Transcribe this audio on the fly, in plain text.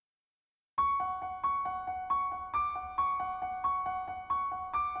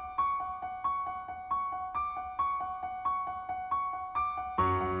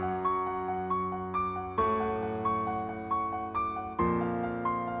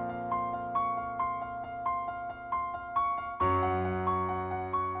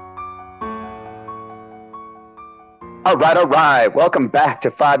All right. Welcome back to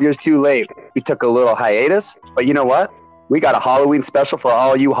 5 Years Too Late. We took a little hiatus, but you know what? We got a Halloween special for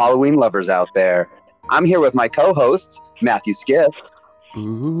all you Halloween lovers out there. I'm here with my co-hosts, Matthew Skiff.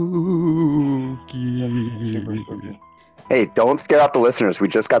 Spooky. Hey, don't scare off the listeners. We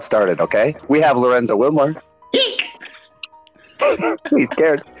just got started, okay? We have Lorenzo Wilmore. He's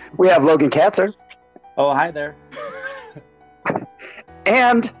scared. We have Logan Katzer. Oh, hi there.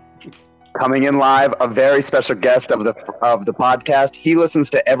 And coming in live, a very special guest of the podcast. He listens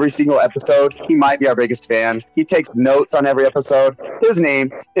to every single episode. He might be our biggest fan. He takes notes on every episode. His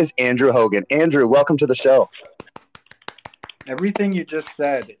name is Andrew Hogan. Andrew, welcome to the show. Everything you just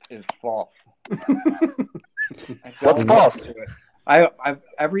said is false. What's false? I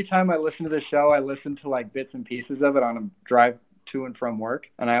every time I listen to the show, I listen to like bits and pieces of it on a drive to and from work,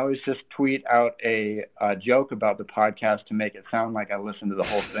 and I always just tweet out a joke about the podcast to make it sound like I listened to the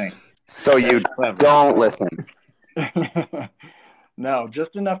whole thing. So you don't listen. No,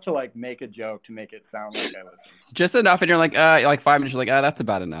 just enough to like make a joke to make it sound like I listened. Just enough, and you're like 5 minutes. You're like, that's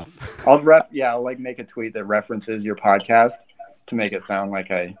about enough. I'll like make a tweet that references your podcast to make it sound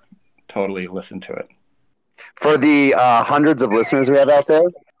like I totally listened to it. For the hundreds of listeners we have out there,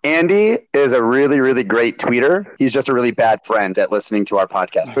 Andy is a really, really great tweeter. He's just a really bad friend at listening to our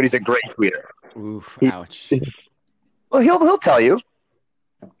podcast, but he's a great tweeter. Oof, ouch. Well, he'll tell you,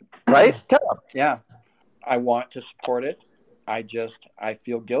 right? Tell him. Yeah, I want to support it. I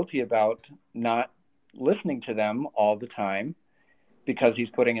feel guilty about not listening to them all the time because he's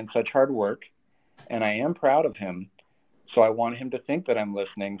putting in such hard work, and I am proud of him. So I want him to think that I'm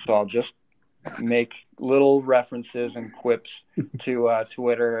listening. So I'll just make little references and quips to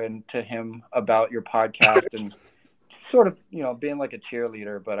Twitter and to him about your podcast and sort of, being like a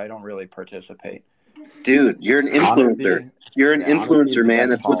cheerleader, but I don't really participate. Dude, you're an influencer. Honestly, you're an influencer, man.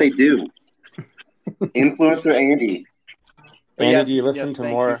 That's what they do. Influencer Andy. But Andy, yes, do you listen to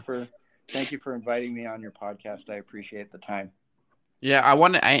more? Thank you for inviting me on your podcast. I appreciate the time. Yeah,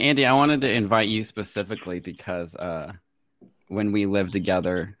 Andy, I wanted to invite you specifically because when we lived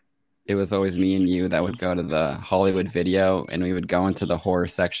together, it was always me and you that would go to the Hollywood Video, and we would go into the horror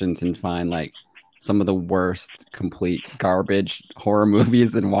sections and find like some of the worst, complete garbage horror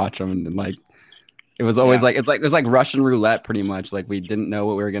movies and watch them. And like, it was always it was like Russian roulette, pretty much. Like we didn't know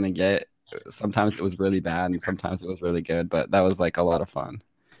what we were gonna get. Sometimes it was really bad, and sometimes it was really good. But that was like a lot of fun.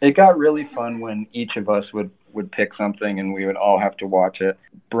 It got really fun when each of us would pick something, and we would all have to watch it.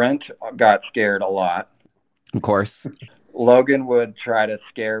 Brent got scared a lot. Of course. Logan would try to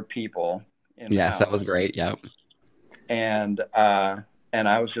scare people. Yes, that was great. Yep. And I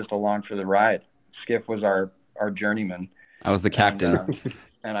was just along for the ride. Skiff was our journeyman. I was the captain.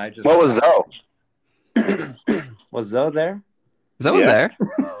 And I just. What was Zoe? Was Zoe there? Zoe was there.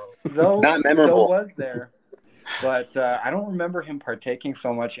 Zoe, Not memorable. Zoe was there, but I don't remember him partaking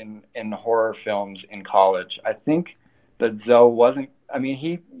so much in horror films in college. I think that Zoe wasn't. I mean,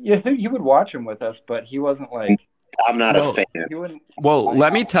 he would watch them with us, but he wasn't like. I'm not a fan. He wouldn't. Well,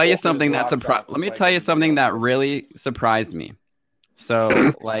 let me tell you something that really surprised me.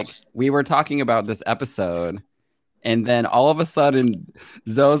 So, like, we were talking about this episode, and then all of a sudden,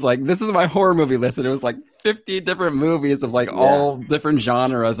 Zoe's like, "This is my horror movie list," and it was like 50 different movies of like all different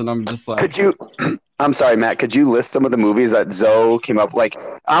genres, and I'm just like, I'm sorry, Matt, could you list some of the movies that Zoe came up? Like,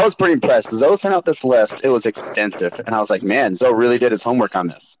 I was pretty impressed. Zoe sent out this list. It was extensive. And I was like, man, Zoe really did his homework on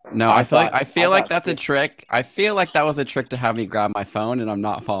this. No, I feel like that's a trick. I feel like that was a trick to have me grab my phone, and I'm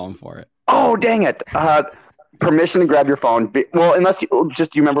not falling for it. Oh, dang it. Permission to grab your phone. Well, unless you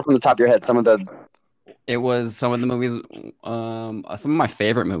remember from the top of your head some of the... It was some of the movies, some of my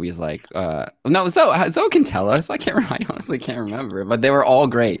favorite movies, like no, Zoe can tell us. I honestly can't remember, but they were all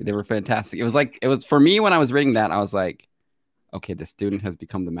great. They were fantastic. It was for me when I was reading that, I was like, okay, the student has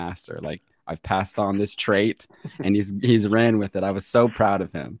become the master. Like I've passed on this trait, and he's ran with it. I was so proud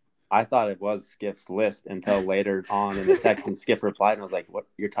of him. I thought it was Skiff's list until later on in the text, and Skiff replied, and I was like, "What?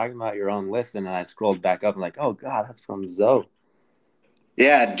 You're talking about your own list?" And then I scrolled back up and like, "Oh God, that's from Zoe."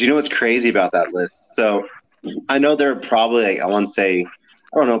 Yeah, do you know what's crazy about that list? So I know there are probably,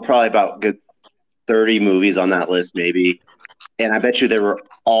 probably about good 30 movies on that list maybe. And I bet you they were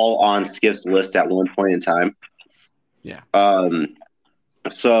all on Skiff's list at one point in time. Yeah.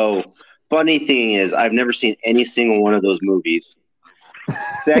 So funny thing is I've never seen any single one of those movies.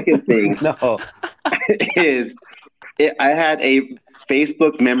 Second thing No. is I had a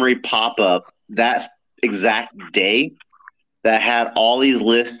Facebook memory pop up that exact day that had all these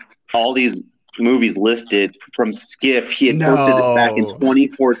lists, all these movies listed from Skiff. He had posted it back in No.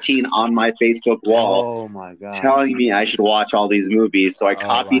 2014 on my Facebook wall, Oh my god! telling me I should watch all these movies. So I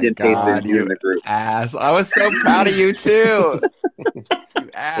copied my and pasted God, it in the group. Ass. I was so proud of you too. You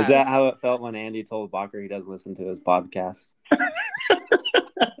ass. Is that how it felt when Andy told Bacher he doesn't listen to his podcast? Is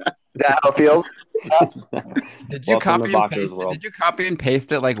that how it feels? Did you Welcome copy to and Bacher's paste? world. Did you copy and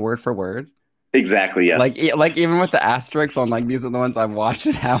paste it like word for word? Exactly. Yes. Like even with the asterisks on like these are the ones I've watched.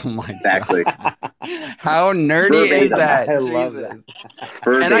 Oh my Exactly. God. How nerdy is Verbatim. that? I love Jesus.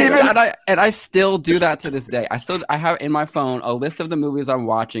 Verbatim. And I still do that to this day. I have in my phone a list of the movies I'm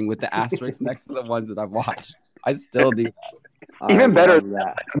watching with the asterisks next to the ones that I've watched. I still do that. I Even better- love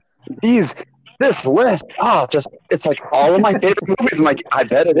that. This list, it's like all of my favorite movies. I'm like, I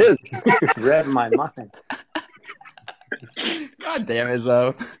bet it is. Read my mind. God damn it,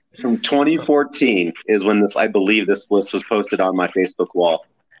 Zoe. From 2014 is when I believe this list was posted on my Facebook wall.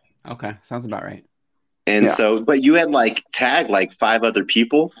 Okay, sounds about right. And Yeah. so, but you had like tagged like 5 other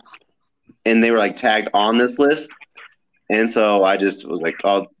people, and they were like tagged on this list. And so I just was like,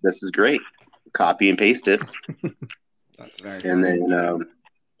 oh, this is great. Copy and paste it. That's very And then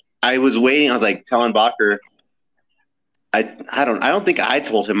I was waiting. I was like telling Bacher, I don't think I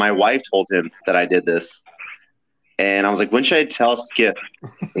told him. My wife told him that I did this. And I was like, when should I tell Skip?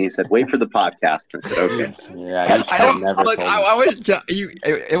 And he said, wait for the podcast. And I said, okay. Yeah, you I should don't never look. told I me. was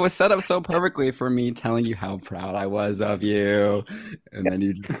it was set up so perfectly for me telling you how proud I was of you, and then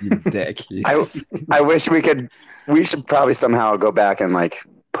you dick. I wish we should probably somehow go back and like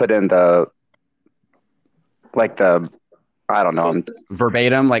put in the I don't know.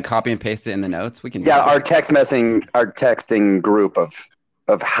 Verbatim, like copy and paste it in the notes. We can. Yeah, our texting group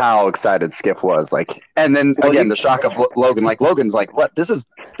of how excited Skip was, like, and then again the shock of Logan. Like Logan's like, what? This is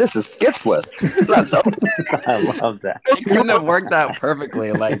Skip's list. It's not so. I love that. It couldn't have worked out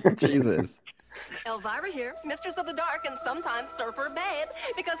perfectly. Like Jesus. Elvira here, mistress of the dark and sometimes surfer babe,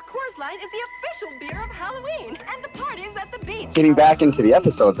 because Coors Light is the official beer of Halloween and the parties at the beach. Getting back into the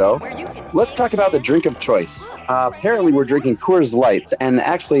episode though, Where you can let's talk about the drink of choice. Apparently, we're drinking Coors Lights, and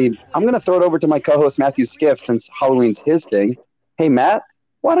actually, I'm going to throw it over to my co-host Matthew Skiff since Halloween's his thing. Hey, Matt,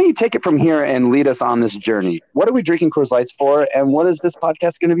 why don't you take it from here and lead us on this journey? What are we drinking Coors Lights for, and what is this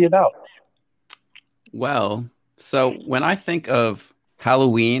podcast going to be about? Well, so when I think of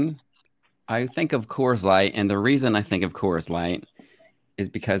Halloween, I think of Coors Light, and the reason I think of Coors Light is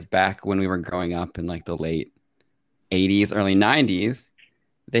because back when we were growing up in like the late 80s, early 90s,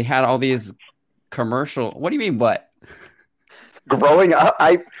 they had all these commercial. What do you mean, what? Growing up,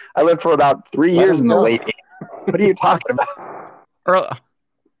 I lived for about 3 years in the late 80s. What are you talking about?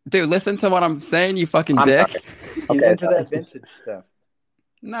 Dude, listen to what I'm saying, you fucking I'm dick. sorry. He's Okay, into that vintage stuff.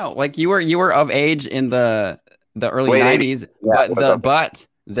 No, like you were of age in the early Late 90s, Yeah, but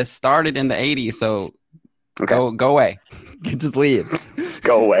this started in the 80s, so Okay. go away. Just leave.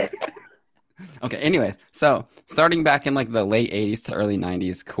 Go away. Okay, anyways, so starting back in like the late 80s to early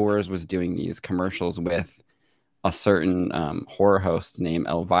 90s, Coors was doing these commercials with a certain horror host named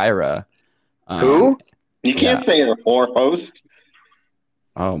Elvira. Who? You can't Yeah. say a whore host.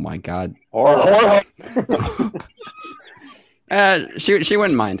 Oh my God. Horrible. She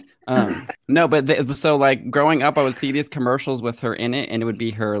wouldn't mind. No, but so like growing up, I would see these commercials with her in it, and it would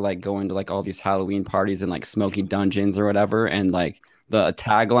be her like going to like all these Halloween parties and like smoky dungeons or whatever. And like the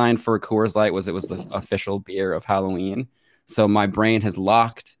tagline for Coors Light was it was the official beer of Halloween. So my brain has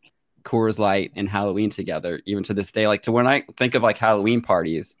locked Coors Light and Halloween together, even to this day. Like to when I think of like Halloween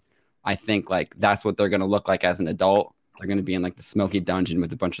parties, I think like that's what they're gonna look like as an adult. They're gonna be in like the smoky dungeon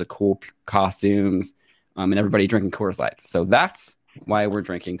with a bunch of cool costumes, and everybody drinking Coors Lights. So that's why we're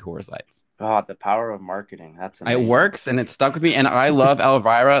drinking Coors Lights. God, the power of marketing. That's amazing. It works and it stuck with me, and I love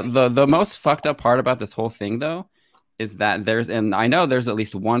Elvira. The most fucked up part about this whole thing though is that and I know there's at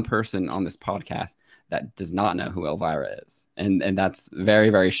least one person on this podcast that does not know who Elvira is, and that's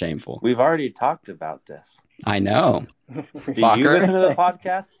very, very shameful. We've already talked about this. I know. Do you Bacher? listen to the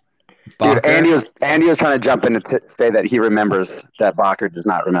podcast? Dude, Bacher? Andy was trying to jump in to say that he remembers that Bacher does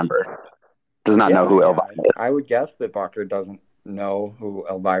not remember. Does not know who Elvira is. I would guess that Bacher doesn't know who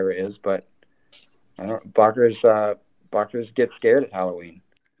Elvira is, but I don't. Bacher's get scared at Halloween.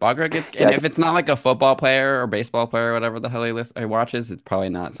 Bacher gets, and if it's not like a football player or baseball player or whatever the hell he watches, it's probably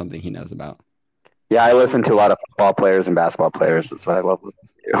not something he knows about. Yeah, I listen to a lot of football players and basketball players. That's what I love listening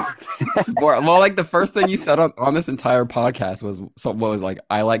to. Sport. Well, like the first thing you said on this entire podcast was like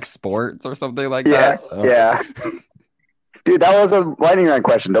I like sports or something like Yeah, that. So. yeah. Dude, that was a lightning round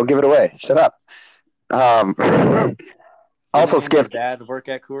question. Don't give it away. Shut up. Also, Didn't Skip. his dad work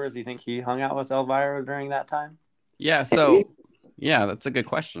at Coors? Do you think he hung out with Elvira during that time? Yeah. So, yeah, that's a good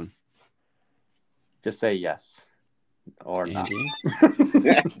question. Just say yes or not.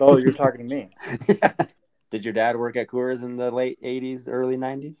 Andy? Oh, you're talking to me. Yeah. Did your dad work at Coors in the late 80s, early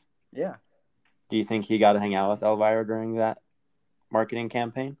 90s? Yeah. Do you think he got to hang out with Elvira during that marketing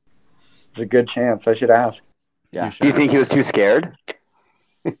campaign? There's a good chance. I should ask. Yeah. Do you think he was too scared?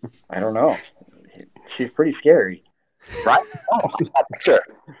 I don't know. She's pretty scary. Right? Oh, sure.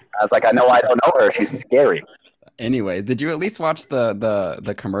 I was like, I know I don't know her. She's scary. Anyways, did you at least watch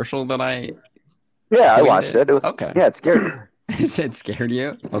the commercial that I Yeah, I tweeted watched it. Okay. Yeah, it scared me. It scared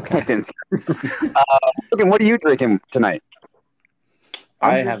you? Okay. It didn't scare me. Logan, what are you drinking tonight?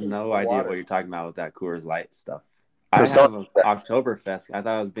 I I'm have drinking no water. idea what you're talking about with that Coors Light stuff. For I have some- an Oktoberfest. I thought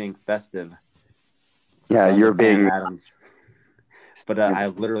I was being festive. Yeah, on you're the Sam being. Adams. But I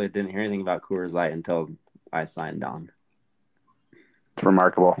literally didn't hear anything about Coors Light until I signed on. It's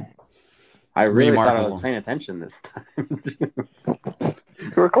remarkable. I really thought I Remarkable. was paying attention this time.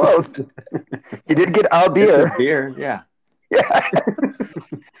 You were close. You did get a It's beer. a beer, yeah. Yeah.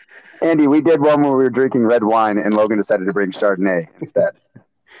 Andy, we did one where we were drinking red wine, and Logan decided to bring Chardonnay instead.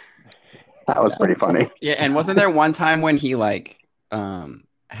 That was pretty funny. Yeah, and wasn't there one time when he like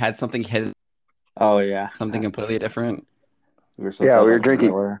had something hidden, Oh yeah. something completely different? We were Yeah, we were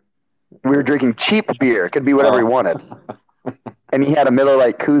drinking- Miller. We were drinking cheap beer. It could be whatever he wanted. And he had a Miller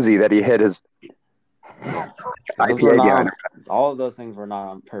Lite koozie that he hid his Those were IPA not behind. all of those things were not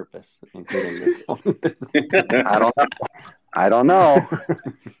on purpose, including this one. I don't know.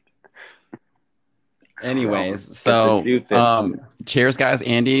 Anyways, so shoe fits. cheers, guys.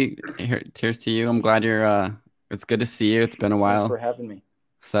 Andy, here, cheers to you. I'm glad you're. It's good to see you. It's been a Thanks while. for having me.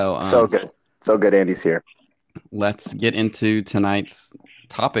 So So good. So good Andy's here. let's get into tonight's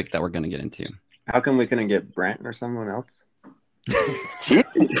topic that we're going to get into. How come we couldn't get Brent or someone else?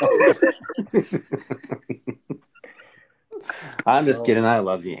 I'm just kidding. I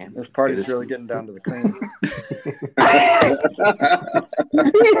love you, Andy. This It's party's good to really see getting down to the cream.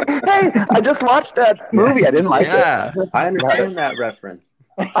 Hey, I just watched that movie. I didn't like Yeah. you. I understand that reference.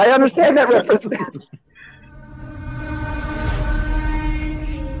 it. I understand that reference.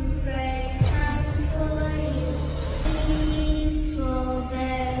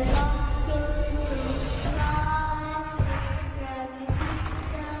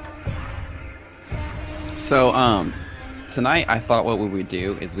 So tonight I thought what we would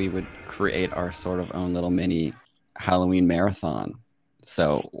do is we would create our sort of own little mini Halloween marathon.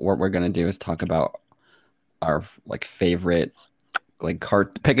 So what we're gonna do is talk about our like favorite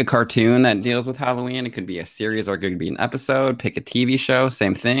pick a cartoon that deals with Halloween. It could be a series or it could be an episode. Pick a TV show,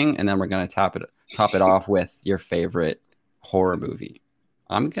 same thing, and then we're gonna top it off with your favorite horror movie.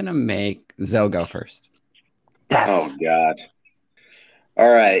 I'm gonna make Zoe go first. Yes. Oh God. All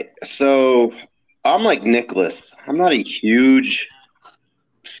right. So I'm like Nicholas. I'm not a huge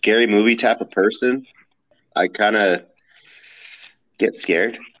scary movie type of person. I kind of get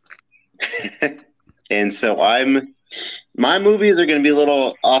scared. And so my movies are going to be a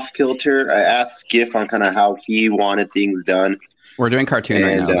little off kilter. I asked Skiff on kind of how he wanted things done. We're doing cartoon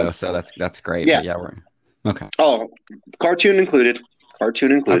right And, now though, so that's great. yeah. But yeah, we're okay. Oh, cartoon included.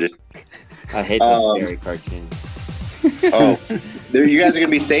 Cartoon included. I hate those scary cartoons. Oh, you guys are going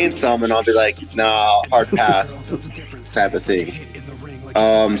to be saying some, and I'll be like, nah, hard pass type of thing.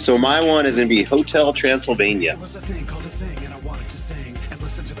 So my one is going to be Hotel Transylvania.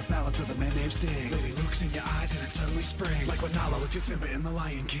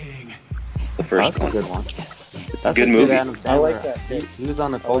 The first That's a one. good one. It's a good movie. Adam I like Sandler. that. He was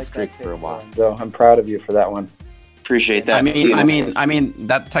on a I cold like streak that for a take, while. So I'm proud of you for that one. Appreciate that. I mean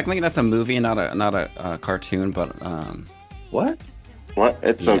that technically that's a movie, not a cartoon, but What? What?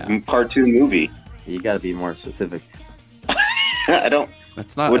 It's Yeah. a cartoon movie. You got to be more specific. I don't.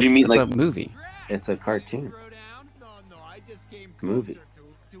 that's not. What do you mean, it's like- a movie? It's a cartoon movie.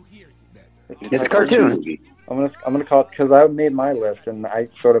 It's a cartoon. movie. I'm gonna call it because I made my list and I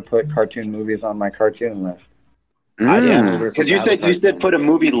sort of put cartoon movies on my cartoon list. I didn't know Mm. there was Because you another said cartoon. put a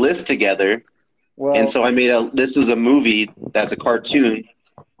movie list together, Well, and so I made this was a movie that's a cartoon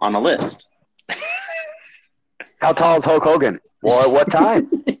on a list. How tall is Hulk Hogan? Well, at what time?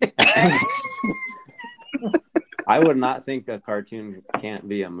 I would not think a cartoon can't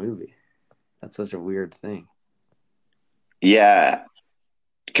be a movie. That's such a weird thing. Yeah,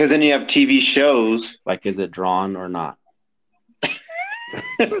 because then you have TV shows. Like, is it drawn or not?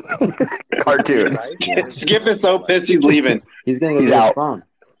 Cartoon. Skip is so pissed he's leaving. He's gonna go He's get his out. phone.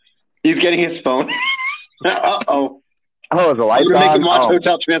 He's getting his phone. Uh-oh. Oh, is the I'm lights going to make on? him watch Oh,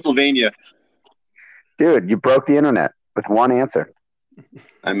 Hotel Transylvania. dude, you broke the internet with one answer.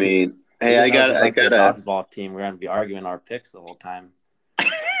 I mean, hey, I Even though got it's like the a. dodgeball team. We're gonna be arguing our picks the whole time.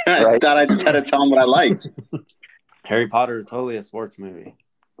 I Right. thought I just had to tell him what I liked. Harry Potter is totally a sports movie.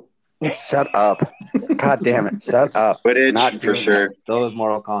 Shut up. God damn it. Shut up. Quidditch Not for doing sure. So is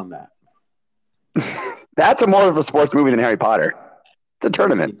Mortal Kombat. That's a more of a sports movie than Harry Potter. It's a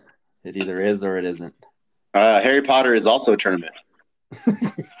tournament. It either is or it isn't. Harry Potter is also a tournament.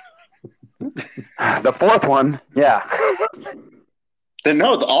 The fourth one, yeah.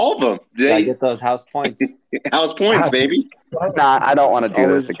 No, all of them. Gotta They get those house points. house points, baby. Nah, I don't want to do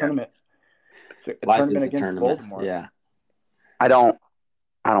Always this a again. tournament. It's a Life tournament is a against tournament. Voldemort. Yeah. I don't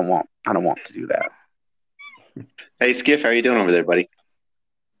want to do that. Hey, Skiff, how you doing over there, buddy?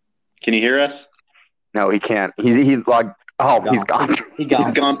 Can you hear us? No, he can't. He's logged. Oh, he's gone. He got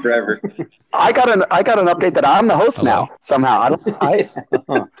He's gone forever. I got an update that I'm the host Hello? now. Somehow,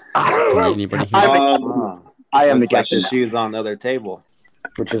 Anybody hear? I am the Looks like captain, the shoes on the other table.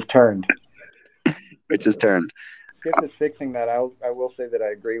 Which is turned. which is turned. Skip is fixing that. I will say that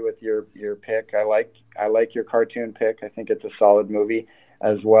I agree with your pick. I like your cartoon pick. I think it's a solid movie,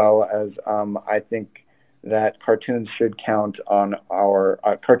 as well as I think that cartoons should count on our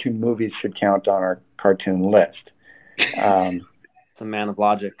cartoon movies should count on our cartoon list. It's a man of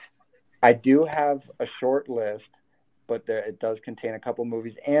logic. I do have a short list, but it does contain a couple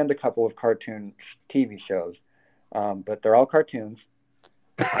movies and a couple of cartoon TV shows. But they're all cartoons.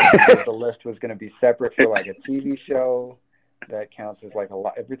 The list was going to be separate for like a TV show that counts as like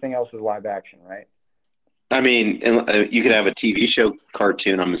everything else is live action, right? I mean, you could have a TV show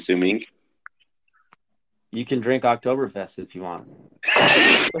cartoon, I'm assuming. You can drink Oktoberfest if you want.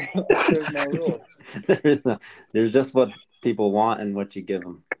 There's no rules. There's just what people want and what you give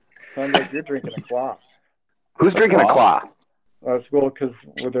them. Sounds like you're drinking a claw. Who's drinking a claw? That's cool because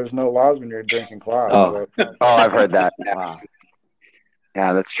there's no laws when you're drinking claw. Oh. So Oh, I've heard that. Wow.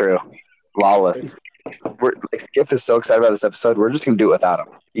 Yeah, that's true. Lawless. Skip is so excited about this episode. We're just gonna do it without him.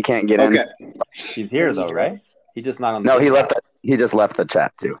 You can't get Okay. in. He's here though, right? He's just not on the No, he video. left. He just left the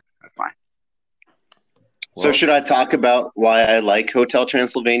chat too. That's fine. So should I talk about why I like Hotel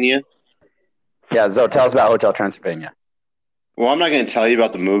Transylvania? Yeah, Zoe, tell us about Hotel Transylvania. Well, I'm not going to tell you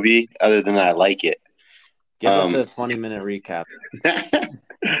about the movie other than that I like it. Give us a 20-minute recap.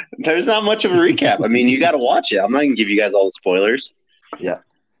 There's not much of a recap. I mean, you got to watch it. I'm not going to give you guys all the spoilers. Yeah.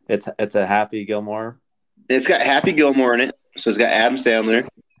 It's a Happy Gilmore. It's got Happy Gilmore in it. So it's got Adam Sandler.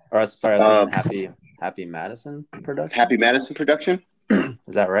 Or sorry, I was saying Happy Madison production. Happy Madison production. Is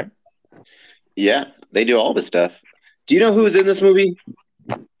that right? Yeah, they do all this stuff. Do you know who was in this movie?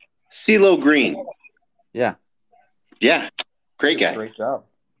 CeeLo Green. Yeah. Yeah, great guy. great job.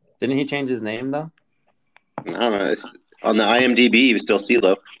 Didn't he change his name though? I don't know. On the IMDb, he was still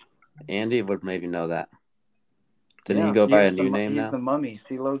CeeLo. Andy would maybe know that. Didn't he go by a new name now? He's the Mummy.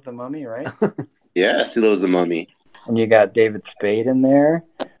 CeeLo's the Mummy, right? Yeah, CeeLo's the Mummy. And you got David Spade in there.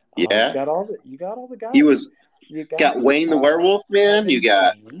 Yeah. You got all the guys. He was You got Wayne the Werewolf, man. You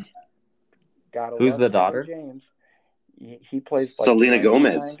got Who's the daughter? James. He plays like Selena the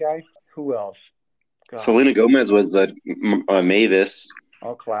Gomez. Guy. Who else? God. Selena Gomez was the Mavis.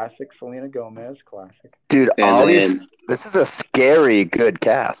 Oh, classic. Selena Gomez, classic. Dude, And this is a scary good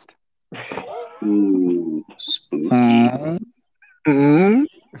cast. Ooh, spooky. Mm-hmm.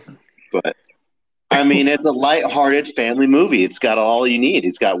 But I mean, it's a lighthearted family movie. It's got all you need.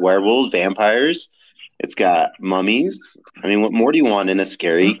 It's got werewolves, vampires. It's got mummies. I mean, what more do you want in a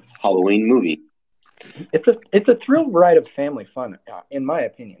scary Halloween movie? It's a thrill ride of family fun, in my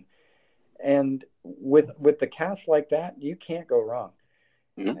opinion. And with the cast like that, you can't go wrong.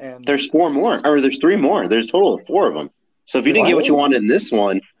 And There's three more. There's a total of 4 of them. So if you didn't get what you wanted in this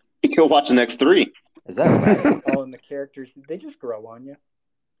one, you can go watch the next 3. Is that right? Oh, and the characters, they just grow on you.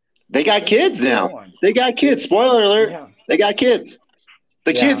 They got kids now. They got kids. Spoiler alert. Yeah. They got kids.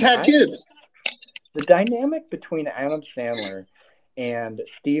 The kids had kids. The dynamic between Adam Sandler and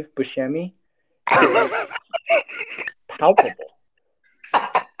Steve Buscemi is palpable.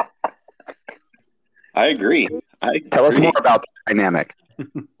 I agree. Tell us more about the dynamic.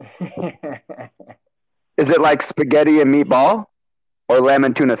 Is it like spaghetti and meatball or lamb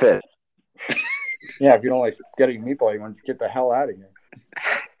and tuna fish? Yeah, if you don't like spaghetti and meatball, you want to get the hell out of here.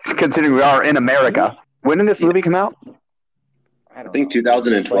 Considering we are in America. When did this movie come out? I think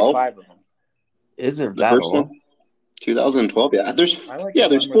 2012. Like 5 of them. Isn't The that first old? one? 2012. Yeah, there's I like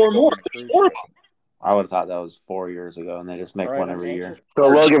there's the one 4 where more. they go on There's 4 of cruise. them. I would have thought that was 4 years ago, and they just make All right, one every year. So,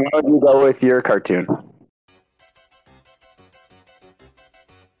 Logan, why don't you go with your cartoon?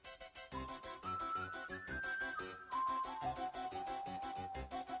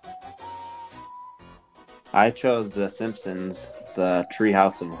 I chose The Simpsons, the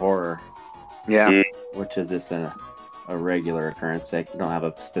Treehouse of Horror, Yeah. which is just a a regular occurrence. I don't have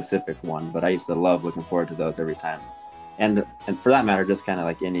a specific one, but I used to love looking forward to those every time. And for that matter, just kind of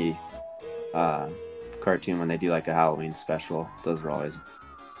like any cartoon when they do like a Halloween special, those are always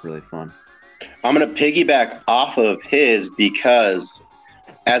really fun. I'm going to piggyback off of his because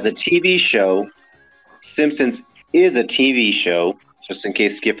as a TV show, Simpsons is a TV show, just in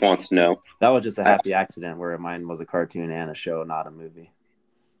case Skip wants to know. That was just a happy accident where mine was a cartoon and a show, not a movie.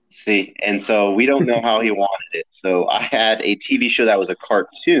 See, and so we don't know how he wanted it. So I had a TV show that was a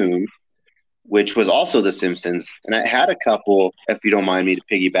cartoon, which was also The Simpsons, and I had a couple, if you don't mind me to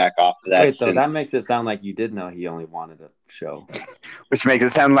piggyback off of that. Wait, so that makes it sound like you did know he only wanted a show. Which makes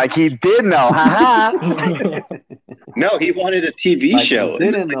it sound like he did know. Ha No, he wanted a TV like show. He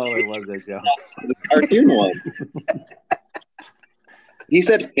didn't know it was a show. It was a cartoon one. He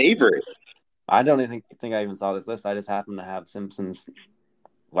said favorite. I don't even think I even saw this list. I just happened to have Simpsons.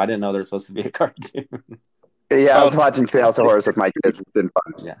 Well, I didn't know there was supposed to be a cartoon. Yeah, I was watching Treehouse of Horrors with my kids. It's been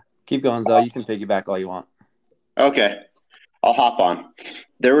fun. Yeah. Keep going, Zoe. You can piggyback all you want. Okay, I'll hop on.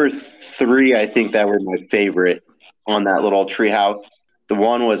 There were 3, I think, that were my favorite on that little treehouse. The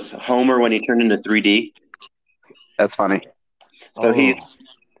one was Homer when he turned into 3D. That's funny. So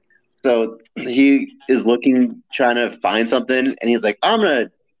he is looking, trying to find something, and he's like, I'm going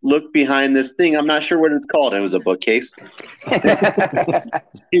to look behind this thing. I'm not sure what it's called. It was a bookcase.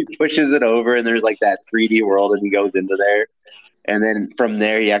 He pushes it over, and there's like that 3D world, and he goes into there. And then from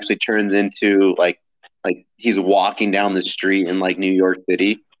there, he actually turns into like he's walking down the street in like New York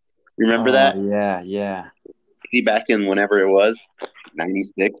City. Remember that? Yeah. Back in whenever it was,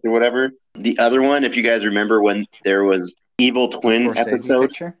 96 or whatever. The other one, if you guys remember when there was Evil Twin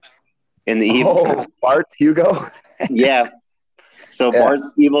episode in the Evil Bart, Hugo? Yeah. So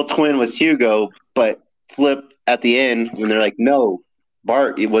Bart's evil twin was Hugo, but flip at the end when they're like, no,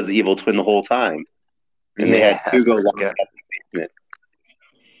 Bart was the evil twin the whole time. And they had Hugo locked up in the basement.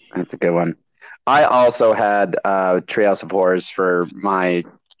 That's a good one. I also had Treehouse of Horrors for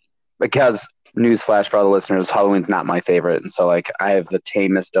because newsflash for all the listeners, Halloween's not my favorite. And so like I have the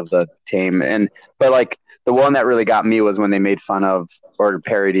tamest of the tame. But like the one that really got me was when they made fun of or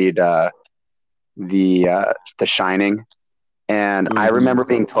parodied the Shining. And I remember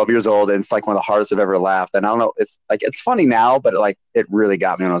being 12 years old, and it's like one of the hardest I've ever laughed. And I don't know, it's like it's funny now, but like it really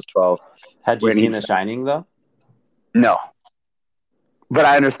got me when I was 12. Had you seen The Shining though? No, but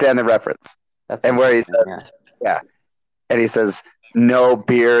I understand the reference. That's and where he says, and he says, "No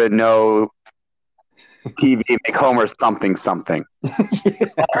beer and no TV, make Homer something."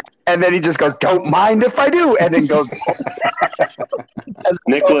 And then he just goes, "Don't mind if I do," and then goes.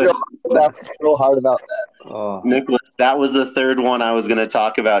 Nicholas, that's so hard about that. Oh. Nicholas, that was the third one I was going to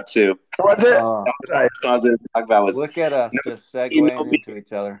talk about too. Was it? I was going to talk about was look at us just segueing into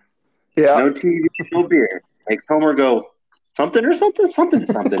each other. Yeah. No TV, no beer. Makes Homer go something or something.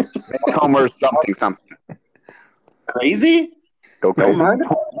 Homer something. Crazy? Go mind.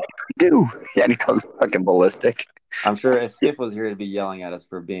 Do. Yeah, and he goes fucking ballistic. I'm sure if Skip was here, he'd be yelling at us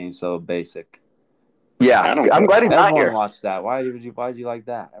for being so basic. Yeah, I'm glad he's not here. Everyone watched that. Why did you like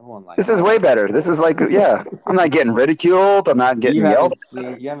that? Everyone liked this is way better. This is like, I'm not getting ridiculed. I'm not getting yelled.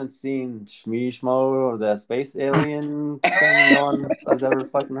 You haven't seen Shmee Shmo or the space alien thing no one has ever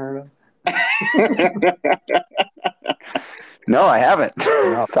fucking heard of? No, I haven't.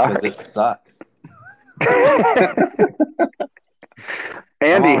 No, sorry. because it sucks.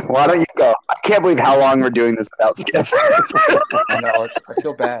 Andy, why don't you go? I can't believe how long we're doing this without Skip. I know. I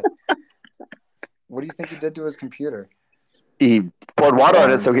feel bad. What do you think he did to his computer? He poured water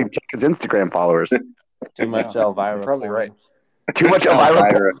on it so he could check his Instagram followers. Too much Elvira. Probably right. Too much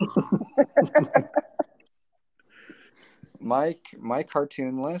Elvira. My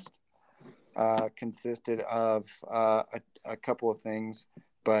cartoon list consisted of a couple of things,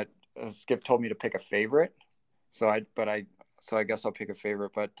 but Skip told me to pick a favorite. So I guess I'll pick a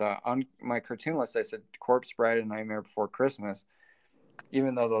favorite. But on my cartoon list, I said Corpse Bride and Nightmare Before Christmas,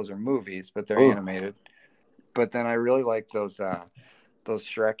 even though those are movies, but they're animated. But then I really like those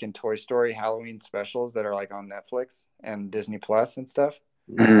Shrek and Toy Story Halloween specials that are like on Netflix and Disney Plus and stuff.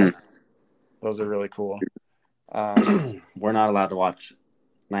 Nice. Those are really cool. We're not allowed to watch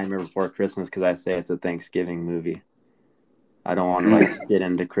Nightmare Before Christmas because I say it's a Thanksgiving movie. I don't want to get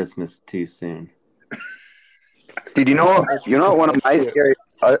into Christmas too soon. Dude, you know one of my scary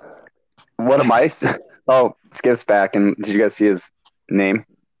Skip's back, and did you guys see his name?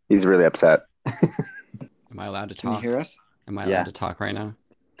 He's really upset. Am I allowed to Can talk? you hear us? Am I allowed to talk right now?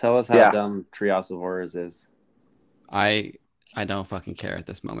 Tell us how dumb Treehouse of Horrors is. I don't fucking care at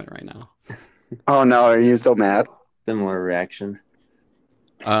this moment right now. Oh no, are you so mad? Similar reaction.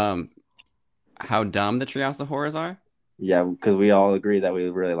 How dumb the Treehouse of Horrors are? Yeah, because we all agree that we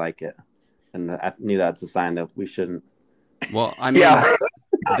really like it, and I knew that's a sign that we shouldn't. Well, I mean, Yeah,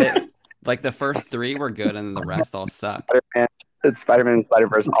 like the first 3 were good, and then the rest all suck. Spider-Man. It's Spider-Man and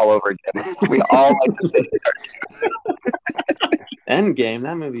Spider-Verse all over again. We all like the Endgame,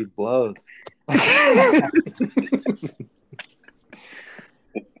 that movie blows.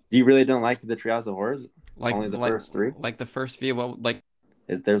 You really don't like the Treehouse of Horrors? Like Only the first 3? Like the first few. Well, like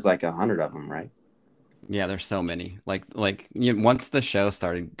There's like 100 of them, right? yeah, there's so many. Like once the show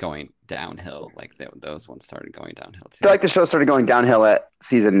started going downhill, like those ones started going downhill I too. feel like the show started going downhill at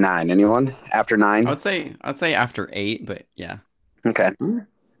season 9. Anyone after 9? I'd say after 8, but yeah. Okay.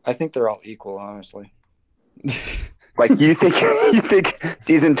 I think they're all equal, honestly. Like you think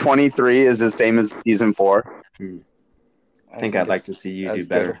season 23 is the same as season 4? I think I'd like to see you do good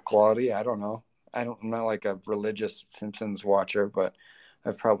better. of quality. I don't know. I'm not like a religious Simpsons watcher, but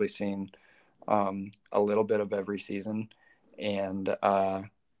I've probably seen a little bit of every season, and I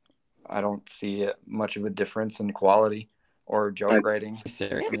don't see much of a difference in quality or joke writing.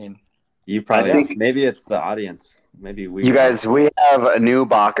 Serious? I mean, You probably think- maybe it's the audience. Maybe we. You guys, we have a new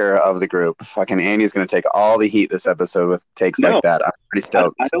Bacher of the group. Fucking Andy's gonna take all the heat this episode with takes No. like that. I'm pretty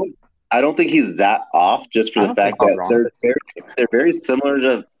stoked. I don't think he's that off, just for I the don't fact think he's that wrong. they're very similar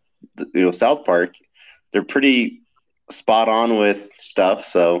to South Park. They're pretty spot on with stuff,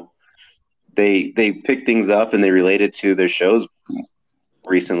 so they pick things up and they relate it to their shows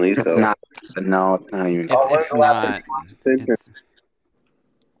recently. It's So not. No, it's not even. It's not. Simpsons? It's,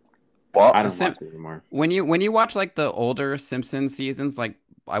 Well, I don't Sim- watch it anymore. when you watch like the older Simpsons seasons, like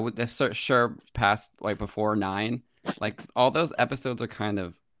I would sure past like before 9, like all those episodes are kind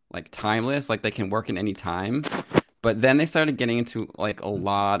of like timeless, like they can work in any time. But then they started getting into like a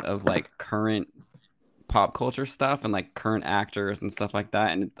lot of like current pop culture stuff and like current actors and stuff like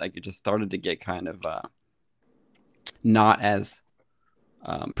that, and like it just started to get kind of not as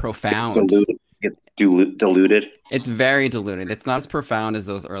profound. It's diluted. It's very diluted. It's not as profound as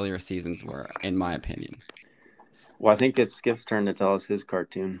those earlier seasons were, in my opinion. Well, I think it's Skip's turn to tell us his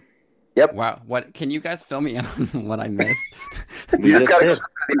cartoon. Wow, what can you guys fill me in on what I missed? you just gotta go did. listen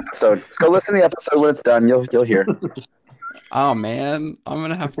to the episode. Just go listen to the episode when it's done. You'll hear. Oh man, I'm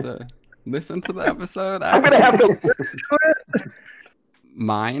gonna have to listen to the episode. I'm gonna have to listen to it.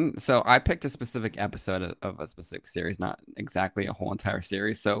 Mine. So I picked a specific episode of a specific series, not exactly a whole entire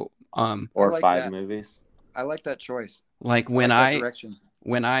series. So Or I like 5 that. movies. I like that choice. like I when like that I direction.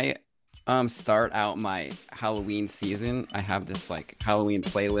 start out my Halloween season, I have this like Halloween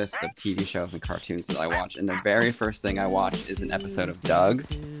playlist of TV shows and cartoons that I watch, and the very first thing I watch is an episode of Doug.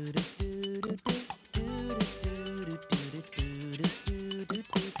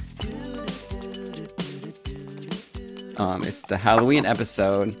 It's the Halloween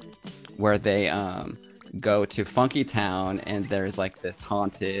episode where they go to Funky Town, and there's like this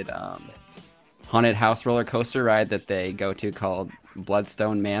haunted house roller coaster ride that they go to called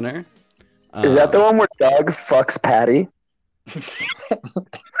Bloodstone Manor. Is that the one where Doug fucks Patty?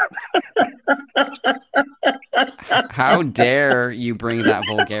 How dare you bring that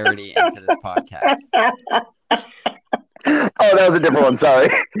vulgarity into this podcast? Oh, that was a different one. Sorry.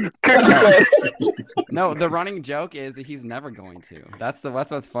 No, the running joke is that he's never going to. That's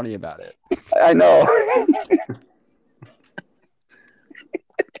what's funny about it. I know.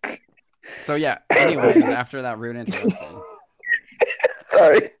 So yeah. Anyways, after that rude introduction,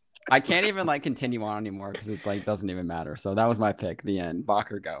 Sorry. I can't even like continue on anymore because it's like doesn't even matter. So that was my pick. The end.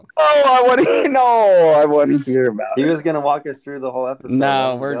 Bacher, go. Oh, I want to hear about He it. was gonna walk us through the whole episode.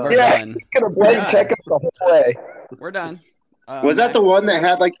 No, Let's we're go. Yeah. done. Gonna blank Yeah. check it the whole way. We're done. Was that the Next. one that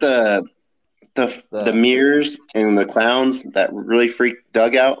had like the mirrors and the clowns that really freaked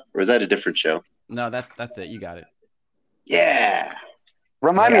Doug out? Or was that a different show? No, that's it. You got it. Yeah.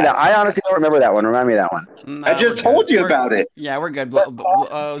 Remind me of that. I honestly don't remember that one. Remind me of that one. No, I just we're told good. you We're- about it. Yeah, we're good. Zoe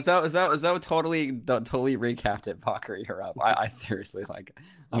totally recapped it. Bacher, you're up. I seriously like.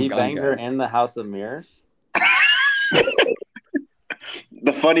 He banged her in the House of Mirrors.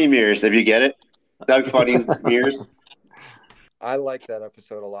 The funny mirrors, if you get it. Doug Funny's mirrors. I like that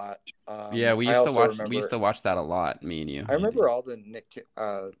episode a lot. Yeah, we I used to also watch. remember- We used to watch that a lot. Me and you. I remember all the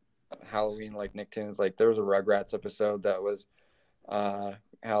Halloween like Nicktoons. Like there was a Rugrats episode that was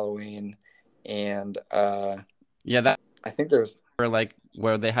Halloween, and Yeah, that I think there was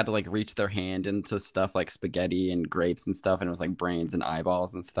where they had to like reach their hand into stuff like spaghetti and grapes and stuff, and it was like brains and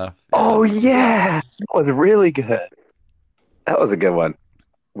eyeballs and stuff. Oh yeah, that was really good. That was a good one.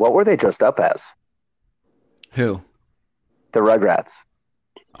 What were they dressed up as? Who? The Rugrats.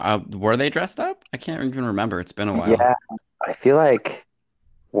 Were they dressed up? I can't even remember. It's been a while. Yeah, I feel like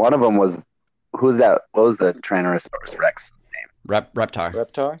one of them was who's that? What was the Tyrannosaurus Rex? Reptar.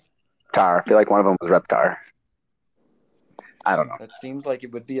 Reptar? Tar. I feel like one of them was Reptar. I don't know. That seems like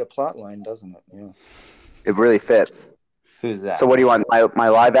it would be a plot line, doesn't it? Yeah. It really fits. Who's that? So what do you want? My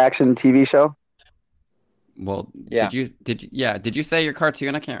live action TV show? Well, Yeah. did you say your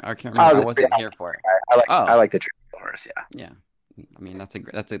cartoon? I can't remember. Oh, I wasn't here for it. I like the Tyrannosaurus. Yeah. Yeah. I mean, that's a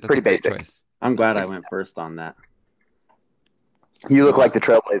Pretty great basic. choice. I'm glad I went first on that. You look like the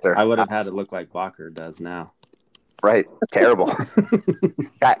Trailblazer. I would have had to look like Bacher does now. Right. Terrible.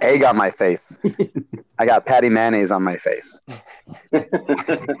 Got egg on my face. I got patty mayonnaise on my face.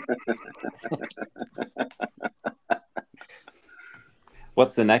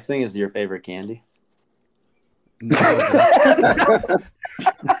 What's the next thing? Is your favorite candy?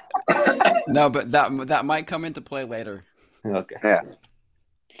 No, but that might come into play later. Okay. Yeah.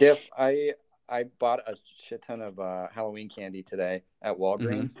 Diff, I bought a shit ton of Halloween candy today at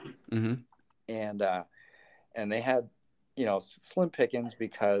Walgreens, Mm-hmm. and they had, slim pickings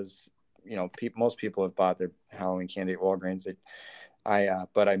because most people have bought their Halloween candy at Walgreens.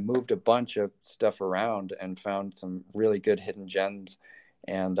 But I moved a bunch of stuff around and found some really good hidden gems,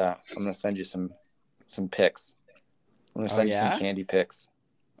 and I'm gonna send you some pics. I'm gonna send you some candy pics.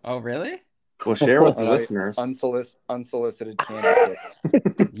 Oh, really? Well, share with the listeners. Unsolicited candy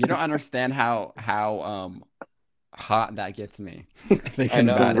pics. You don't understand how hot that gets me. I Thinking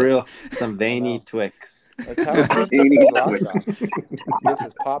know. about Some veiny Twix. That's how it Veiny gets his rocks Twix. off. Gets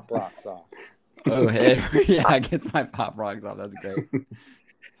his pop rocks off. Oh, hey, yeah, I get my pop rocks off. That's great.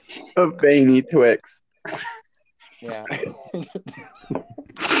 A veiny Twix. Yeah.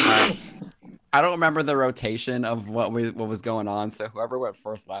 I don't remember the rotation of what was going on. So whoever went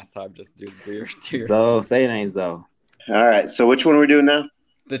first last time, just do your So say it ain't so. All right. So which one are we doing now?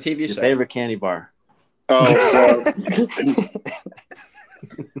 the TV Your show. favorite candy bar. Oh, so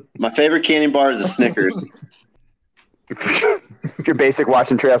my favorite candy bar is a Snickers. If you're basic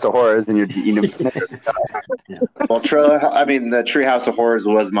watching Treehouse of Horrors, then you're eating Snickers. Well, the Treehouse of Horrors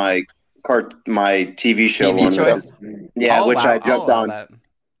was my TV show TV one. choice? Which I jumped on. That.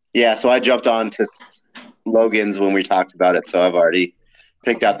 Yeah, so I jumped on to Logan's when we talked about it. So I've already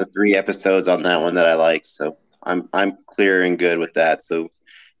picked out the 3 episodes on that one that I like. So I'm clear and good with that. So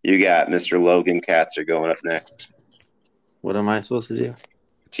you got Mr. Logan Katzer going up next. What am I supposed to do?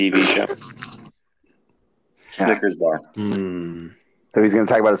 TV show. Snickers bar. So he's going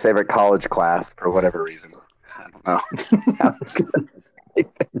to talk about his favorite college class for whatever reason. I don't know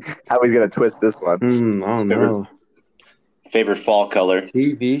how he's going to twist this one. Oh no. Favorite fall color.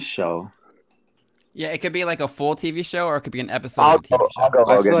 TV show. Yeah, it could be like a full TV show, or it could be an episode I'll of a TV show. go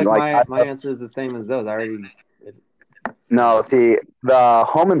I Logan. feel like my I- answer is the same as those. I already. No, see, the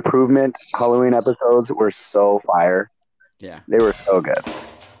Home Improvement Halloween episodes were so fire. Yeah. They were so good.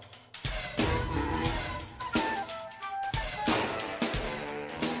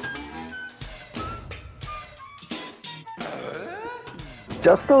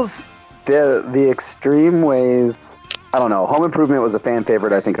 Just the extreme ways. I don't know. Home Improvement was a fan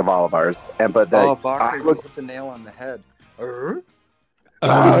favorite, I think, of all of ours. Bacher, you look. hit the nail on the head.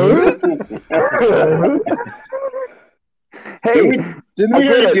 Hey, Didn't I we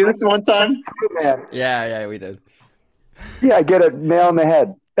get already it. do this one time? man. Yeah, we did. Yeah, I get a nail on the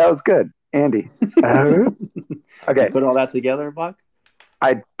head. That was good, Andy. Okay, Put all that together, Buck.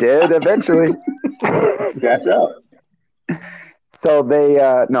 I did eventually. Gotcha. So they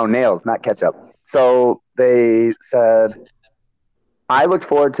no nails, not ketchup. So they said I looked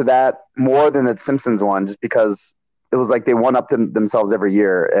forward to that more than the Simpsons one, just because it was like they one up themselves every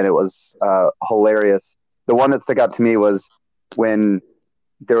year, and it was hilarious. The one that stuck out to me was when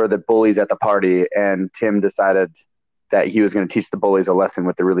there were the bullies at the party, and Tim decided that he was going to teach the bullies a lesson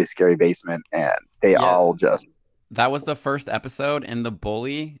with the really scary basement, and they all just. That was the first episode, and the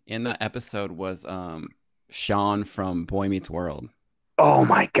bully in that episode was Sean from Boy Meets World. Oh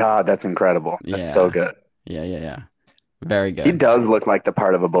my God, that's incredible! That's so good. Yeah. Very good. He does look like the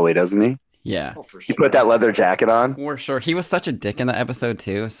part of a bully, doesn't he? Yeah, Oh, for He sure. put that leather jacket on. for sure. He was such a dick in that episode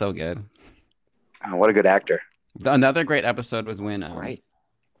too. So good. Oh, what a good actor. Another great episode was when That's right.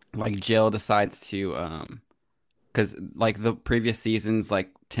 like Jill decides to because like the previous seasons, like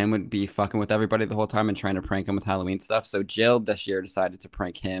Tim would be fucking with everybody the whole time and trying to prank him with Halloween stuff. So Jill this year decided to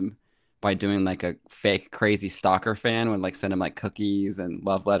prank him by doing like a fake crazy stalker fan, would like send him like cookies and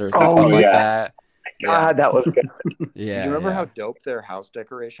love letters and Oh, stuff like yeah. that. God, that was good. Yeah. Do you remember yeah. how dope their house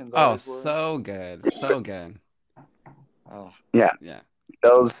decorations Oh, always were? so good. So good. Oh, Yeah.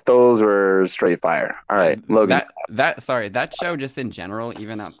 Those were straight fire. All right, Logan. That show just in general,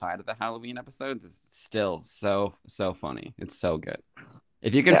 even outside of the Halloween episodes, is still so funny. It's so good.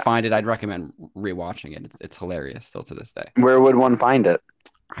 If you can Yeah. find it, I'd recommend rewatching it. It's hilarious still to this day. Where would one find it?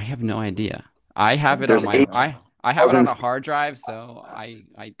 I have no idea. I have it There's on my eight- I have it on a thousands- hard drive, so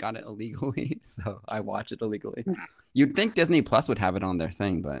I got it illegally, so I watch it illegally. You'd think Disney Plus would have it on their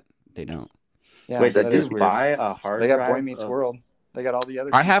thing, but they don't. Yeah, Wait, that did is you weird. buy a hard They got drive? Boy Meets of- World. They got all the other.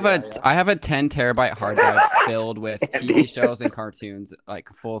 I have a TGIF. I have a 10 terabyte hard drive filled with TV shows and cartoons, like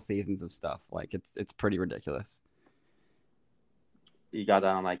full seasons of stuff. Like it's pretty ridiculous. You got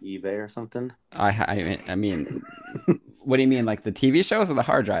that on like eBay or something? I mean, what do you mean, like the TV shows or the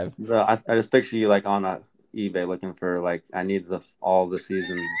hard drive? I just picture you like on a eBay looking for like I need all the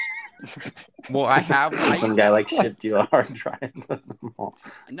seasons. Well, I have. Some guy like shipped you a hard drive. Of them all.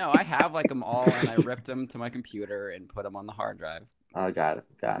 No, I have like them all, and I ripped them to my computer and put them on the hard drive. Oh, got it.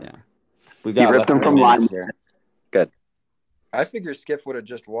 Yeah. We got ripped less them than a from minute line. here. I figure Skiff would have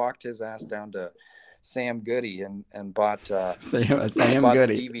just walked his ass down to Sam Goody and bought Sam bought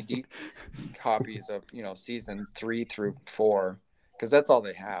Goody. DVD copies of season 3 through 4 because that's all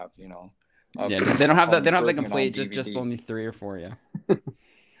they have. of Yeah, they don't have the Home Improvement on complete. Just DVD. only 3 or 4. Yeah.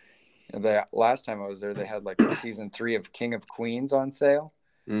 The last time I was there, they had like season 3 of King of Queens on sale,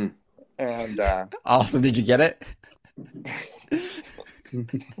 Mm. and Awesome. Did you get it?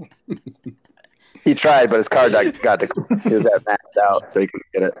 He tried, but his card got declined. He was that maxed out, so he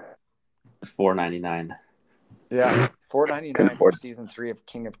couldn't get it. $4.99. yeah, $4.99 Couldn't for afford it. season 3 of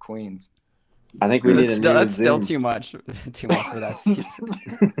King of Queens. I think we need a new That's still Zoom. too much. Too much for that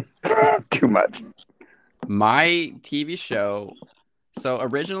season. Too much. My TV show. So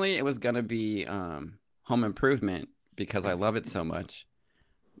originally it was gonna be Home Improvement because I love it so much,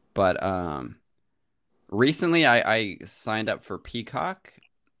 but recently I signed up for Peacock,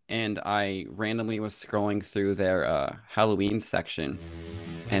 and I randomly was scrolling through their Halloween section,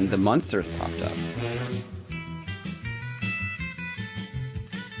 and the Munsters popped up.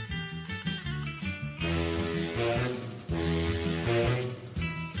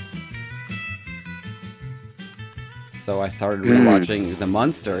 So I started rewatching The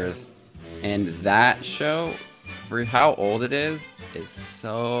Munsters, and that show, for how old it is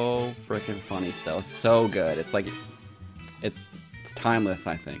so freaking funny still. So good. It's like, it's timeless,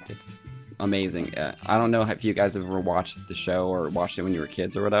 I think. It's amazing. I don't know if you guys have ever watched the show or watched it when you were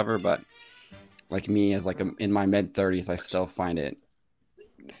kids or whatever, but like me, as like in my mid-30s, I still find it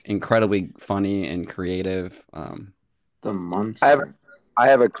incredibly funny and creative. The months. I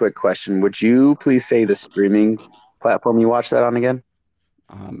have a quick question. Would you please say the streaming platform you watch that on again?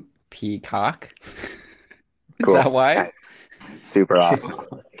 Peacock. Cool. Is that why? Nice. Super awesome.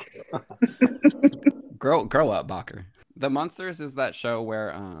 Grow up, Bacher. The Munsters is that show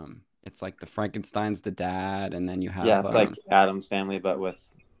where it's like the Frankenstein's the dad, and then you have Yeah, it's like Addams Family, but with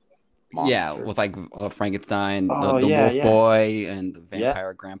yeah, monsters. with like Frankenstein, Oh, the yeah, wolf yeah. boy, and the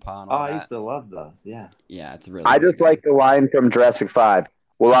vampire grandpa, and Oh, all I that. used to love those. Yeah. Yeah, it's really. I just like the line from Jurassic 5.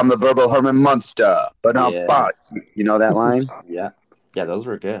 Well, I'm the Verbal Herman Munster, but I'm Yeah. fine. You know that line? Yeah. Yeah, those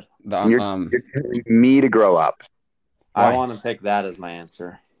were good. the, You're telling me to grow up. I Why? want to pick that as my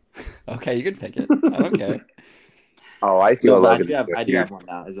answer. okay, you can pick it. I don't care. Oh, I see No, what but Logan's I do doing have one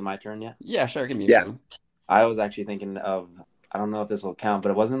now. Is it my turn yet? Yeah, sure, give me. Yeah. Two. I was actually thinking of, I don't know if this will count, but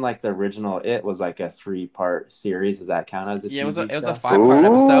it wasn't like the original. It was like a 3-part series. Does that count as a Yeah, it was a TV show? 5-part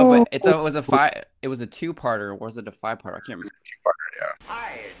episode, but it was a 2-parter, or was it a 5-parter? I can't remember.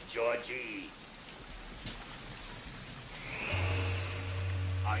 Hi, Georgie.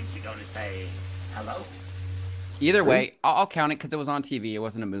 Aren't you going to say hello? Either way, I'll count it because it was on TV. It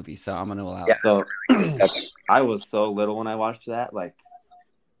wasn't a movie, so I'm gonna allow Yeah. it. So I was so little when I watched that. Like,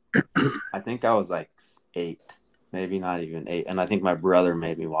 I think I was like 8, maybe not even 8. And I think my brother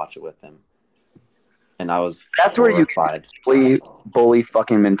made me watch it with him. And I was That's where you horrified. bully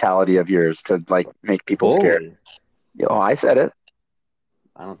fucking mentality of yours to like make people scared. Bully. Oh, I said it.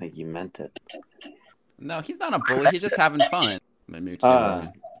 I don't think you meant it. No, he's not a bully. He's just having fun. Maybe it's too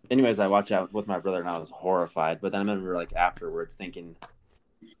bad. Anyways, I watched that with my brother and I was horrified. But then I remember like afterwards thinking,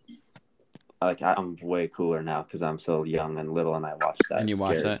 like I'm way cooler now because I'm so young and little and I watched that And you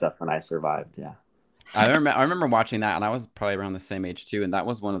watched scary it? stuff and I survived. Yeah. I remember watching that, and I was probably around the same age too, and that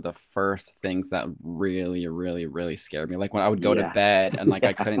was one of the first things that really, really, really scared me. Like when I would go to Yeah. bed and like I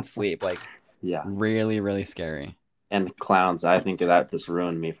Yeah. couldn't sleep, like Yeah. really, really scary. And clowns. I think that just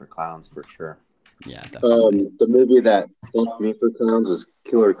ruined me for clowns for sure. Yeah, definitely. The movie that fucked me for clowns was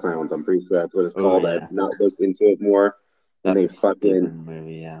Killer Clowns. I'm pretty sure that's what it's Oh, called. yeah. I've not looked into it more. And That's they a stupid fucking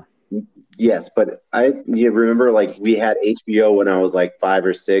movie. Yeah. yes, but you remember like we had HBO when I was like 5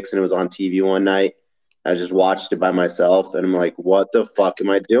 or 6, and it was on TV one night. I just watched it by myself, and I'm like, "What the fuck am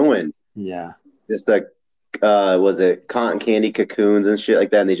I doing?" Yeah. Just like was it cotton candy cocoons and shit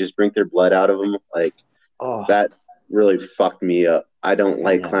like that, and they just drink their blood out of them. Like Oh, that really fucked me up. I don't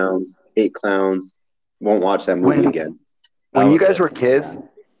like Yeah. clowns. Hate clowns. Won't watch that movie When- again. that When you was guys it. were kids, Yeah.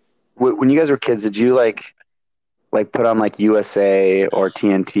 when you guys were kids, did you like put on like USA or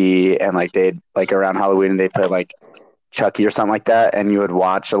TNT and like they'd like around Halloween and they put like Chucky or something like that, and you would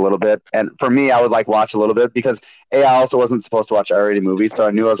watch a little bit? And for me, I would like watch a little bit because I also wasn't supposed to watch R-rated movies, so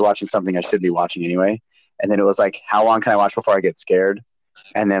I knew I was watching something I should be watching anyway. And then it was like, how long can I watch before I get scared?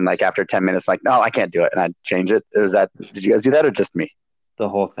 And then like after 10 minutes, like, no, I can't do it, and I'd change it. Did you guys do that or just me? The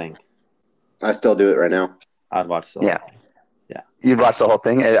whole thing. I still do it right now. I'd watch the whole Yeah. thing. You'd watch the whole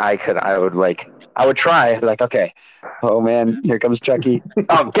thing? I would try. Like, okay, oh man, here comes Chucky.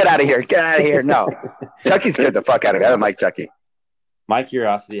 Oh, get out of here. Get out of here. No. Chucky scared the fuck out of me. I don't like Chucky. My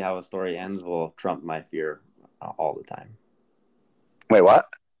curiosity how a story ends will trump my fear all the time. Wait, what?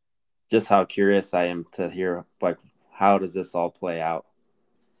 Just how curious I am to hear, like, how does this all play out?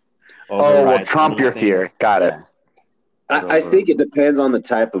 Oh, well, Overrides trump your anything. fear. Got it. Yeah. I think it depends on the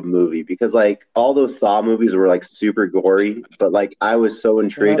type of movie because like all those Saw movies were like super gory, but like I was so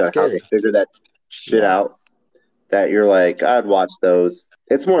intrigued on They're how not to figure that shit Yeah. out that you're like, I'd watch those.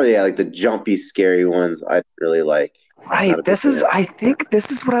 It's more like the jumpy, scary ones I really like. Right. I think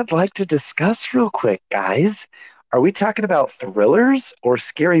this is what I'd like to discuss real quick, guys. Are we talking about thrillers or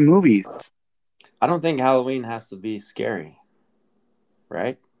scary movies? I don't think Halloween has to be scary,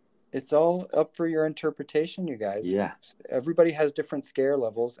 right? It's all up for your interpretation, you guys. Yeah. Everybody has different scare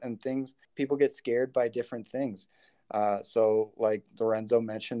levels and things. People get scared by different things. So like Lorenzo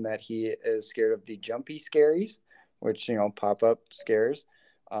mentioned that he is scared of the jumpy scaries, which, pop up scares.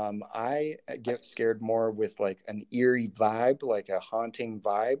 I get scared more with like an eerie vibe, like a haunting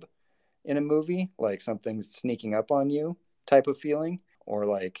vibe in a movie, like something's sneaking up on you type of feeling, or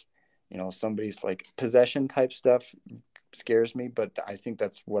like, somebody's like possession type stuff scares me. But I think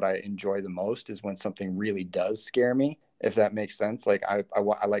that's what I enjoy the most is when something really does scare me, if that makes sense. Like I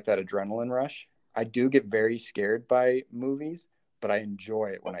like that adrenaline rush. I do get very scared by movies, but I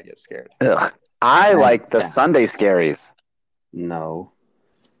enjoy it when I get scared. Ugh. I like the Yeah. Sunday scaries. No.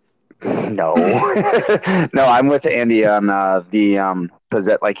 No. No, I'm with Andy on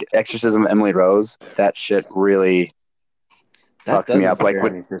like Exorcism of Emily Rose. That shit really That fucks me doesn't up. Like, scare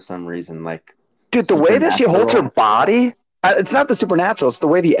me for some reason. Like, dude, the way that she holds her Supernatural. body, it's not the supernatural. It's the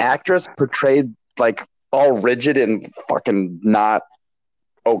way the actress portrayed, like, all rigid and fucking not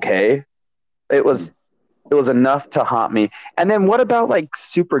okay. It was enough to haunt me. And then what about like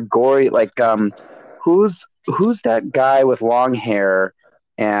super gory? Like, who's that guy with long hair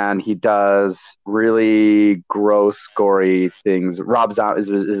and he does really gross, gory things? Rob Zombie is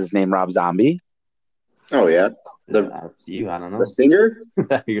his name? Rob Zombie. Oh yeah, That's you. I don't know. the singer. Is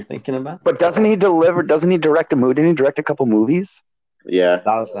that who you're thinking about? But doesn't he direct a movie? Didn't he direct a couple movies? Yeah,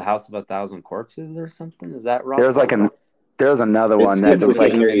 The House of a Thousand Corpses or something? Is that Rob? There's another It's one that good was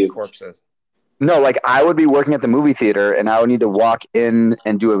like, hear you. Corpses. no, like I would be working at the movie theater and I would need to walk in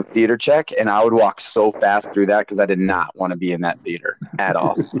and do a theater check, and I would walk so fast through that because I did not want to be in that theater at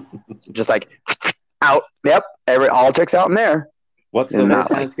all. Just like out. Yep. All checks out in there. What's the And worst not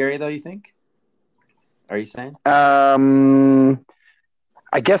kind like- of scary though? You think? Are you saying? I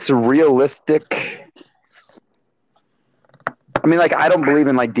guess realistic. I mean, like I don't believe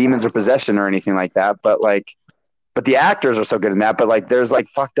in like demons or possession or anything like that, but the actors are so good in that. But like, there's like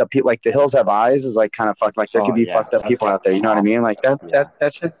fucked up people. Like The Hills Have Eyes is like kind of fucked. Like there could Oh, be yeah, fucked up that's people out there. You know what I mean? Like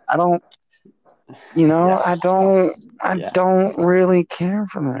that shit. I don't. Yeah. I don't really care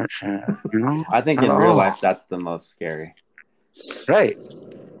for that shit. You know. I think At in real all. life that's the most scary. Right.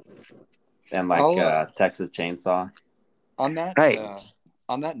 And like I'll, Texas Chainsaw. On that Right.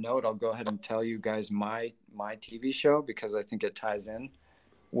 On that note, I'll go ahead and tell you guys my TV show because I think it ties in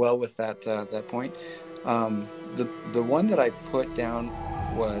well with that point. The one that I put down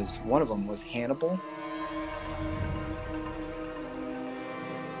was one of them was Hannibal.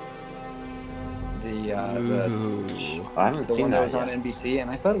 Ooh. I haven't The seen one that was yet. on NBC, and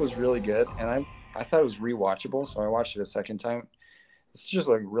I thought it was really good, and I thought it was rewatchable, so I watched it a second time. It's just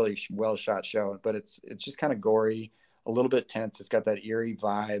like a really well shot show, but it's just kind of gory, a little bit tense. It's got that eerie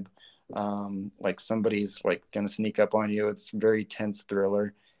vibe, like somebody's like gonna sneak up on you. It's a very tense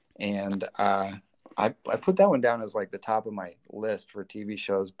thriller, and I put that one down as like the top of my list for TV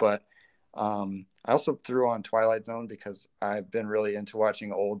shows. But I also threw on Twilight Zone because I've been really into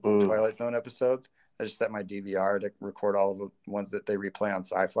watching old Ooh. Twilight Zone episodes. I just set my DVR to record all of the ones that they replay on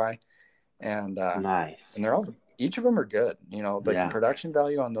Sci-Fi, and Nice. and they're all each of them are good. You know, like Yeah. the production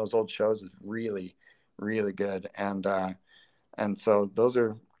value on those old shows is really, really good, and so those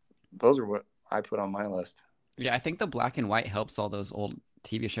are what I put on my list. Yeah, I think the black and white helps all those old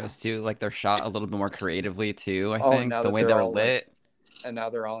TV shows too. Like they're shot a little bit more creatively too. I think now the that way they're they're all lit. And now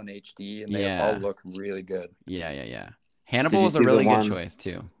they're all in HD, and they Yeah. all look really good. Yeah. Hannibal you was a see the really good one- choice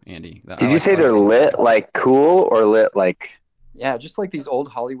too, Andy. I Did you like say a lot they're of good lit choices. like cool or lit like? Yeah, just like these old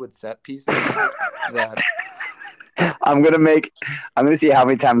Hollywood set pieces that I'm gonna see how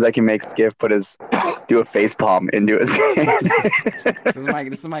many times I can make Skiff do a face palm into his hand. This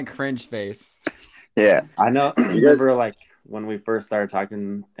is my cringe face. Yeah. I know. Remember, like when we first started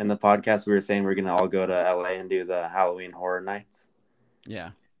talking in the podcast, we were saying we're gonna all go to LA and do the Halloween Horror Nights.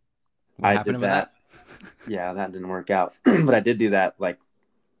 Yeah. What I happened did with that? Yeah, that didn't work out, but I did do that like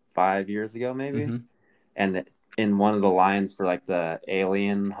 5 years ago, maybe. Mhm. And in one of the lines for like the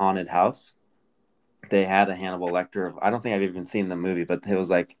Alien haunted house, they had a Hannibal Lecter. I don't think I've even seen the movie, but it was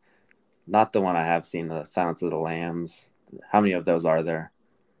like not the one I have seen, the Silence of the Lambs. How many of those are there?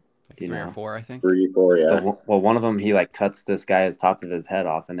 Like You 3 or know. 4, I think. 3, 4, yeah. Well, one of them he like cuts this guy's top of his head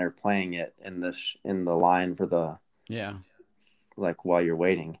off, and they're playing it in the line for the Yeah. like while you're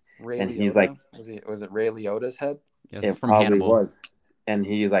waiting. Ray And Liotta, he's like- was it Ray Liotta's head? Yes, It from probably Hannibal. was, and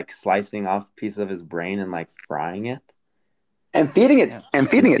he's like slicing off pieces of his brain and like frying it And feeding it Yeah. and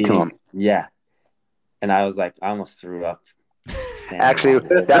feeding it to him. Yeah, and I was like, I almost threw up. Actually,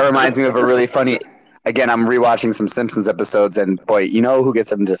 that reminds me of a really funny. Again, I'm rewatching some Simpsons episodes, and boy, you know who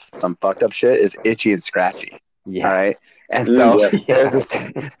gets into some fucked up shit is Itchy and Scratchy. Yeah. All right, and so Yeah. there's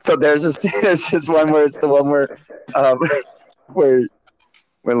this one where it's the one where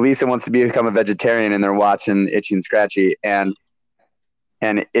Lisa wants to become a vegetarian, and they're watching Itchy and Scratchy, and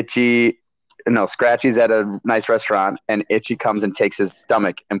Scratchy's at a nice restaurant, and Itchy comes and takes his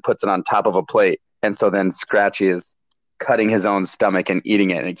stomach and puts it on top of a plate, and so then Scratchy is cutting his own stomach and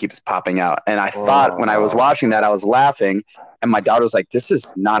eating it, and it keeps popping out. And I thought when I was watching that, I was laughing, and my daughter was like, "This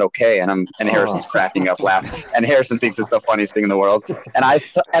is not okay," and Harrison's cracking up laughing, and Harrison thinks it's the funniest thing in the world. And I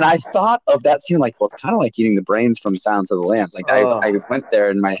thought of that scene like, well, it's kind of like eating the brains from Silence of the Lambs. Like I went there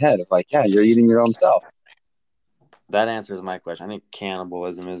in my head of like, yeah, you're eating your own self. That answers my question. I think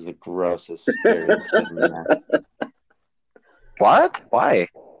cannibalism is the grossest, scariest thing. Yeah. What? Why?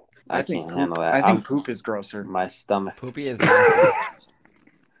 I think can't handle that. I think poop is grosser. My stomach. Poopy is nasty.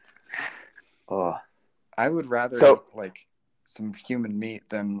 Oh, I would rather So- eat, like some human meat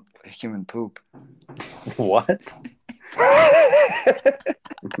than human poop. what?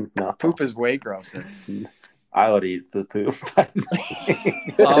 No, Poop is way grosser. I would eat the poop.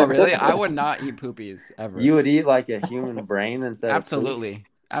 Oh, really? I would not eat poopies ever. You would eat like a human brain instead Absolutely.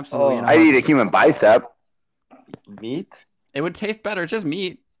 Oh. in a I'd eat a heartbeat. human bicep. of meat? It would taste better. It's just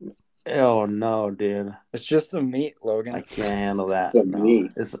meat. Oh no, dude! It's just some meat, Logan. I can't handle that. Some No.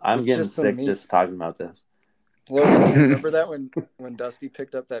 meat. I'm It's getting just some sick meat. just talking about this. Logan, you remember that when Dusty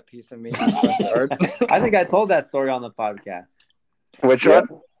picked up that piece of meat in the front yard? I think I told that story on the podcast. Which Yeah.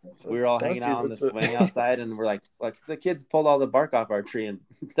 one? We were all Dusty, hanging out on the that's it. swing outside, and we're like the kids pulled all the bark off our tree, and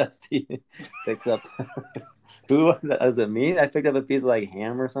Dusty picks up. Who was it? Was it me? I picked up a piece of like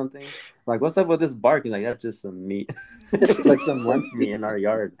ham or something. I'm like, what's up with this bark? He's like, that's just some meat. It's like some lunch meat in our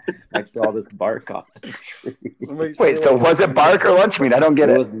yard next to all this bark off the tree. Wait, so was it bark or lunch meat? I don't get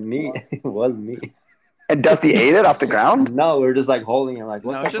It it. was meat. It was meat. And Dusty ate it off the ground? No, we were just like holding it, like,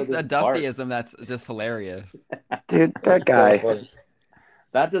 what's No, up it's just with a this bark? Dustyism that's just hilarious. Dude, that It's so guy. funny.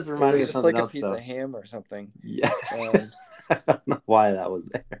 That just It reminded me was of just something like a else, piece though. of ham or something, Yeah. and, I don't know why that was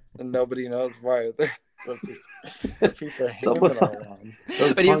there. and nobody knows why. There's just a piece of ham Someone- in our lawn.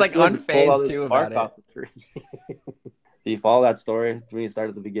 Those But he's, like, punk kids pulled all unfazed, this too, bark about off the tree. Do you follow that story? Do we start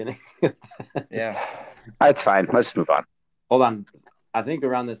at the beginning? Yeah. That's fine. Let's just move on. Hold on. I think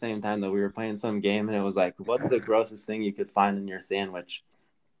around the same time though, we were playing some game, and it was like, "What's the grossest thing you could find in your sandwich?"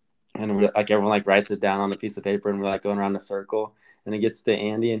 And we're, like everyone like writes it down on a piece of paper, and we're like going around a circle, and it gets to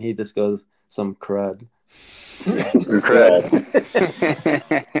Andy, and he just goes, "Some crud."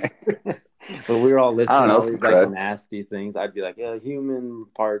 But we were all listening I don't to know, all some these like crud. nasty things. I'd be like, "Yeah, human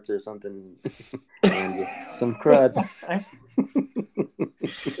parts or something." And some crud.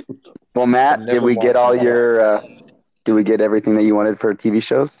 Well, Matt, Never did we get all watched your? Did we get everything that you wanted for TV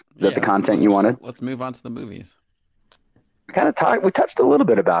shows? Is that Yeah, the content you wanted? Let's move on to the movies. We touched a little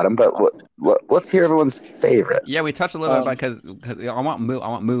bit about them, but let's hear everyone's favorite. Yeah, we touched a little bit about because I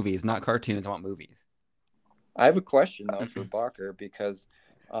want movies, not cartoons. I want movies. I have a question though for Bacher because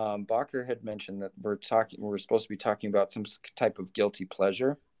Bacher had mentioned that we're supposed to be talking about some type of guilty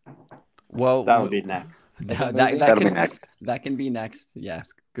pleasure. Well, That would be next. That'll be next. That can be next.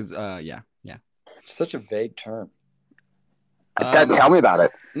 Yes, because yeah. Such a vague term. Tell me about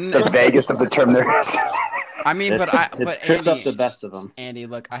it. The vaguest of the term there is. I mean, It's but tripped Andy, up the best of them. Andy,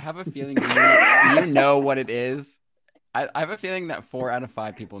 look, I have a feeling you know what it is. I have a feeling that 4 out of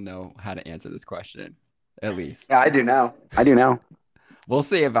 5 people know how to answer this question, at least. Yeah, I do now. We'll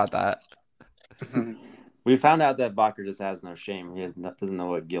see about that. We found out that Bacher just has no shame. He doesn't know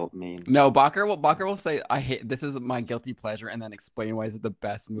what guilt means. No, Bacher will say, "I hate this is my guilty pleasure," and then explain why it's the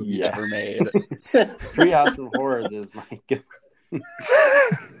best movie ever made. Treehouse of Horrors is my guilt.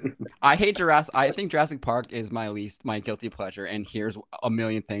 I hate Jurassic. I think Jurassic Park is my guilty pleasure, and here's a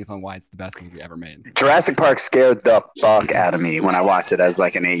million things on why it's the best movie ever made. Jurassic Park scared the fuck out of me when I watched it as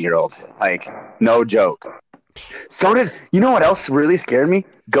like an 8-year-old. Like, no joke. So did you know what else really scared me?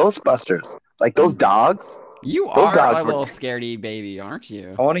 Ghostbusters. Like those dogs. You Those are dogs a were- little scaredy baby, aren't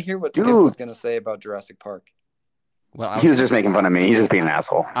you? I want to hear what Tiff Dude. was going to say about Jurassic Park. Well, He was just making fun of me. He's just being an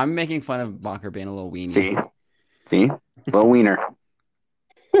asshole. I'm making fun of Bacher being a little weenie. See, little wiener.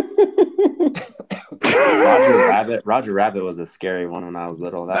 Roger Rabbit was a scary one when I was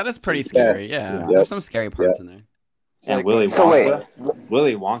little. That is pretty scary. Yes. Yeah, Yep. there's some scary parts in there. And Willy So wait. Wonka.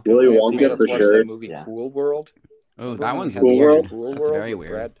 Willy Wonka. Willy You Wonka guys for watched sure. that movie Yeah. Cool World? Oh, that one's Cool weird. World? Cool That's World very with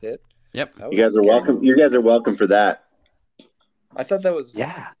weird. Brad Pitt. Yep. That You guys was are scary. welcome. You guys are welcome for that. I thought that was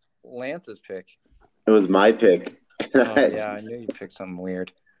Yeah. Lance's pick. It was my pick. Oh, yeah, I knew you picked something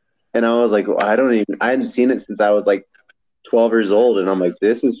weird. And I was like, well, I hadn't seen it since I was like 12 years old. And I'm like,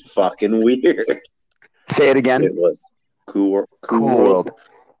 this is fucking weird. Say it again. It was Cool Cool World.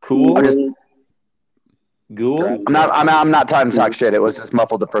 Cool. I just- Ghoul. I'm not trying to talk shit. It was just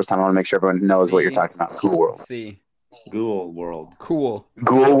muffled the first time. I want to make sure everyone knows what you're talking about. Cool World. See, Ghoul World. cool.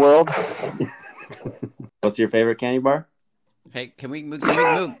 Ghoul World. What's your favorite candy bar? Hey, can we move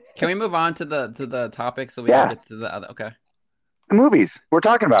on to the topic so we Yeah. can get to the other? Okay. The movies. We're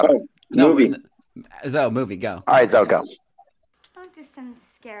talking about it. No, Movie. Zoe, movie, go. All right, so go. Oh, just some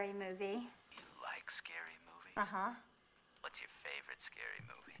scary movie. You like scary movies? Uh-huh. What's your favorite scary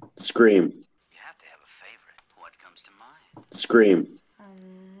movie? Scream. You have to have a favorite. What comes to mind? Scream.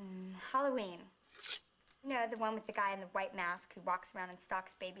 Halloween. You know, the one with the guy in the white mask who walks around and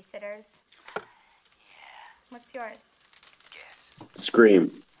stalks babysitters? Yeah, What's yours? guess.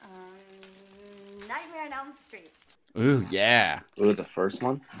 Scream. Nightmare on Elm Street. Ooh, yeah. Ooh, the first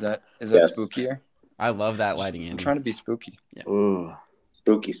one. Is that Yes. spookier? I love that lighting, I'm Andy. trying to be spooky. Ooh.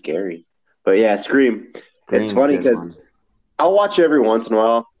 Spooky, scary. But yeah, Scream. It's Green's a funny good because one. I'll watch it every once in a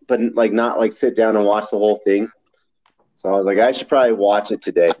while, but like not like sit down and watch the whole thing. So I was like, I should probably watch it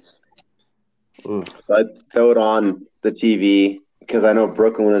today. Ooh. So I throw it on the TV because I know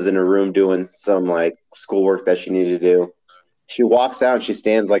Brooklyn was in her room doing some like schoolwork that she needed to do. She walks out and she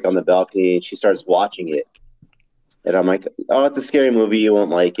stands like on the balcony and she starts watching it. And I'm like, oh, it's a scary movie. You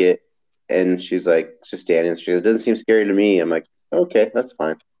won't like it. And she's like, just standing. She goes, it doesn't seem scary to me. I'm like, okay, that's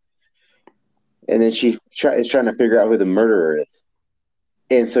fine. And then she is trying to figure out who the murderer is.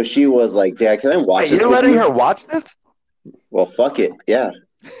 And so she was like, Dad, can I watch Hey, this? you're with letting you?" her watch this? Well, fuck it. Yeah.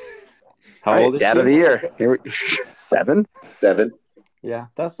 How All right, old is Dad she? of the year. Here we, 7? 7. Yeah,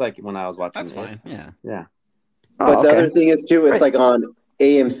 that's like when I was watching. That's it. fine. Yeah. Yeah. But Oh, the okay. other thing is, too, it's Right. like on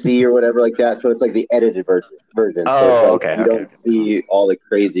AMC or whatever like that. So it's like the edited version. So it's Oh, like okay, you okay. don't see all the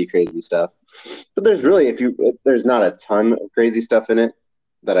crazy stuff. But there's really, there's not a ton of crazy stuff in it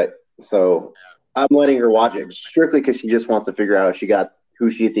so I'm letting her watch it strictly because she just wants to figure out if she got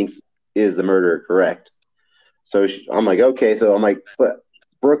who she thinks is the murderer correct. So I'm like, okay. So I'm like, but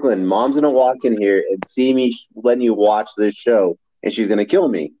Brooklyn, Mom's going to walk in here and see me letting you watch this show and she's going to kill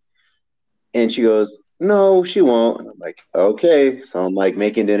me. And she goes, no, she won't. And I'm like, okay. So I'm like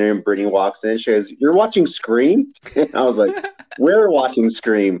making dinner and Brittany walks in. She goes, you're watching Scream? And I was like, we're watching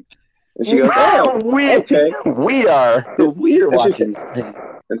Scream. And she goes, oh, okay. We are watching.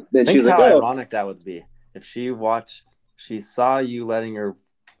 And then Think she's like, how oh, ironic that would be if she saw you letting her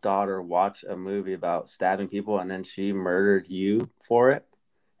daughter watch a movie about stabbing people and then she murdered you for it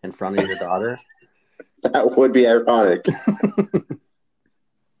in front of your daughter. that would be ironic.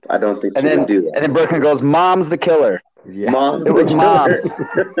 I don't think she would do that. And then Brooklyn goes, Mom's the killer. Yeah. Mom's It was the Mom.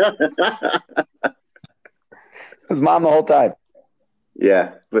 killer. It was Mom the whole time.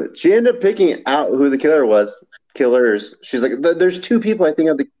 Yeah, but she ended up picking out who the killer was. Killers. She's like, there's 2 people I think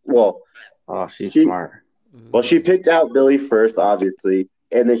of the. Oh, she's She- smart. Well, she picked out Billy first, obviously,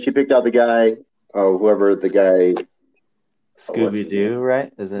 and then she picked out the guy. Oh, whoever the guy. Scooby Doo,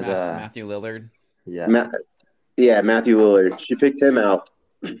 right? Is it Matthew Lillard. Yeah. Matthew Lillard. She picked him out,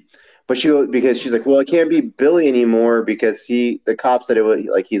 but because she's like, well, it can't be Billy anymore because the cop said it was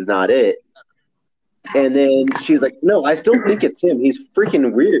like he's not it. And then she's like, no, I still think it's him. He's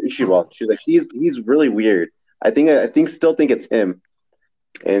freaking weird. She's like, he's really weird. I still think it's him.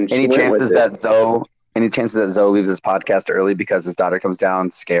 And she Any went chances with it. that Zoe Any chances that Zoe leaves his podcast early because his daughter comes down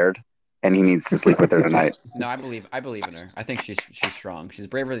scared and he needs to sleep with her tonight? No, I believe in her. I think she's strong. She's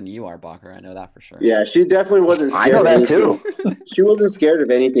braver than you are, Bacher. I know that for sure. Yeah, she definitely wasn't scared. I know of that anything. too. She wasn't scared of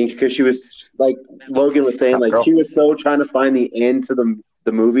anything because she was like Logan was saying, like she was so trying to find the end to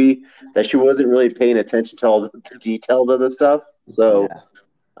the movie that she wasn't really paying attention to all the details of the stuff. So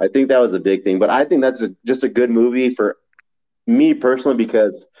I think that was a big thing. But I think that's just a good movie for me personally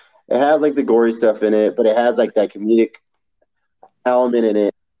because it has like the gory stuff in it, but it has like that comedic element in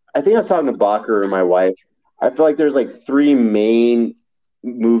it. I think I was talking to Bacher and my wife. I feel like there's like 3 main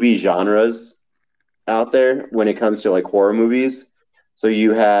movie genres out there when it comes to like horror movies. So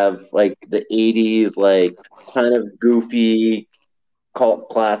you have like the 80s, like kind of goofy cult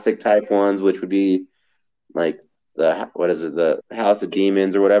classic type ones, which would be like the House of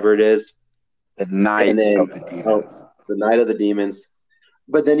Demons or whatever it is. The Night of the Demons. The Night of the Demons.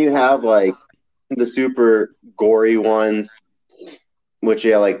 But then you have like the super gory ones, which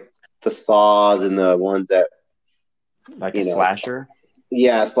like the Saws and the ones that like a slasher.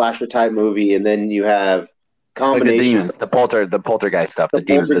 Yeah, slasher type movie, and then you have combination like the demons, the poltergeist stuff, the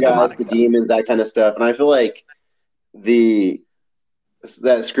poltergeist, the demons, that kind of stuff. And I feel like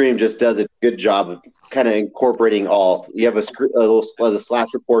that Scream just does a good job of kind of incorporating all. You have the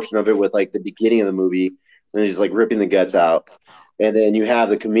slasher portion of it with like the beginning of the movie, and just like ripping the guts out, and then you have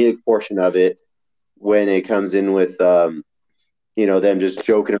the comedic portion of it when it comes in with them just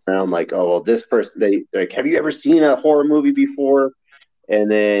joking around like, oh well, this person they're like, have you ever seen a horror movie before? And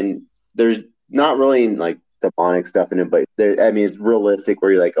then there's not really like demonic stuff in it, but it's realistic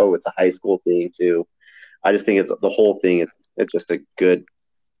where you're like, oh, it's a high school thing too. I just think it's the whole thing. It's just a good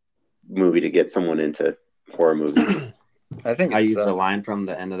movie to get someone into horror movies. I think I use the line from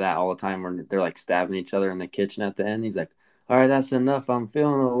the end of that all the time where they're like stabbing each other in the kitchen at the end. He's like, all right, that's enough. I'm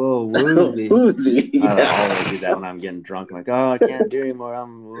feeling a little woozy. Woozy. I always do that when I'm getting drunk. I'm like, oh, I can't do anymore.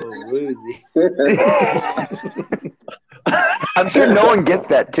 I'm a little woozy. I'm sure no one gets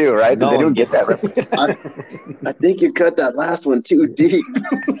that too, right? No they one don't get that reference. I think you cut that last one too deep.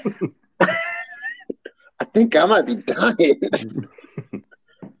 I think I might be dying.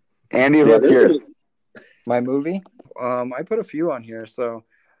 Andy, what's yours? My movie? I put a few on here. So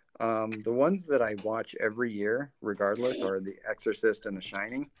the ones that I watch every year, regardless, are The Exorcist and The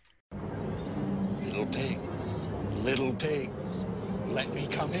Shining. Little pigs, let me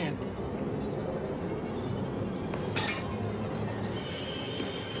come in.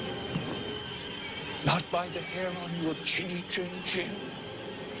 Not by the hair on your chinny chin chin.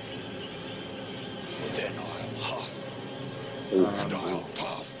 Then I'll huff. And I'll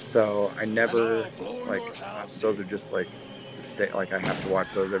puff. So I never those are just like I have to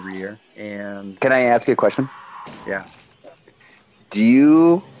watch those every year. And can I ask you a question? Yeah. Do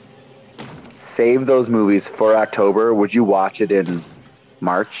you save those movies for October? Would you watch it in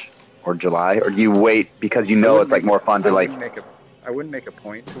March or July, or do you wait because it's like more fun to like? I wouldn't make a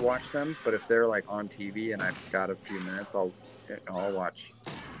point to watch them, but if they're like on TV and I've got a few minutes, I'll watch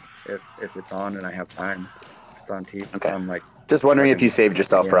if it's on and I have time. If it's on TV, okay. So I'm like just wondering if you saved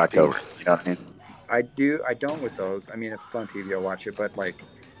yourself for October. You know what I mean? I do. I don't with those. I mean, if it's on TV, I'll watch it. But like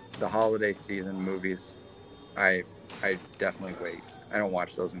the holiday season movies, I definitely wait. I don't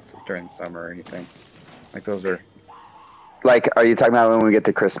watch those during the summer or anything. Like those are. Like, are you talking about when we get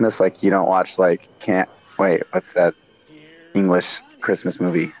to Christmas? Like, you don't watch what's that English Christmas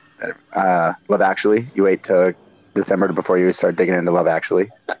movie? Love Actually. You wait till December before you start digging into Love Actually.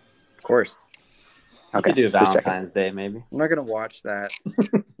 Of course. Okay. You could do Valentine's Day, maybe. I'm not gonna watch that.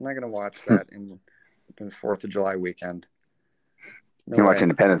 I'm not gonna watch that in the 4th of July weekend. No you watch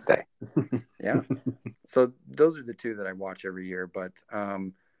Independence Day. Yeah. So those are the two that I watch every year. But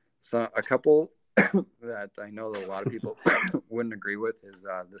so a couple that I know that a lot of people wouldn't agree with is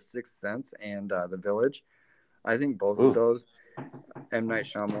The Sixth Sense and The Village. I think both of those M. Night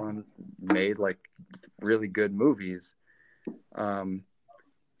Shyamalan made like really good movies.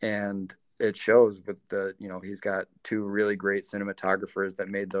 And it shows with he's got 2 really great cinematographers that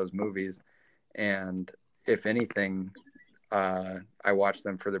made those movies. And if anything, I watch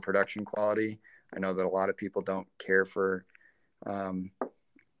them for the production quality. I know that a lot of people don't care for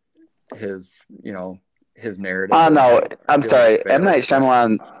his narrative. Oh no, I'm sorry. M. Night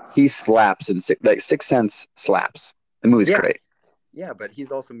Shyamalan, he slaps in Sixth Sense slaps. The movie's great. Yeah, but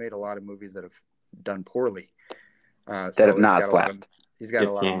he's also made a lot of movies that have done poorly. That have not slapped. He's got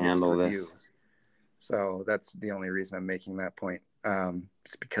a lot of handle reviews. This. So that's the only reason I'm making that point.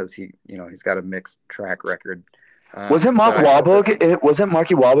 It's because he's got a mixed track record. Wasn't Mark Wahlberg? Wasn't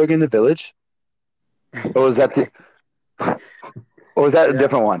Marky Wahlberg in The Village? Or was that a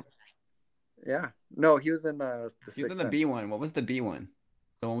different one? Yeah, No, he was in the He was Sixth in the B Sense. one. What was the B one?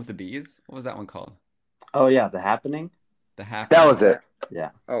 The one with the bees? What was that one called? Oh yeah, The Happening. The Happy. That was it. Yeah.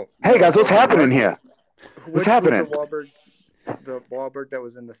 Oh, Hey no, guys, what's the happening one- here? Which happening? Was the Wahlberg that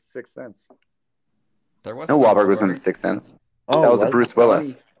was in the Sixth Sense. There was No, Wahlberg was in The Sixth Sense. Oh, That was a Bruce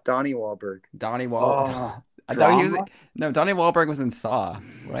Willis. Donnie Wahlberg. Donnie Wahlberg. Oh, I thought he was. Drama? No, Donnie Wahlberg was in Saw,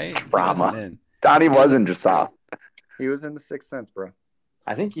 right? He Drama. wasn't in. Donnie wasn't just Saw. He was in the Sixth Sense, bro.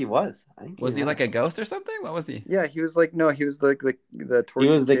 I think he was. I think Was he like a ghost or something? What was he? Yeah, he was like he was like the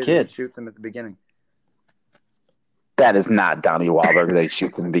tortured was the that kid. shoots him at the beginning. That is not Donnie Wahlberg that he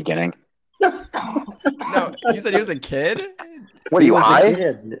shoots in the beginning. No, you said he was a kid. What are you, high?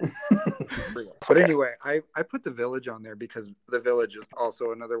 But anyway, I put The Village on there because The Village is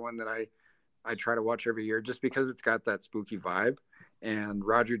also another one that I try to watch every year just because it's got that spooky vibe. And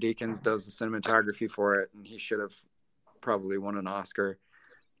Roger Deakins does the cinematography for it, and he should have probably won an Oscar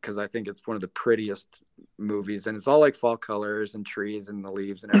because I think it's one of the prettiest movies, and it's all like fall colors and trees and the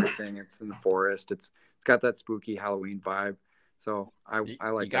leaves and everything. It's in the forest. It's got that spooky Halloween vibe. So I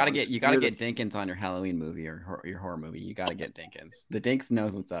like. You gotta get Dinkins on your Halloween movie or your horror movie. You gotta get Dinkins. The Dinks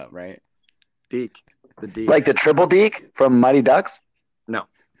knows what's up, right? Deke, the Deke, Like the Triple Deke from Mighty Ducks? No.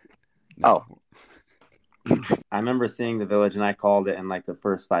 Oh. I remember seeing The Village, and I called it in like the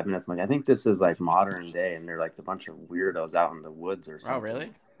first 5 minutes. I'm like, I think this is like modern day, and they're like a bunch of weirdos out in the woods or something. Oh, really?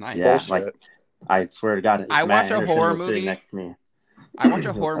 Nice. Yeah, Bullshit. like I swear to God, I Matt watch a Anderson horror was sitting movie. next to me. I watch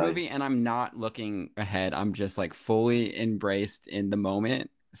a He'll horror tell you. movie and I'm not looking ahead. I'm just like fully embraced in the moment.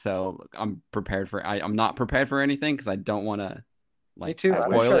 So I'm prepared for. I'm not prepared for anything because I don't want to Me like too. I always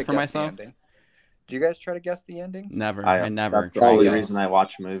spoil try it to for guess the myself. ending. Do you guys try to guess the ending? Never. I never. That's the only Always. reason I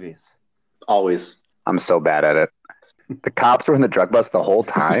watch movies. Always. I'm so bad at it. The cops were in the drug bust the whole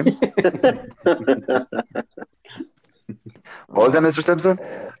time? What was that, Mr. Simpson?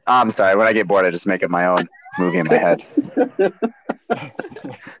 I'm sorry. When I get bored, I just make up my own movie in my head.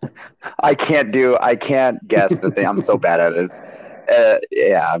 I can't guess the thing. I'm so bad at it.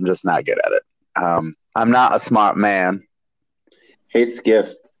 Yeah, I'm just not good at it. I'm not a smart man. Hey,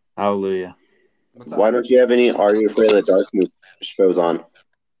 Skiff, Hallelujah. What's up? why don't you have any Are You Afraid of the Dark shows on?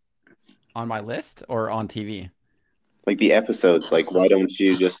 On my list or on TV? Like the episodes, like why don't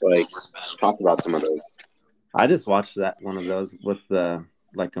you just like talk about some of those? I just watched that one of those with the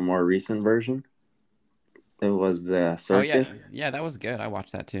like a more recent version. It was the circus. Oh yeah, that was good. I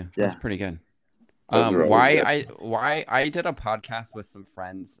watched that too. That Yeah. was pretty good. Those were always Why I did a podcast with some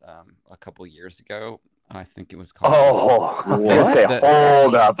friends a couple years ago. I think it was called. Oh, I was going to What? say, The-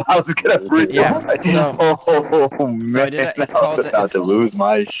 hold up. I was going to read Yeah, Oh, man. I did it- it's I called was the- about it's- to lose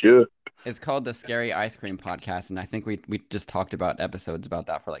my shit. It's called the Scary Ice Cream Podcast, and I think we just talked about episodes about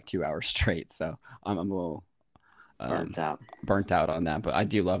that for like 2 hours straight. So I'm a little burnt out on that, but I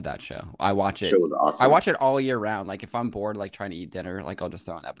do love that show. I watch it. Show was awesome. I watch it all year round. Like if I'm bored, like trying to eat dinner, like I'll just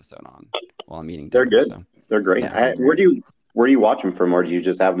throw an episode on while I'm eating They're dinner. good. So They're great. Yeah. Where do you watch them from, or do you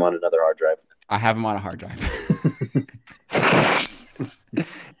just have them on another hard drive? I have them on a hard drive.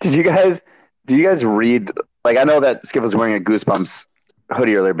 Did you guys read, like, I know that Skip was wearing a Goosebumps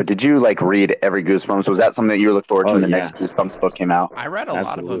hoodie earlier, but did you like read every Goosebumps? Was that something that you looked forward to when the next Goosebumps book came out? I read a lot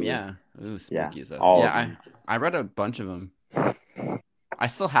of them. Absolutely. Yeah. Ooh, spooky. Yeah, all of yeah, them. I read a bunch of them. I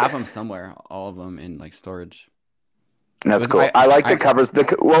still have them somewhere. All of them in like storage. That's It was- cool. I like the covers.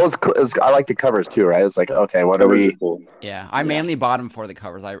 I like the covers too, right? It's like, okay, what are Covers we? are cool. Yeah, I mainly bought them for the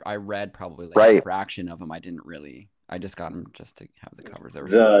covers. I read probably like a Right. fraction of them. I didn't really. I just got them just to have the covers.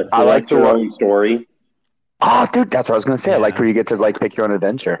 Every The I like Select the Your one- Own Story. Oh, dude, that's what I was gonna say. I like Yeah. where you get to like pick your own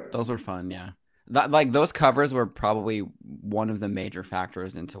adventure. Those were fun. Yeah, like those covers were probably one of the major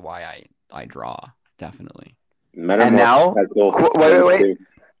factors into why I draw. Definitely. Metamorphs now- had cool wait, ones, wait. too.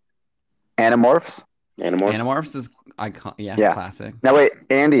 Animorphs. Animorphs. Animorphs is icon. Yeah, Yeah. classic. Now wait,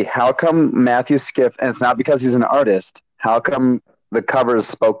 Andy, how come Matthew Skiff, and it's not because he's an artist, how come the covers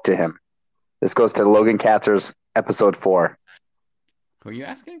spoke to him? This goes to Logan Katzer's episode 4. Who are you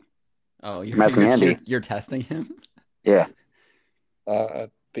asking? Oh, I'm asking Andy. You're testing him. Yeah.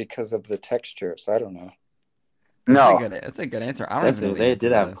 Because of the textures. I don't know. No, That's a good answer. I don't even know the They answer did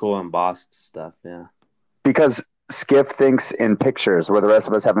to have this. cool embossed stuff. Yeah. because Skiff thinks in pictures where the rest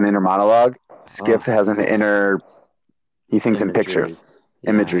of us have an inner monologue. Skiff has an inner, he thinks in pictures.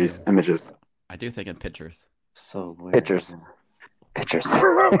 Imageries. Yeah. Images. I do think in pictures. So weird. Pictures. Pictures.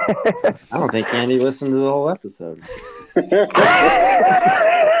 I don't think Andy listened to the whole episode.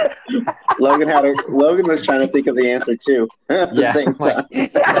 Logan was trying to think of the answer too at the same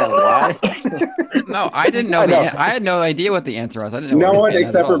time. No, I didn't know. I had no idea what the answer was. I didn't know. No what one he was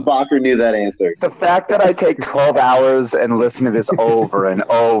except for saying at all. Bacher knew that answer. The fact that I take 12 hours and listen to this over and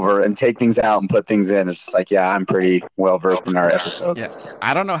over and take things out and put things in, it's just like, yeah, I'm pretty well versed in our episodes. Yeah,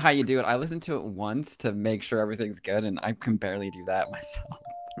 I don't know how you do it. I listened to it once to make sure everything's good, and I can barely do that myself.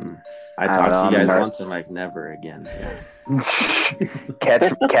 I don't talked know, to I'm you a guys nerd. once and like never again.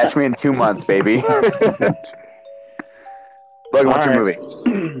 catch me in 2 months, baby. Logan, what's your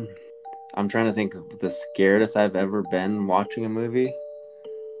movie? I'm trying to think of the scaredest I've ever been watching a movie.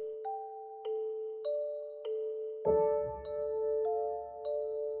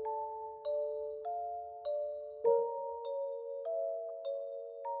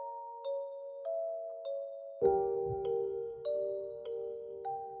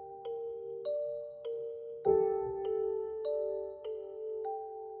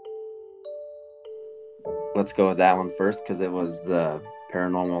 Let's go with that one first because it was the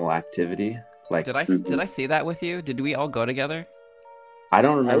Paranormal Activity. Like, Did I see that with you? Did we all go together? I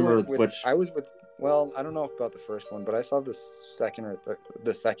don't remember I was with. Well, I don't know about the first one, but I saw the second or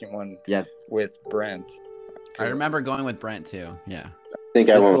the second one. Yeah. With Brent. I remember going with Brent too. Yeah. I think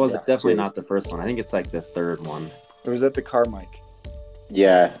This I went. was definitely not the first one. I think it's like the third one. It was at the Carmike.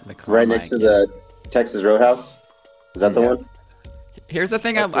 Yeah, right next to the Texas Roadhouse. Is that the one? Here's the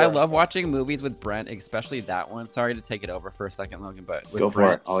thing. That's I right. love watching movies with Brent, especially that one. Sorry to take it over for a second, Logan, but with Go for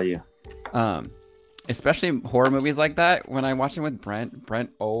Brent, it, all you. Especially horror movies like that. When I watch them with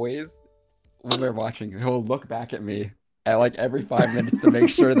Brent always, when we're watching, he'll look back at me at like every 5 minutes to make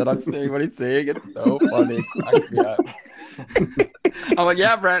sure that I'm seeing what he's seeing. It's so funny. It cracks me up. I'm like,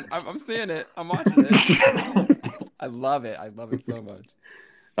 yeah, Brent, I'm seeing it. I'm watching it. I love it. I love it so much.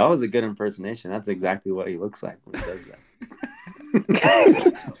 That was a good impersonation. That's exactly what he looks like when he does that.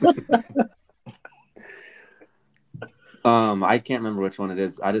 I can't remember which one it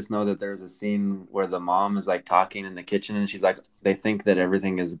is. I just know that there's a scene where the mom is like talking in the kitchen and she's like, they think that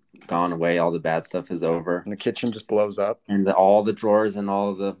everything is gone away, all the bad stuff is over, And the kitchen just blows up. and all the drawers and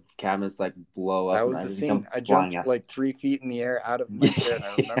all the cabinets like blow up. That and was the everything scene. comes I flying jumped out. like 3 feet in the air out of my chair. And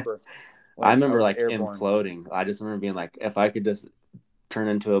I remember. I remember was like airborne. imploding. I just remember being like, if I could just turn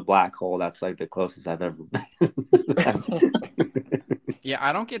into a black hole, that's like the closest I've ever been. Yeah,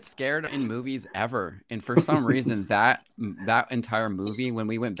 I don't get scared in movies ever, and for some reason that entire movie, when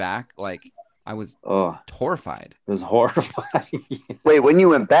we went back, like I was horrified. It was horrifying. Wait, when you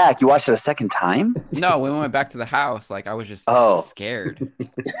went back, you watched it a second time? No, when we went back to the house, like I was just scared,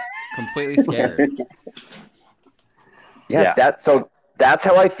 completely scared. Yeah, that's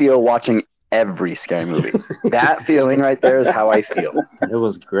how I feel watching every scary movie. That feeling right there is how I feel. It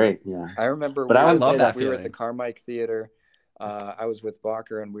was great. Yeah, I remember. But I love that we were at the feeling. Carmike Theater. I was with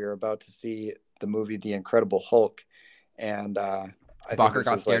Bacher, and we were about to see the movie The Incredible Hulk. And I think Bacher this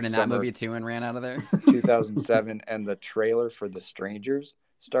got was, scared like, in that summer movie too and ran out of there. 2007, and the trailer for The Strangers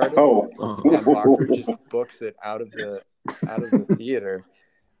started. Oh. And Bacher just books it out of the theater.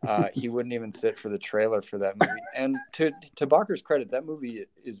 He wouldn't even sit for the trailer for that movie. And to Bacher's credit, that movie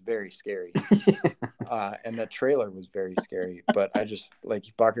is very scary. And that trailer was very scary. But I just like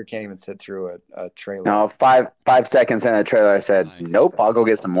Bacher can't even sit through a trailer. No, five seconds in the trailer, I said, nope, I'll go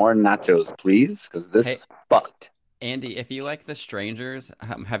get some more nachos, please, because this is fucked. Andy, if you like The Strangers,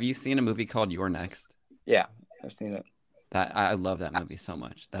 have you seen a movie called You're Next? Yeah, I've seen it. That I love that movie so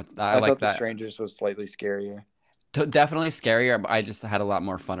much. I like thought The that. Strangers was slightly scarier. Definitely scarier. But I just had a lot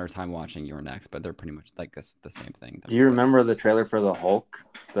more funner time watching You're Next, but they're pretty much like the same thing. Do you remember the trailer for the Hulk,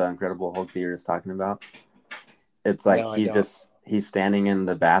 the Incredible Hulk that you're just talking about? It's like No, I he's standing in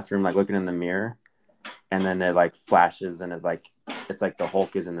the bathroom, like looking in the mirror, and then it like flashes and it's like the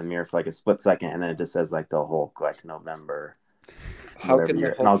Hulk is in the mirror for like a split second, and then it just says like the Hulk, like November. How whatever can the year.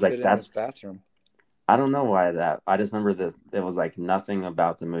 Hulk And I was like, fit in that's his bathroom? I don't know why that. I just remember this. It was like nothing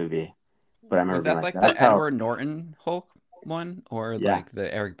about the movie, but I remember Was being that like that's the how. Edward Norton Hulk one, or Yeah. like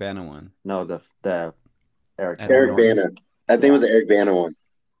the Eric Bana one? No, the Eric Eric Bana. I think it was the Eric Bana one.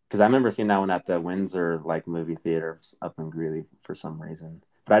 Because I remember seeing that one at the Windsor like movie theater up in Greeley for some reason.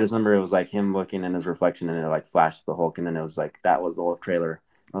 But I just remember it was like him looking in his reflection and it like flashed the Hulk, and then it was like that was the whole trailer.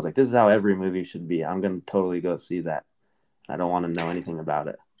 I was like, this is how every movie should be. I'm gonna totally go see that. I don't want to know anything about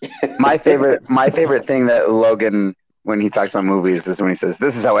it. My favorite thing that Logan, when he talks about movies, is when he says,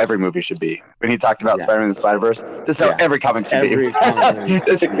 "This is how every movie should be." When he talked about Spider-Man and the Spider-Verse, this is how every comic should Every be. comic movie.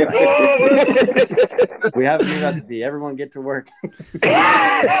 We have a new recipe. Everyone get to work.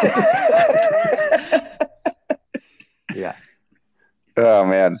 Yeah. Oh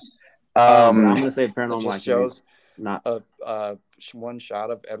man. I'm gonna say It Paranormal just Activity. shows Not one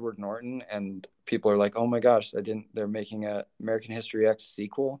shot of Edward Norton, and people are like, "Oh my gosh, they're making a American History X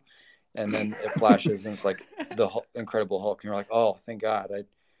sequel," and then it flashes and it's like the Incredible Hulk, and you're like, oh, thank God. I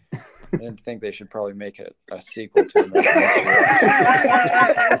didn't think they should probably make it a sequel to it.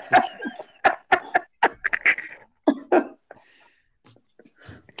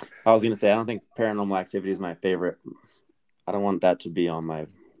 I was gonna say I don't think Paranormal Activity is my favorite. I don't want that to be on my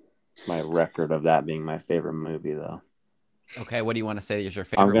record of that being my favorite movie though. Okay, what do you want to say is your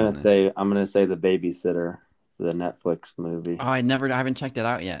favorite? I'm gonna say The Babysitter, the Netflix movie. Oh, I haven't checked it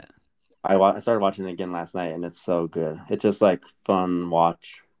out yet. I started watching it again last night, and it's so good. It's just like fun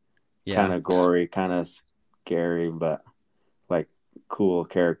watch, kind of gory, kind of scary, but like cool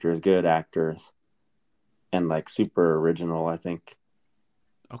characters, good actors, and like super original. I think.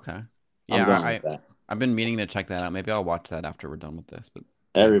 Okay. Yeah, I've been meaning to check that out. Maybe I'll watch that after we're done with this. But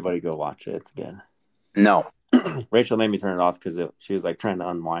everybody go watch it. It's good. No. Rachel made me turn it off because she was like trying to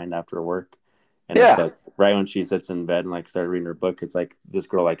unwind after work. And it's like right when she sits in bed and like started reading her book, it's like this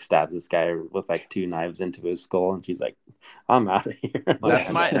girl like stabs this guy with like 2 knives into his skull, and she's like, "I'm out of here."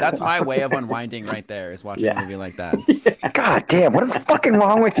 That's my way of unwinding right there, is watching a movie like that. God damn, what is fucking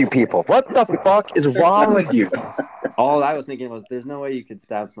wrong with you people? What the fuck is wrong with you? All I was thinking was, there's no way you could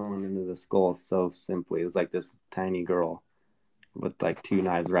stab someone into the skull so simply. It was like this tiny girl with like 2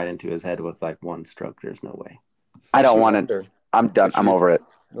 knives right into his head with like 1 stroke. There's no way. I don't want it. I'm done. I'm over it.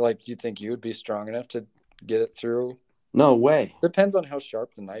 Like, you think you would be strong enough to get it through? No way. Depends on how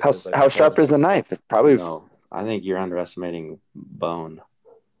sharp the knife is. How sharp is the knife? It's probably. No, I think you're underestimating bone.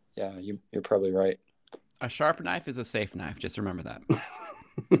 Yeah, you're probably right. A sharp knife is a safe knife. Just remember that.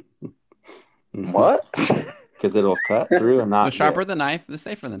 What? Because it'll cut through and not. The sharper the knife, the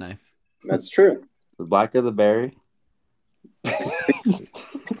safer the knife. That's true. The blacker the berry.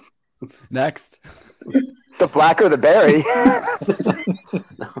 Next. The blacker the berry.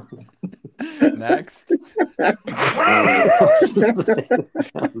 Next.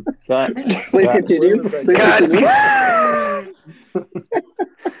 Please continue. Please continue.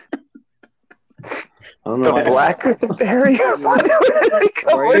 The blacker the berry.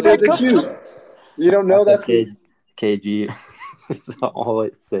 Where did the juice? You don't know that's KG. I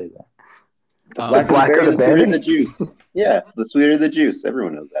always say that. The blacker the berry, the juice. Yeah, it's the sweeter the juice.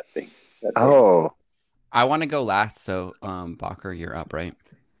 Everyone knows that thing. That's it. I want to go last, so Bacher, you're up, right?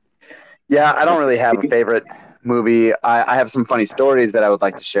 Yeah, I don't really have a favorite movie. I have some funny stories that I would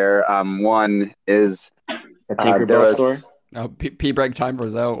like to share. One is a Tinkerbell story. Oh, pee break time for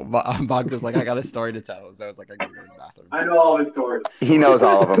Zoe. Bacher's like, I got a story to tell. Zoe's like, I gotta go to the bathroom. I know all his stories. He knows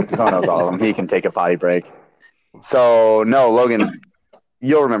all of them. Zoe knows all of them. He can take a potty break. So, no, Logan,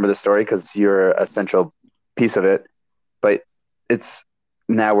 you'll remember the story because you're a central piece of it. But it's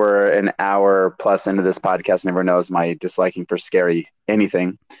now we're an hour plus into this podcast, and everyone knows my disliking for scary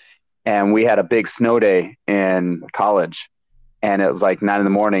anything. And we had a big snow day in college, and it was like 9 in the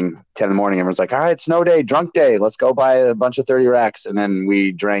morning, 10 in the morning. Everyone's like, all right, snow day, drunk day. Let's go buy a bunch of 30 racks. And then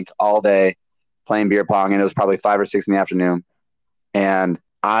we drank all day playing beer pong, and it was probably 5 or 6 in the afternoon. And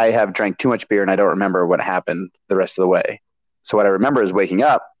I have drank too much beer, and I don't remember what happened the rest of the way. So what I remember is waking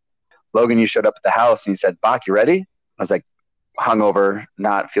up. Logan, you showed up at the house, and you said, Bach, you ready? I was like, hungover,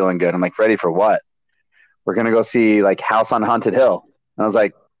 not feeling good. I'm like, ready for what? We're going to go see like House on Haunted Hill. And I was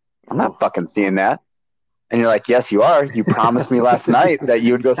like, I'm not fucking seeing that. And you're like, yes, you are. You promised me last night that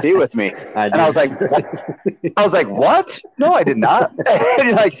you would go see it with me. And I was like, what? I was like, what? No, I did not. And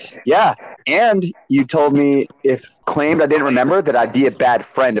you're like, yeah. And you told me claimed I didn't remember that I'd be a bad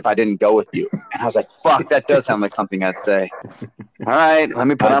friend if I didn't go with you. And I was like, fuck, that does sound like something I'd say. All right, let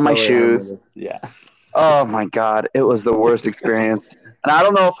me put on my shoes. Yeah. Oh my God. It was the worst experience. And I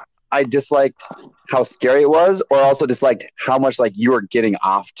don't know if I disliked how scary it was, or also disliked how much like you were getting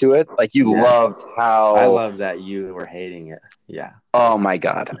off to it. Like you loved how I love that you were hating it. Yeah. Oh my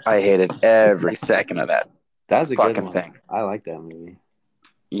God. I hated every second of that. That's a fucking good one. thing. I like that movie.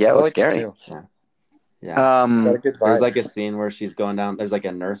 Yeah, it was scary. Yeah. There's like a scene where she's going down, there's like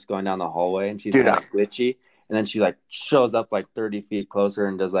a nurse going down the hallway, and she's kind of glitchy. And then she like shows up like 30 feet closer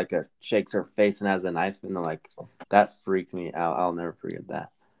and does like shakes her face and has a knife. And like, that freaked me out. I'll never forget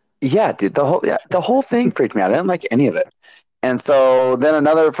that. Yeah, dude, the whole thing freaked me out. I didn't like any of it. And so then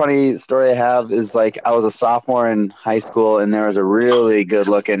another funny story I have is like I was a sophomore in high school, and there was a really good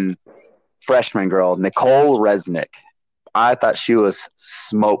looking freshman girl, Nicole Resnick. I thought she was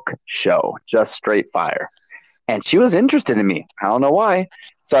smoke show, just straight fire. And she was interested in me. I don't know why.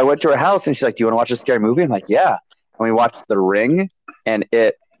 So I went to her house, and she's like, do you want to watch a scary movie? I'm like, yeah. And we watched The Ring, and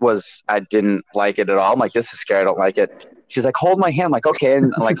I didn't like it at all. I'm like, this is scary. I don't like it. She's like, hold my hand. I'm like, okay.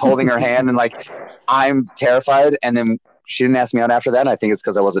 And like holding her hand, and like, I'm terrified. And then she didn't ask me out after that. And I think it's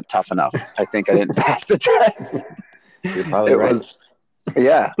because I wasn't tough enough. I think I didn't pass the test. You're probably right.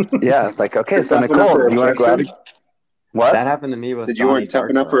 Yeah. It's like, okay, so Tough enough Nicole, for a you want to go out? freshman? What? That happened to me with Said you Donnie weren't tough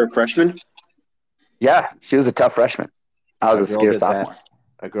enough Darko. for a freshman? Yeah, she was a tough freshman. I was a girl scared did sophomore.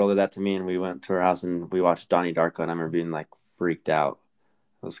 A girl did that to me, and we went to her house and we watched Donnie Darko, and I remember being like freaked out.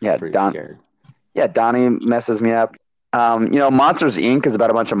 I was pretty scared. Yeah, Donnie messes me up. Monsters Inc. is about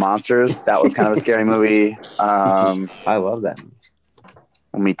a bunch of monsters. That was kind of a scary movie. I love that movie.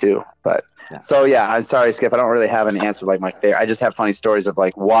 Well, me too. But so yeah, I'm sorry, Skip. I don't really have an answer like my favorite. I just have funny stories of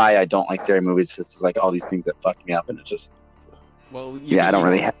like why I don't like scary movies. Because it's like all these things that fuck me up, and it's just I don't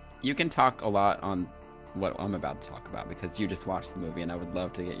really. You can talk a lot on what I'm about to talk about because you just watched the movie, and I would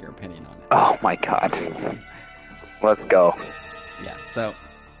love to get your opinion on it. Oh my god, let's go. Yeah. So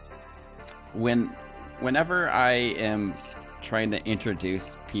whenever I am trying to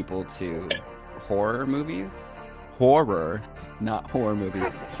introduce people to horror movies, not horror movies,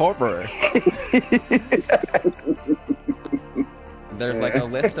 horror. There's like a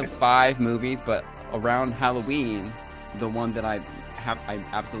list of 5 movies, but around Halloween, the one that I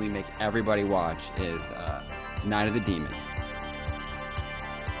absolutely make everybody watch is Night of the Demons.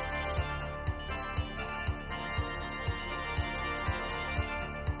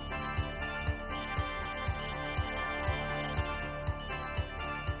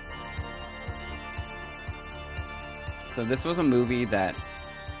 So this was a movie that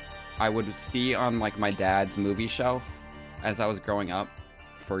I would see on like my dad's movie shelf as I was growing up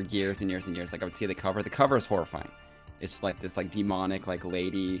for years and years and years. Like I would see the cover. The cover is horrifying. It's like this like demonic like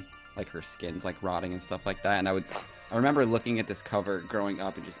lady, like her skin's like rotting and stuff like that. And I remember looking at this cover growing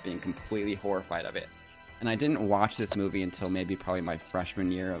up and just being completely horrified of it. And I didn't watch this movie until maybe probably my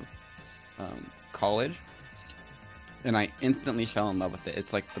freshman year of college. And I instantly fell in love with it.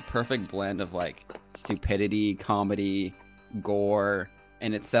 It's like the perfect blend of like stupidity, comedy, gore,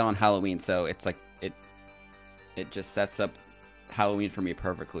 and it's set on Halloween, so it's like it just sets up Halloween for me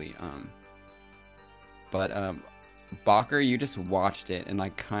perfectly. But Bacher, you just watched it, and I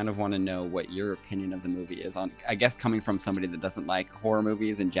kind of want to know what your opinion of the movie is on. I guess coming from somebody that doesn't like horror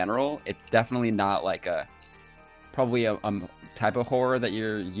movies in general, it's definitely not like probably a type of horror that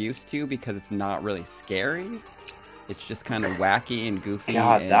you're used to because it's not really scary. It's just kind of wacky and goofy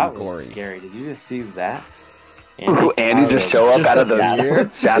God, and that gory. was scary. Did you just see that? Andy just show up out of the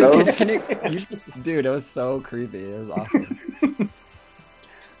shadows. Dude, it was so creepy. It was awesome.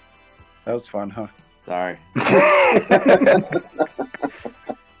 That was fun, huh? Sorry.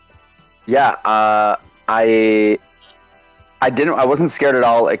 Yeah, I wasn't scared at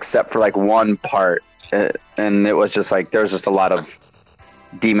all except for like one part, and it was just like there was just a lot of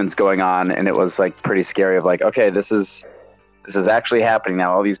demons going on, and it was like pretty scary. Of like, okay, this is actually happening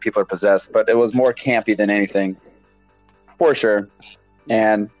now. All these people are possessed, but it was more campy than anything, for sure.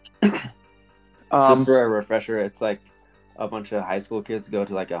 And just for a refresher, it's like a bunch of high school kids go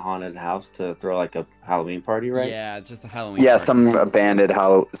to like a haunted house to throw like a Halloween party, right? Yeah, it's just a Halloween. Yeah, party. some abandoned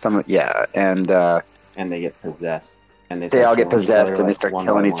and they get possessed, and they all get possessed, and they start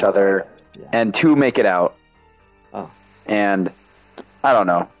killing each other, and 2 make it out. Oh, and I don't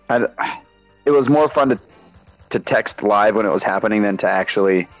know. It was more fun to text live when it was happening than to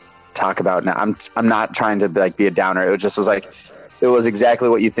actually talk about. Now I'm not trying to like be a downer. It was exactly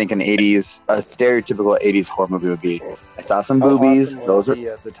what you think a stereotypical 80s horror movie would be. I saw some boobies. Awesome Those was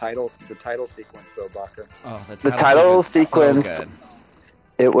were the title sequence though, Bacher. Oh, the title sequence. So good.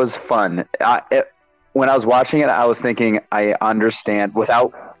 It was fun. When I was watching it, I was thinking I understand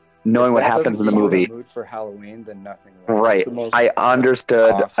without knowing what happens in the movie. In the mood for Halloween, then nothing. Right. I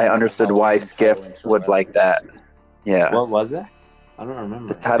understood why Skiff would like that. Yeah. What was it? I don't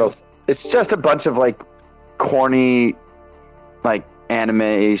remember. The titles. It's just a bunch of like corny, like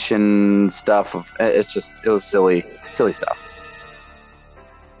animation stuff. It was silly stuff.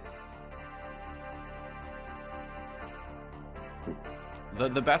 The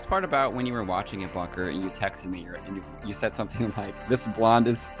best part about when you were watching it, Bunker, you texted me and you said something like, "This blonde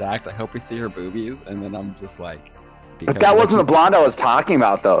is stacked. I hope we see her boobies." And then I'm just like, but that wasn't the blonde I was talking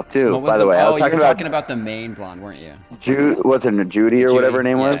about, though. Too, by the way, I was talking about the main blonde, weren't you? Was it Judy or whatever her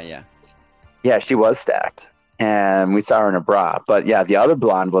name was? Yeah, she was stacked, and we saw her in a bra. But yeah, the other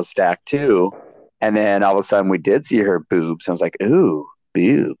blonde was stacked too. And then all of a sudden, we did see her boobs. I was like, "Ooh,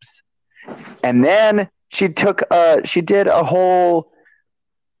 boobs!" And then she did a whole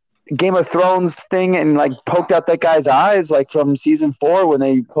Game of Thrones thing and like poked out that guy's eyes, like from season 4 when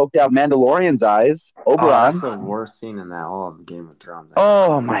they poked out Mandalorian's eyes. Oberyn. Oh, that's the worst scene in that all of Game of Thrones.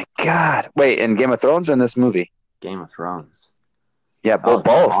 Oh my god! Wait, in Game of Thrones or in this movie? Game of Thrones. Yeah, both.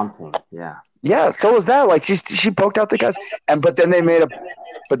 Haunting. Yeah. Yeah. So was that like she poked out the guys, but then they made a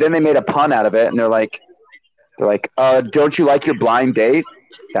pun out of it, and they're like They're like, don't you like your blind date?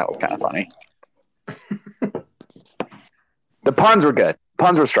 That was kind of funny. The puns were good.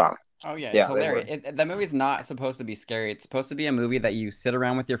 Puns were strong. Oh yeah, Yeah, it's hilarious. That movie's not supposed to be scary. It's supposed to be a movie that you sit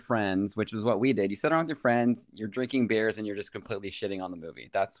around with your friends, which is what we did. You sit around with your friends, you're drinking beers, and you're just completely shitting on the movie.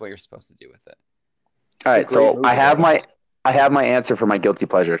 That's what you're supposed to do with it. All right, so I have my answer for my guilty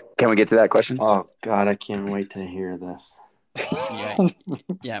pleasure. Can we get to that question? Oh God, I can't wait to hear this.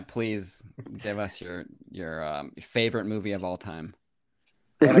 Yeah, please give us your favorite movie of all time.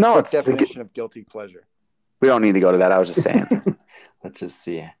 And a quick definition of guilty pleasure. We don't need to go to that. I was just saying. Let's just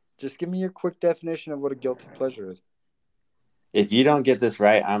see. Just give me your quick definition of what a guilty pleasure is. If you don't get this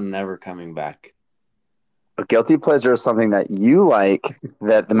right, I'm never coming back. A guilty pleasure is something that you like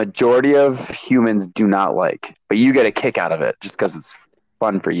that the majority of humans do not like, but you get a kick out of it just because it's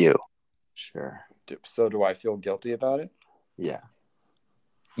fun for you. Sure. So do I feel guilty about it? Yeah.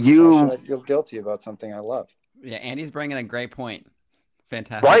 Why should I feel guilty about something I love? Yeah, Andy's bringing a great point.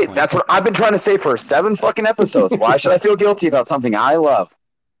 Fantastic. Right. point. That's what I've been trying to say for 7 fucking episodes. Why should I feel guilty about something I love?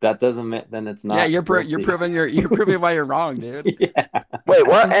 That doesn't mean then it's not. Yeah, you're proving why you're wrong, dude. Yeah. Wait,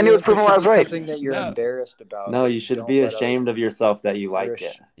 what? Andy was proving why I was right. Something that you're embarrassed about. No, you should be ashamed of yourself that you like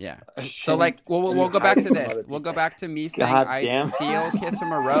it. Yeah. So like, we'll go back to this. We'll go back to me saying I seal kiss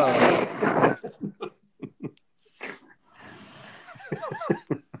from a rose.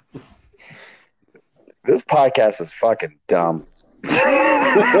 This podcast is fucking dumb.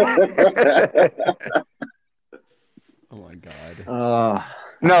 Oh my god.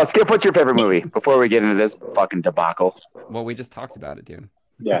 No, Skip, what's your favorite movie before we get into this fucking debacle? Well, we just talked about it, dude.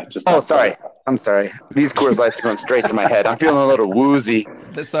 Yeah, just. Oh, sorry. I'm sorry. These Coors Lights are going straight to my head. I'm feeling a little woozy.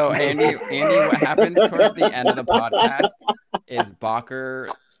 So, Andy, what happens towards the end of the podcast is Bacher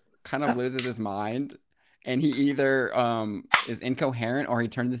kind of loses his mind, and he either is incoherent or he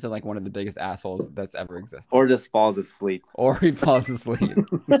turns into like one of the biggest assholes that's ever existed. Or just falls asleep. Or he falls asleep.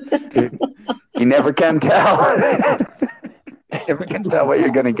 You never can tell. You never can tell what you're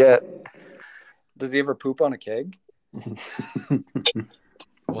going to get. Does he ever poop on a keg?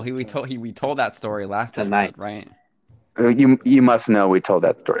 Well, we told that story last Tonight. episode, right? You must know we told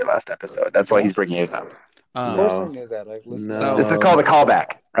that story last episode. That's why he's bringing it up. Of course I knew that. I've listened. So, this is called a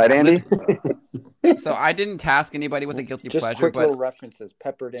callback, right, Andy? So I didn't task anybody with a guilty Just pleasure, quick but little references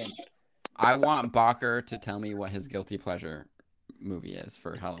peppered in. I want Bacher to tell me what his guilty pleasure movie is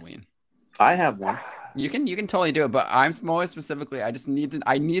for Halloween. I have one. You can totally do it, but I'm more specifically. I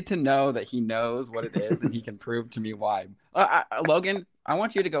need to know that he knows what it is and he can prove to me why. Logan, I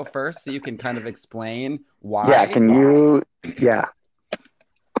want you to go first so you can kind of explain why. Yeah, can you? Yeah.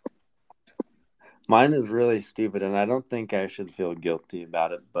 Mine is really stupid, and I don't think I should feel guilty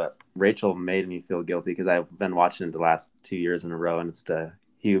about it, but Rachel made me feel guilty because I've been watching it the last 2 years in a row, and it's the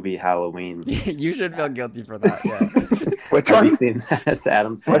Hubie Halloween. You should feel guilty for that, yeah. Which Have one? you seen that? It's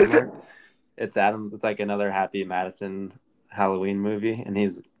Adam Sandler. What is it? It's Adam. It's like another Happy Madison Halloween movie, and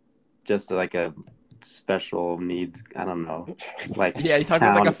he's just like a special needs. I don't know, like Yeah, he talks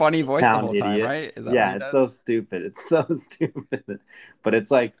with like a funny voice the whole time, idiot. right? Is that Yeah, what he it's does? so stupid. It's so stupid, but it's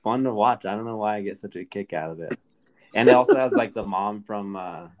like fun to watch. I don't know why I get such a kick out of it. And it also has like the mom from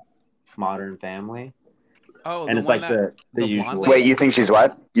Modern Family. Oh, and the it's one like that- the the usual. blonde Wait, you think she's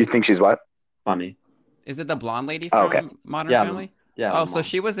what? You think she's what? Funny. Is it the blonde lady Oh, from okay. Modern Yeah, Family? Yeah. Oh, the so mom.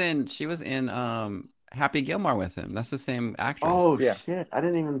 she was in Happy Gilmore with him. That's the same actress. Oh Yeah. shit! I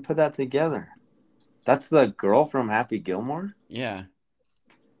didn't even put that together. That's the girl from Happy Gilmore. Yeah.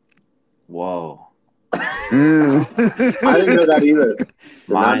 Whoa. Mm. I didn't know that either. Did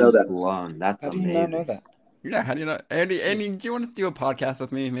not Mind know that. blown. That's How do you amazing. not know that? Yeah, how do you know? Andy, do you want to do a podcast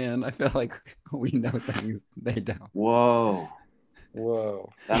with me, man? I feel like we know things they don't. Whoa. Whoa.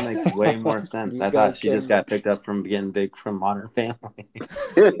 That makes way more sense. You I guys thought she just can- got picked up from getting big from Modern Family.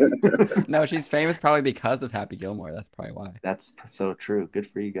 No, she's famous probably because of Happy Gilmore. That's probably why. That's so true. Good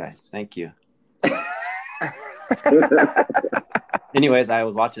for you guys. Thank you. Anyways, I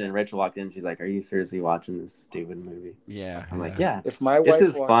was watching it and Rachel walked in. She's like, "Are you seriously watching this stupid movie?" Yeah. I'm like, "Yeah, If my this wife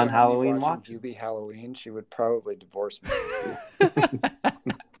is walked fun in on me Halloween watching watching." Hubie Halloween, she would probably divorce me.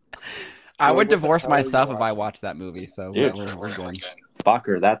 I would What the divorce hell are you myself if I watching? watched that movie. So Dude. we're good.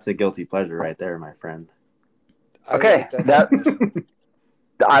 Bacher, that's a guilty pleasure right there, my friend. I Okay, like that- definition.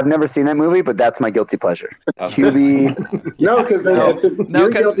 I've never seen that movie, but that's my guilty pleasure. Okay. Hubie. No, because No. if it's No,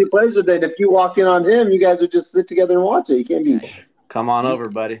 your 'cause- guilty pleasure, then if you walked in on him, you guys would just sit together and watch it. You can't be. Come on over,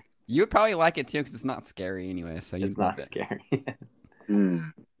 buddy. You would probably like it too because it's not scary anyway. So you'd It's love not it. scary.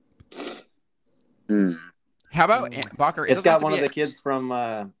 Mm. Mm. How about Bacher? It's got one of the kids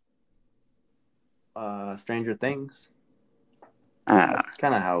from Stranger Things. Ah, That's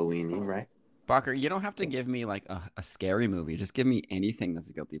kind of Halloween-y, right? Barker, you don't have to give me like a scary movie. Just give me anything that's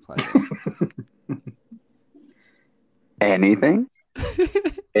a guilty pleasure. Anything?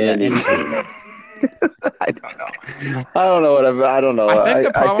 And I don't know what I don't know. I think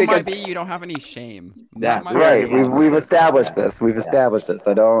the problem think might be you don't have any shame. Yeah, That might right. be- We've established this. We've established this.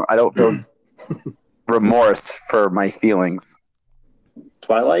 I don't feel remorse for my feelings.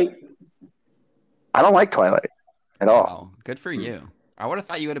 Twilight. I don't like Twilight at all. Wow, good for you. I would have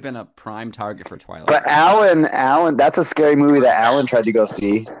thought you would have been a prime target for Twilight. But Alan, that's a scary movie that Alan tried to go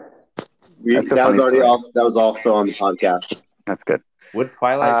see. That's a That was funny already story. also on the podcast. That's good. Would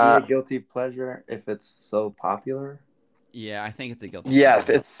Twilight be a guilty pleasure if it's so popular? Yeah, I think it's a guilty. Yes,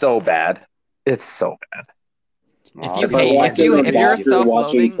 pleasure. it's so bad. It's so bad. If you If I hate- watched if you're a after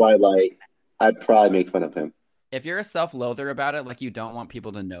watching self-loathing- Twilight, I'd probably make fun of him. If you're a self-loather about it, like you don't want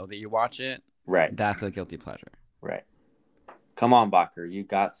people to know that you watch it, Right, that's a guilty pleasure. right. Come on, Bacher, you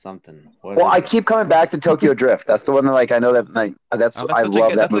got something. What Well, is I it? keep coming back to Tokyo Drift. That's the one that I know that that's Oh, I such a love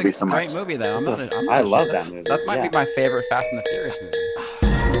good, that that's movie a so much. great movie, though. I'm That's not, a- I'm I not love sure. that movie. That might Yeah. be my favorite Fast and the Furious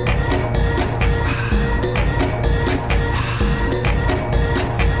movie.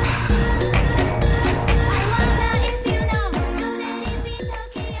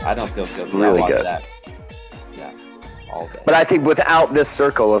 I don't feel guilty. really I watch good. that. Yeah, all day. But I think without this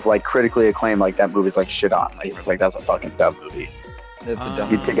circle of like critically acclaimed, like that movie's like shit on. Like it's like that's a fucking dumb movie. It's a Um,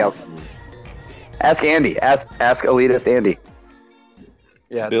 dumb You take out. Mm. Ask Andy. Ask elitist Andy.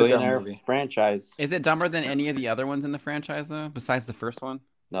 Yeah, it's a dumb Billionaire movie. franchise. Is it dumber than any of the other ones in the franchise, though, besides the first one?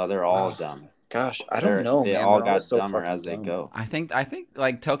 No, they're all dumb. Gosh, I don't know, They man. all They're got so dumber fucking as they dumb. go. I think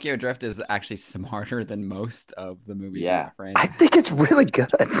like Tokyo Drift is actually smarter than most of the movies Yeah. in that I franchise. think it's really good.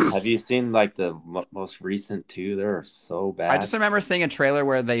 Have you seen like the most recent two? They're so bad. I just remember seeing a trailer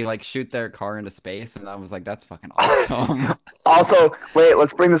where they like shoot their car into space, and I was like, "That's fucking awesome." Also, wait,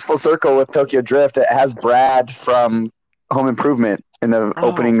 let's bring this full circle with Tokyo Drift. It has Brad from Home Improvement in the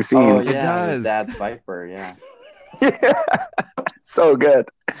opening Oh scenes. It yeah, does. his dad's Viper. Yeah, Yeah. So good.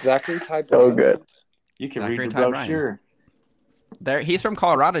 Zachary Ty So Bryan. good. you can Zachary read the Ty Bryan. brochure. There, he's from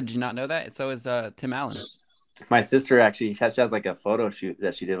Colorado. Did you not know that? So is Tim Allen. My sister actually she has like a photo shoot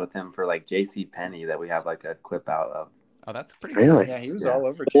that she did with him for like J.C. Penney that we have like a clip out of. Oh, that's pretty cool. Really? Yeah, he was Yeah. all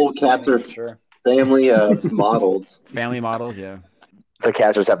over. Full Jason, cats are for sure. family models. Family models, yeah. The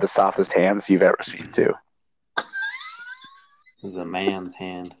casters have the softest hands you've ever seen, too. This is a man's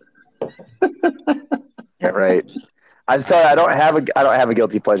hand. Yeah, right. I'm sorry, I don't have a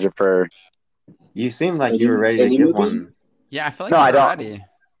guilty pleasure for. You seem like you were ready to Any give movie? one. Yeah, I feel like No, you're I don't. ready.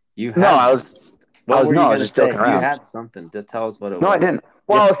 You No, had- I was. What I was were no, you I was gonna just say? joking around. You had something. Just tell us what it No, was. I didn't.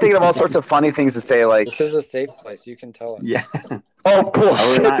 Well, I was thinking of all sorts of funny things to say, like, This is a safe place. You can tell us. Yeah. "Oh, Are we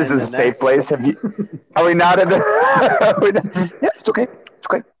bullshit! not This in is a the safe next- place." Have you? Are we not in the? Are we not- Yeah, it's okay. It's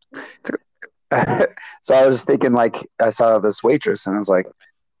okay. It's okay. So I was thinking, like, I saw this waitress, and I was like,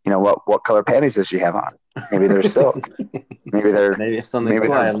 you know, what color panties does she have on? Maybe they're silk. Maybe they're Maybe it's something Maybe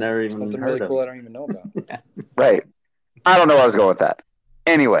cool not. I've never even Something heard really of. cool I don't even know about. right. I don't know where I was going with that.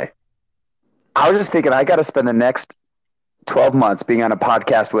 Anyway, I was just thinking I got to spend the next 12 months being on a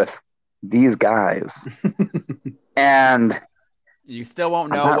podcast with these guys, and You still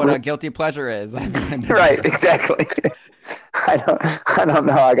won't I'm know not what a re- guilty pleasure is. right, exactly. I don't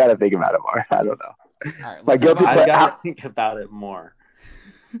know. I got to think about it more. I don't know. All right, My let's guilty move on. I ple- gotta how- think about it more.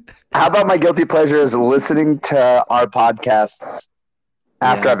 How about my guilty pleasure is listening to our podcasts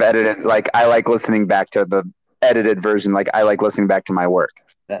after Yeah. I've edited? Like, I like listening back to the edited version. Like, I like listening back to my work.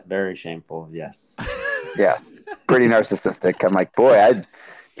 That very shameful. Yes. Yeah, pretty narcissistic. I'm like, boy, I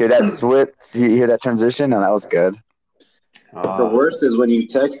hear that switch, you hear that transition, and that was good. The worst is when you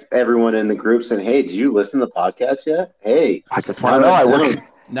text everyone in the group saying, "Hey, did you listen to the podcast yet? Hey, I just want to know. I work.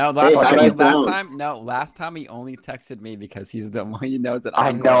 No, last Hey, time, how'd I last time he only texted me because he's the one he knows that I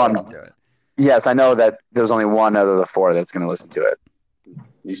I'm know going I'm- to listen to it. Yes, I know that there's only one out of the four that's going to listen to it.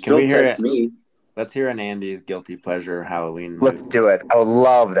 you still we hear text it? me." Let's hear an Andy's guilty pleasure Halloween movie. Let's do it. I would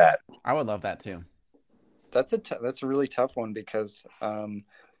love that. I would love that too. That's a really tough one because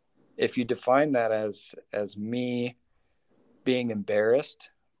if you define that as me being embarrassed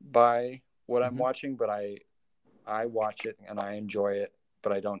by what I'm Mhm. watching, but I watch it and I enjoy it,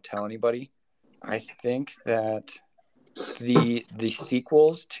 but I don't tell anybody. I think that the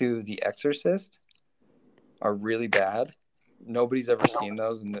sequels to The Exorcist are really bad. Nobody's ever seen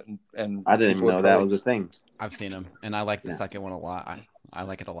those, and I didn't even people know would that probably- was a thing. I've seen him, and I like the Yeah. second one a lot. I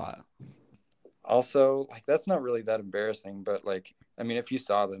like it a lot. Also, like, that's not really that embarrassing, but like, I mean, if you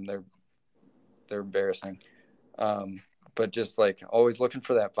saw them, they're embarrassing. But just like always looking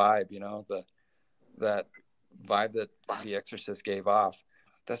for that vibe, you know, that vibe that The Exorcist gave off.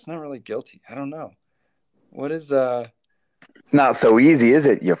 that's not really guilty. I don't know. What is It's not so easy, is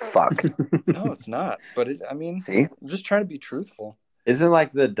it? You fuck. No, it's not. But See, I'm just trying to be truthful. Isn't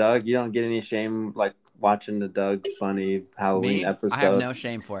like the Doug? You don't get any shame like watching the Doug funny Halloween Me? episode. I have no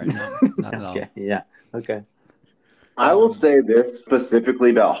shame for it. No, not at all. Okay, yeah, okay. I will say this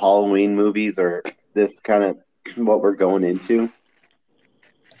specifically about Halloween movies, or this kind of what we're going into.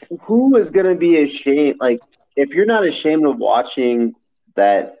 Who is going to be ashamed? Like, if you're not ashamed of watching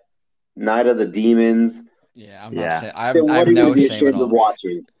that Night of the Demons, Yeah, I'm not. I then what have are you no going to be shame at ashamed all. of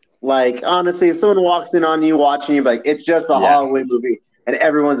watching? Like, honestly, if someone walks in on you watching, you're like, it's just a Halloween movie, and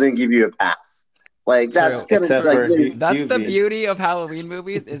everyone's going to give you a pass. Like, that's True. going to like, That's the beauty of Halloween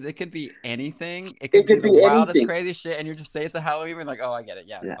movies is it could be anything. It It could could be the be wildest, anything. crazy shit, and you just say it's a Halloween movie, and like, oh, I get it.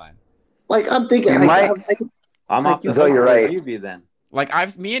 Yeah, it's fine. like I'm thinking, You might- I'm off the So you're right. Movie then. Like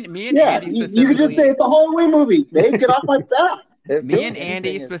me and yeah, Andy you specifically. could just say it's a Halloween movie. They get off my back. Me and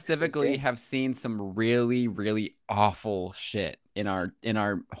Andy specifically have seen some really, really awful shit in our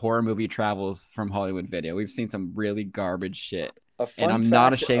horror movie travels from Hollywood Video. We've seen some really garbage shit, and I'm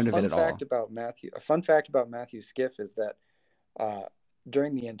not ashamed of it at all. A fun fact about Matthew Skiff is that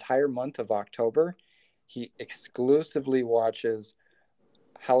during the entire month of October, he exclusively watches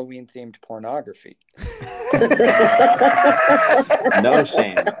Halloween-themed pornography. No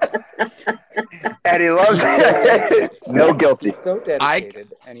shame. And he loves it. No guilty. He's so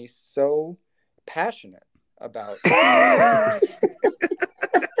dedicated and he's so passionate about.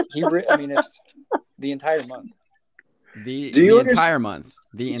 It's the entire month. The entire month.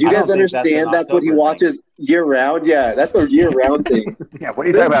 Do you guys understand that's what he watches year round? Yeah, that's a year round thing. Yeah, what are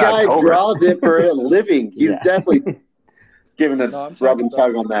you this talking about? guy October? draws it for a living. He's definitely giving a rub and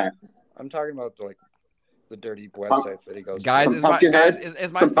tug on that. I'm talking about the dirty websites that he goes. Guys, to. is my face red?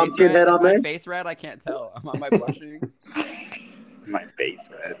 Is my face red? I can't tell. Am I blushing? My face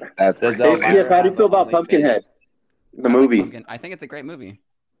red. That's Hey, Skip, how do you feel about Pumpkinhead? The movie. I think it's a great movie.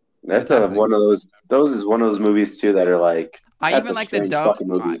 That's one of those. Those is one of those movies too that are like. I that's even a like the strange dumb, fucking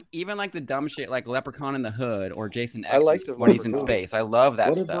movie. even like the dumb shit like Leprechaun in the Hood or Jason I X like the when he's in Leprechaun. space. I love that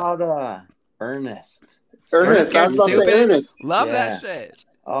What stuff. about Ernest? Ernest, Scared that's not the Stupid? Ernest. Love Yeah. that shit.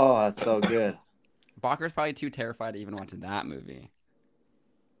 Oh, that's so good. Bakker's probably too terrified to even watch that movie.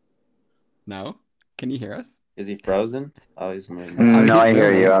 No? Can you hear us? Is he frozen? Oh, he's moving. No, I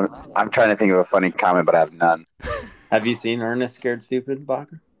hear you. I'm trying to think of a funny comment, but I have none. Have you seen Ernest Scared Stupid,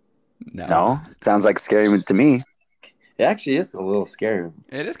 Bakker? No, sounds like scary to me. It actually is a little scary.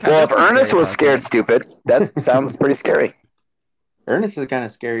 It is kind Well, of if Ernest was scared stupid, that sounds pretty scary. Ernest is kind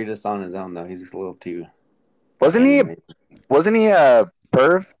of scary just on his own, though. He's just a little too. Wasn't he a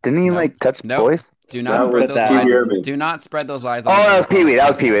perv? Didn't he like touch boys? Do not spread those lies. Do not spread those lies. Oh, that was Pee Wee. That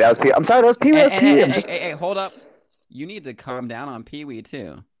was Pee Wee. I'm sorry, that was Pee Wee. That was Pee Wee. Hey, hold up. You need to calm down on Pee Wee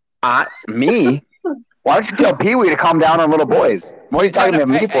too. Me? Why don't you tell Pee Wee to calm down on little boys? What are you talking about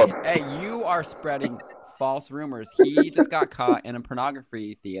me for? Hey, you are spreading false rumors. He just got caught in a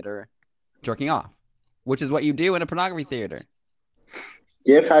pornography theater jerking off, which is what you do in a pornography theater.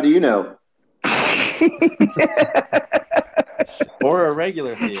 Skip, how do you know? Or a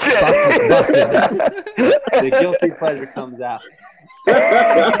regular theater. Busted. The guilty pleasure comes out.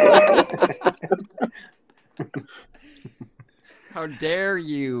 How dare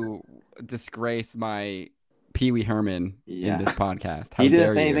you disgrace my Pee Wee Herman in this podcast? How He didn't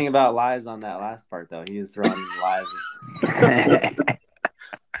dare say you? anything about lies on that last part, though. He was throwing lies.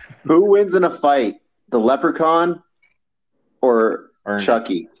 Who wins in a fight? The Leprechaun or Ernest.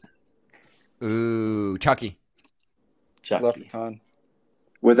 Chucky? Ooh, Chucky. Chucky. Leprechaun.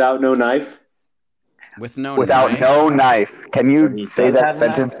 Without no knife? Without no knife. Can you say does that have a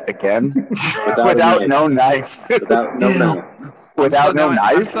sentence again? Without a no knife. Without no knife. Without no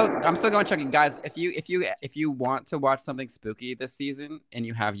knife. I'm still going Chucky, guys. If you want to watch something spooky this season and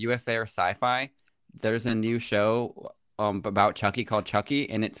you have USA or Sci-Fi, there's a new show about Chucky called Chucky,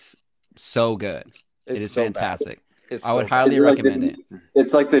 and it's so good. It is so fantastic. It's I would so highly It's like recommend it.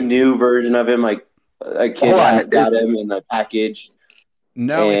 It's like the new version of him, like a kid Hold on. got him in the package.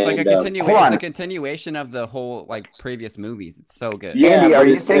 No, it's like a And, hold on. It's a continuation of the whole like previous movies. It's so good. Yeah, Andy, but are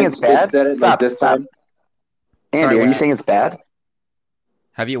you saying it's bad? It said it Stop, like this stop. time. Andy, Sorry, are you what? saying it's bad?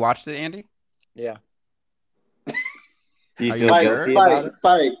 Have you watched it, Andy? Yeah. Do you Are feel you Fight, guilty about fight, it?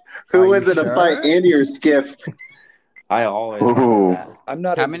 fight. Are Who you wins in a sure? fight, Andy or Skiff? I always. Ooh. I'm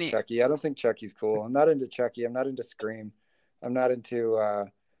not How into many- Chucky. I don't think Chucky's cool. I'm not into Chucky. I'm not into Scream. I'm not into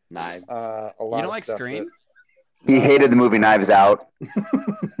Knives. a lot You of don't like stuff Scream? He hated the movie Knives Out.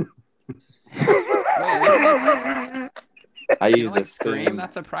 I You use don't like a Scream? spoon.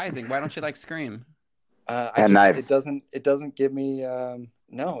 That's surprising. Why don't you like Scream? I And just, knives. It doesn't give me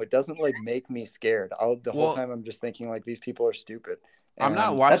No, it doesn't like make me scared. The whole Well- time I'm just thinking like these people are stupid. I'm not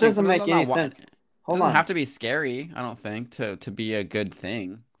And- watching. That doesn't I'm make not any wa- sense. It Hold doesn't on. have to be scary. I don't think to be a good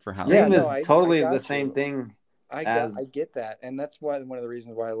thing for Halloween. Yeah, Scream no, is I totally got the same you. thing. I as- get that, and that's why one of the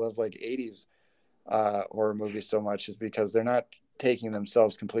reasons why I love like 80s horror movies so much is because they're not taking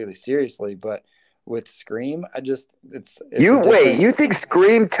themselves completely seriously. But with Scream, it's You a wait. different- You think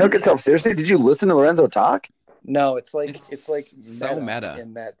Scream took itself seriously? Did you listen to Lorenzo talk? No, it's like It's meta, so meta.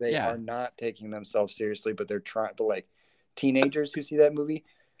 in that they Yeah. are not taking themselves seriously, but they're trying. But like teenagers who see that movie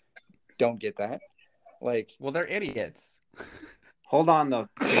don't get that. Like, Well, they're idiots. Hold on though.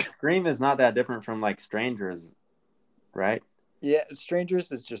 Scream is not that different from like Strangers, right? yeah,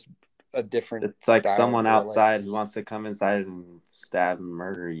 Strangers is just a different. It's like style someone where, like, outside who wants to come inside and stab and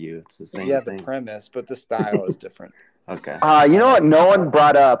murder you. It's the same yeah, thing. the premise, but the style is different. Okay. You know what? No one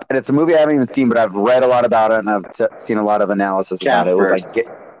brought up, and it's a movie I haven't even seen, but I've read a lot about it, and I've seen a lot of analysis about it. It was Casper. like,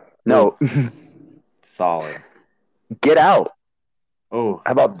 no, Solid. Get Out. Oh,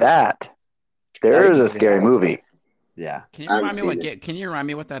 How about that? There is a scary movie. yeah. Can you I remind me haven't what seen Can you remind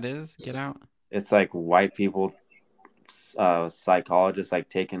me what that is? Get Out. It's like white people, psychologists like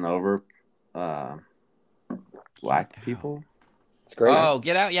taking over black Get people. It's great. Oh,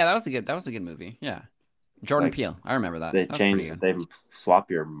 Get Out. Yeah, that was a good movie. Yeah, Jordan Like, Peele. I remember that. They That was pretty change, good. they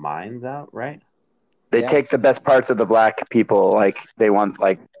swap your minds out, right? They Yeah. take the best parts of the black people. Like they want,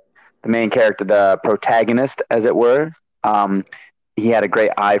 like the main character, the protagonist, as it were. He had a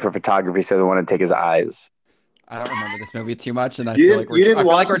great eye for photography, so they wanted to take his eyes. I don't remember this movie too much, and I You feel didn't- like you didn't I feel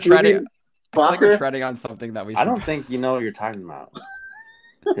like watch we're this movie, treading. I feel like we're Bacher? treading on something that we. I should- don't think you know what you're talking about.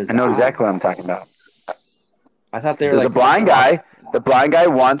 His I know eyes. exactly what I'm talking about. I thought they were There's like a blind guy. The blind guy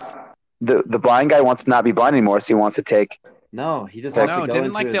wants the blind guy wants to not be blind anymore, so he wants to take. No, he just No, wants to go didn't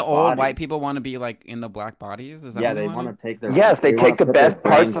into like his the old body. white people want to be like in the black bodies? Is that Yeah, what they wanted? want to take their. Yes, they wanna take the put their best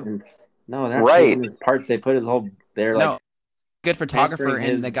parts brains of- in- No, they're not Right. taking his parts. They put his whole. They're No, like good photographer, transferring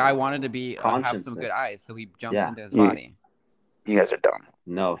and his the guy wanted to be have some good consciousness. eyes, so he jumps Yeah. into his Yeah. body. You guys are dumb.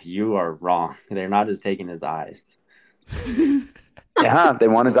 no, you are wrong. They're not just taking his eyes. Yeah, they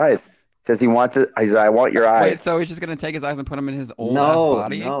want his eyes. Says he wants it. He says, "I want your Wait, eyes." so he's just gonna take his eyes and put them in his old No, ass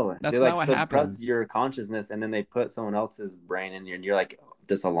body? no, That's they not like what suppress happens. your consciousness, and then they put someone else's brain in you, and you're like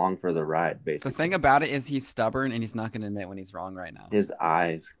just along for the ride, The basically. thing about it is he's stubborn and he's not gonna admit when he's wrong right now. His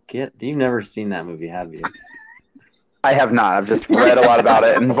eyes. You've never seen that movie, have you? I have not. I've just read a lot about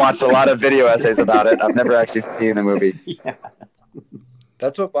it and watched a lot of video essays about it. I've never actually seen the movie. Yeah.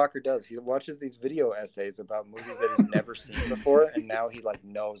 That's what Bacher does. He watches these video essays about movies that he's never seen before, and now he like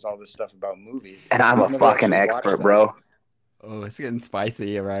knows all this stuff about movies. And I'm He's a never fucking actually watched expert, them. bro. Oh, it's getting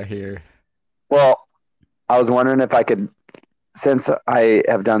spicy right here. Well, I was wondering if I could, since I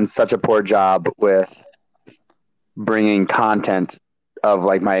have done such a poor job with bringing content of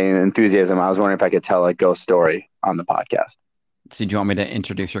like my enthusiasm, I was wondering if I could tell a ghost story on the podcast. So do you want me to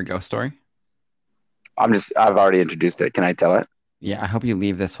introduce your ghost story? I've already introduced it. Can I tell it? Yeah, I hope you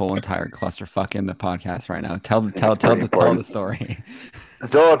leave this whole entire clusterfuck in the podcast right now. Tell pretty the important. story.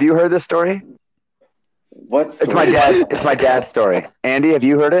 Zoe, have you heard this story? What's It's my dad. It's my dad's story. Andy, have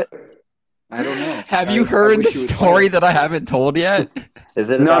you heard it? I don't know. Have you I heard the wish you would tell story me. that I haven't told yet? Is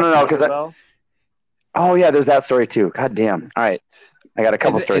it? No, about no, no, 'cause I- Tinkerbell? Oh yeah, there's that story too. God damn. All right, I got a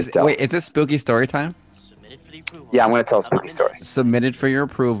couple stories to tell. Wait, is this spooky story time? Submitted for the approval. Yeah, I'm gonna tell a spooky story. Submitted for your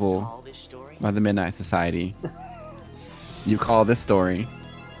approval All this story. by the Midnight Society. You call this story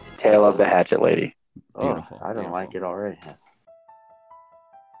Tale of the Hatchet Lady. beautiful. Oh, I don't beautiful. like it already.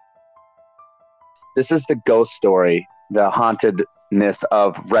 This is the ghost story, the hauntedness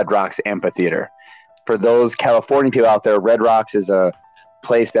of Red Rocks Amphitheater. For those California people out there, Red Rocks is a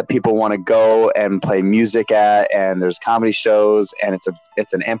place that people want to go and play music at, and there's comedy shows, and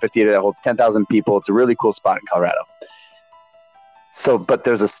it's an amphitheater that holds 10,000 people. It's a really cool spot in Colorado. So, but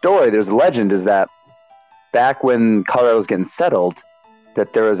there's a legend is that back when Colorado was getting settled,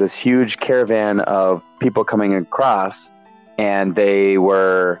 that there was this huge caravan of people coming across, and they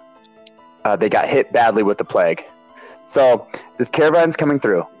got hit badly with the plague. So this caravan's coming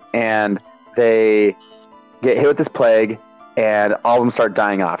through, and they get hit with this plague, and all of them start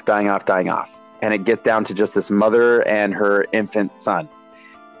dying off. And it gets down to just this mother and her infant son.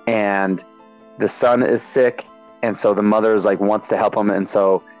 And the son is sick, and so the mother is like wants to help him, and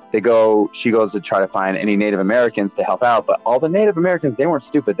so she goes to try to find any Native Americans to help out. But all the Native Americans, they weren't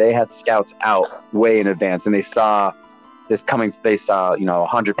stupid. They had scouts out way in advance, and they saw this coming. They saw,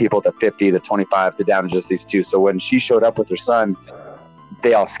 100 people to 50 to 25 to down to just these two. So when she showed up with her son,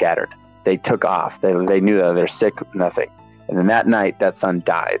 they all scattered. They took off. They knew that they're sick, nothing. And then that night, that son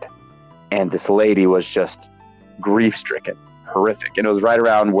died. And this lady was just grief-stricken. horrific. And it was right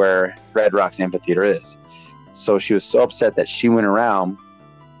around where Red Rocks Amphitheater is. So she was so upset that she went around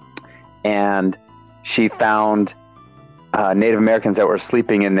and she found Native Americans that were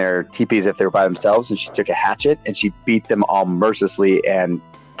sleeping in their teepees if they were by themselves, and she took a hatchet and she beat them all mercilessly and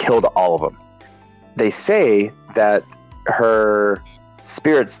killed all of them. They say that her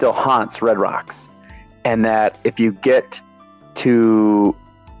spirit still haunts Red Rocks, and that if you get to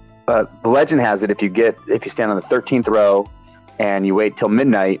the legend has it, if you stand on the 13th row and you wait till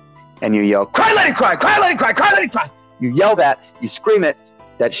midnight and you yell, "Cry, let it cry, cry, let it cry, cry, let it cry," you yell that, you scream it,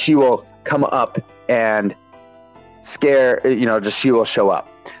 that she will come up and she will show up.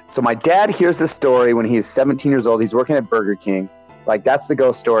 So my dad hears this story when he's 17 years old. He's working at Burger King. Like, that's the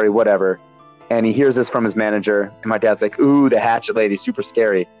ghost story, whatever. And he hears this from his manager. And my dad's like, "Ooh, the hatchet lady, super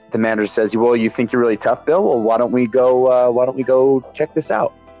scary." The manager says, "Well, you think you're really tough, Bill? Well, why don't we go check this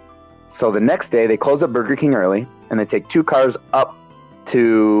out?" So the next day they close up Burger King early and they take 2 cars up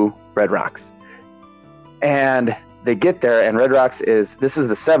to Red Rocks. And they get there, and Red Rocks this is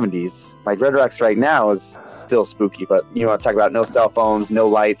the 70s. Like, Red Rocks right now is still spooky, but you want to talk about no cell phones, no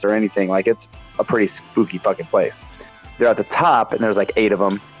lights or anything. Like, it's a pretty spooky fucking place. They're at the top, and there's like 8 of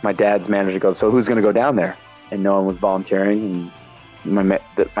them. My dad's manager goes, "So who's going to go down there?" And no one was volunteering. And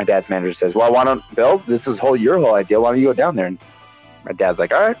my dad's manager says, "Well, why don't, Bill, this is your whole idea. Why don't you go down there?" And my dad's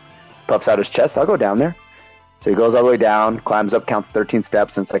like, "All right." Puffs out his chest, "I'll go down there." So he goes all the way down, climbs up, counts 13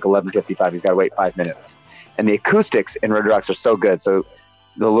 steps, and it's like 11:55. He's got to wait 5 minutes. And the acoustics in Red Rocks are so good. So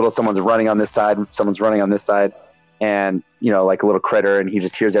someone's running on this side, someone's running on this side, and, like a little critter, and he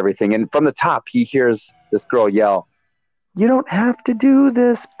just hears everything. And from the top, he hears this girl yell, "You don't have to do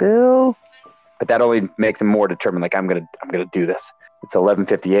this, Bill." But that only makes him more determined. Like, I'm gonna do this. It's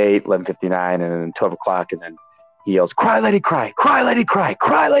 11:58, 11:59, and then 12 o'clock, and then he yells, "Cry, lady, cry! Cry, lady, cry!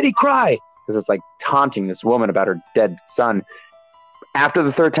 Cry, lady, cry!" Because it's like taunting this woman about her dead son. After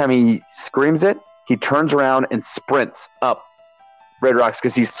the 3rd time he screams it, he turns around and sprints up Red Rocks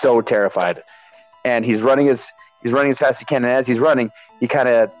because he's so terrified. And he's running as fast as he can. And as he's running, he kind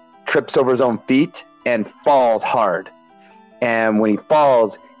of trips over his own feet and falls hard. And when he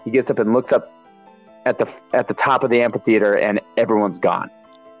falls, he gets up and looks up at the top of the amphitheater, and everyone's gone.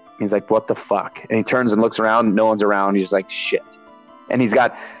 He's like, "What the fuck?" And he turns and looks around. No one's around. He's like, "Shit." And he's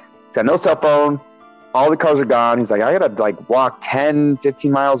got no cell phone. All the cars are gone. He's like, "I gotta walk 10,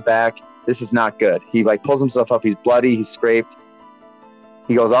 15 miles back. This is not good." He pulls himself up. He's bloody. He's scraped.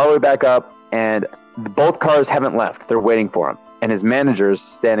 He goes all the way back up, and both cars haven't left. They're waiting for him. And his manager's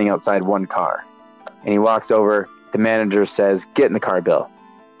standing outside one car. And he walks over. The manager says, "Get in the car, Bill."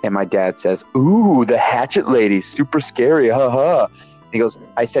 And my dad says, "Ooh, the hatchet lady, super scary, ha." He goes,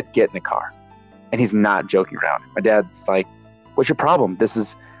 "I said get in the car." And he's not joking around. My dad's like, "What's your problem? This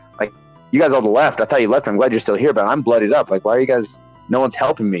is like, you guys all left. I thought you left. I'm glad you're still here, but I'm bloodied up. Like, why are you guys, no one's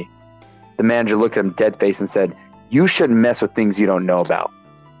helping me." The manager looked at him dead face and said, "You shouldn't mess with things you don't know about.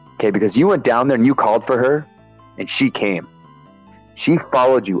 Okay, because you went down there and you called for her, and she came. She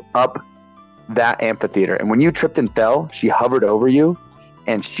followed you up that amphitheater. And when you tripped and fell, she hovered over you,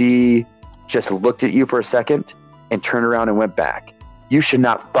 and she just looked at you for a second and turned around and went back. You should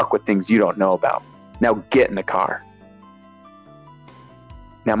not fuck with things you don't know about. Now get in the car."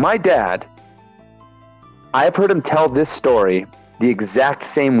 Now, my dad, I've heard him tell this story the exact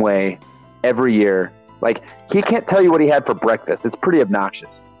same way every year. Like, he can't tell you what he had for breakfast. It's pretty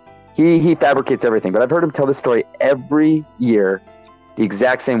obnoxious. He fabricates everything, but I've heard him tell this story every year the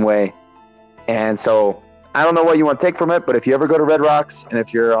exact same way. And so I don't know what you want to take from it, but if you ever go to Red Rocks and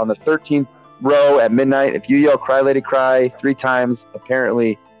if you're on the 13th row at midnight, if you yell "Cry, lady, cry" 3 times,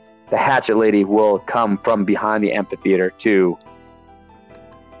 apparently the hatchet lady will come from behind the amphitheater to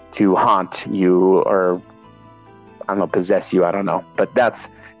haunt you, or I don't know, possess you. I don't know. But that's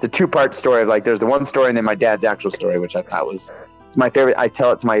the 2-part story. Like, there's the one story and then my dad's actual story, which I thought it's my favorite. I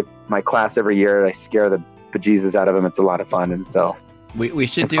tell it to my class every year. I scare the bejesus out of them. It's a lot of fun. And so we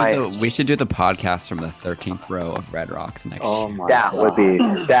should do the podcast from the 13th row of Red Rocks next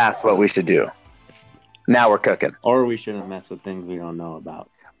year. That's what we should do. Now we're cooking. Or we shouldn't mess with things we don't know about.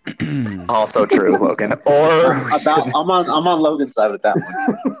 Also true, Logan. Or I'm on Logan's side with that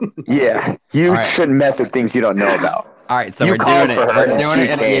one. Yeah, you shouldn't mess with things you don't know about. All right, so we're doing it. We're doing it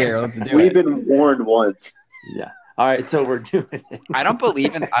in a year. Let's do We've been warned once. Yeah. All right, so we're doing it. I don't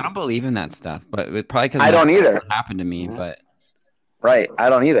believe in that stuff, but it probably because I don't either. Happened to me, but right, I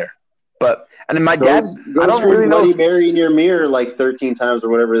don't either. But and then my dad, go I don't really know. Bloody Mary in your mirror like 13 times or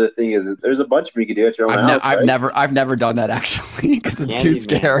whatever the thing is. There's a bunch you can do at your own house. I've never done that actually because it's too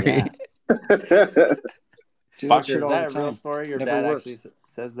scary. Boxer, is that a real story? Your dad actually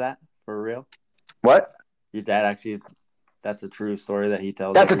says that for real? What? Your dad actually That's a true story that he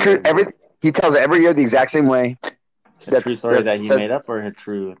tells. That's a true. He tells it every year the exact same way. A true story that he made up, or a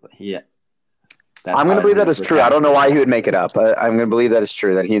true I'm going to believe that is true. I don't know why he would make it up, but I'm going to believe that it's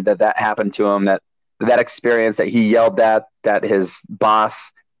true that happened to him. That experience that he yelled that his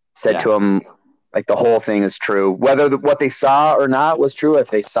boss said to him, like the whole thing is true. Whether what they saw or not was true, if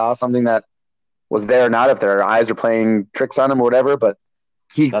they saw something that was there or not, if their eyes are playing tricks on him or whatever. But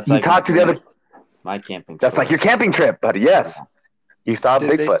he talked to the other. My camping. That's like your camping trip, buddy. Yes. Yeah. You saw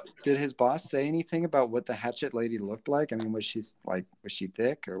Bigfoot. Did his boss say anything about what the hatchet lady looked like? I mean, was she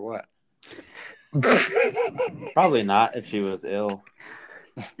thick or what? Probably not if she was ill.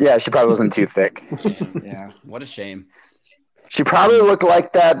 Yeah, she probably wasn't too thick. Yeah. What a shame. She probably looked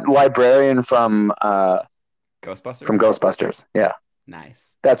like that librarian from Ghostbusters. From Ghostbusters. Yeah.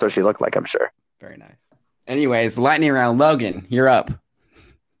 Nice. That's what she looked like, I'm sure. Very nice. Anyways, lightning round. Logan, you're up.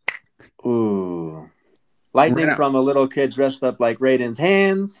 Ooh. Lightning from a little kid dressed up like Raiden's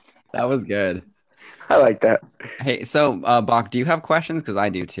hands. That was good. I like that. Hey, so Bach, do you have questions? Because I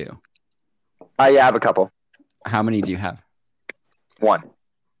do too. Yeah, I have a couple. How many do you have? One.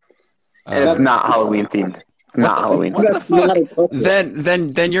 And it's not Halloween themed. It's not Halloween. What the fuck?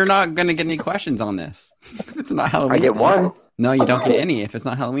 Then you're not gonna get any questions on this. If it's not Halloween. I get themed. one. No, you don't get any if it's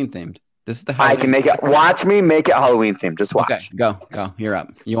not Halloween themed. This is the Halloween. I can make it. Watch me make it Halloween themed. Just watch. Okay, go. You're up.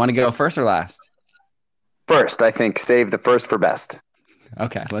 You want to go first or last? First, I think. Save the first for best.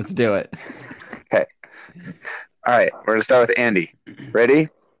 Okay, let's do it. Okay. All right, we're gonna start with Andy. Ready?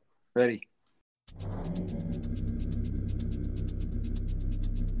 Ready.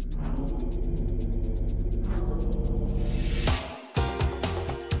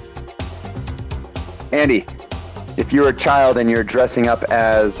 Andy, if you were a child and you're dressing up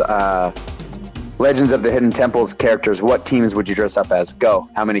as Legends of the Hidden Temples characters, what teams would you dress up as? Go.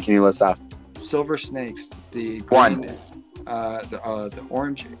 How many can you list off? Silver snakes. The green, one. The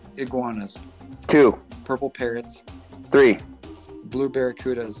orange iguanas. 2. Purple parrots. 3. Blue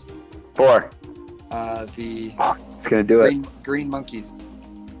barracudas. 4. It's gonna do green monkeys.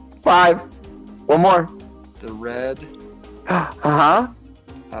 5. One more. The red.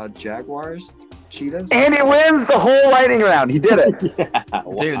 Jaguars. Cheetahs. Andy wins the whole lightning round. He did it. Yeah,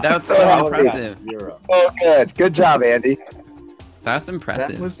 dude, that was so impressive. Oh, good. Good job, Andy. That's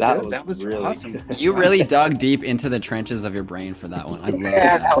impressive. That was really awesome. You really dug deep into the trenches of your brain for that one. I love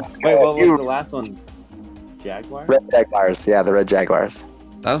Yeah, that. Wait, what was the last one? Jaguar? Red Jaguars. Yeah, the Red Jaguars.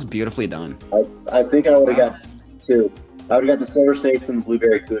 That was beautifully done. I think I would have got 2. I would have got the silver snakes and the blue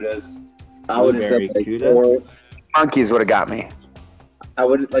barracudas. I would have said like 4. Monkeys would have got me. I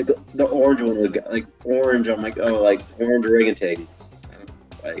would like the orange one would like orange. I'm like, oh, like orange orangutans.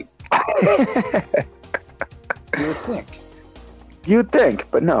 Like you would think. You'd think,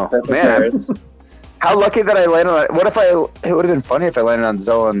 but no. Man, how lucky that I landed on. What if it would have been funny if I landed on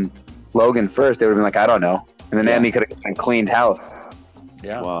Zoe and Logan first. They would have been like, I don't know. And then Andy could have cleaned house.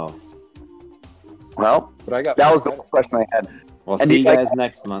 Yeah. Wow. Well, but that was the question I had. We'll see you guys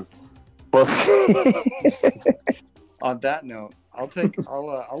next month. We'll see. On that note,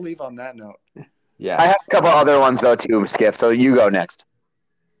 I'll leave on that note. Yeah. I have a couple other ones though too, Skiff. So you go next.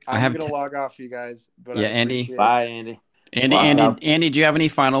 I'm gonna log off, you guys. But yeah, Andy. Bye, Andy. Andy, do you have any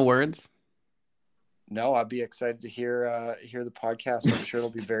final words? No, I'd be excited to hear the podcast. I'm sure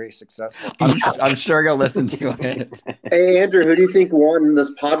it'll be very successful. I'm sure you'll listen to it. Hey, Andrew, who do you think won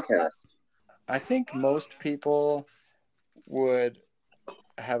this podcast? I think most people would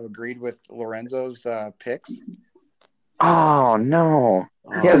have agreed with Lorenzo's picks. Oh no,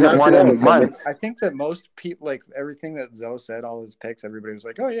 he hasn't won in months. I think that most people, like everything that Zoe said, all his picks, everybody was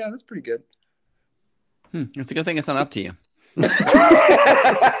like, "Oh yeah, that's pretty good." It's a good thing it's not up to you.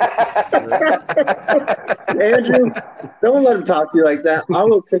 Andrew, don't let him talk to you like that. I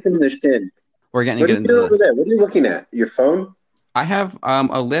will kick him in the shin. We're getting to get into over there. What are you looking at? Your phone? I have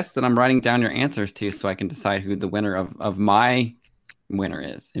a list that I'm writing down your answers to, so I can decide who the winner of my winner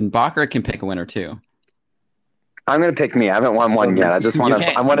is. And Bacher can pick a winner too. I'm gonna pick me. I haven't won one yet. I just want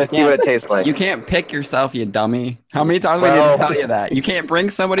to. I want to see what it tastes like. You can't pick yourself, you dummy. How many times we didn't tell you that? You can't bring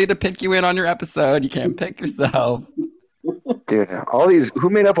somebody to pick you in on your episode. You can't pick yourself. Dude, who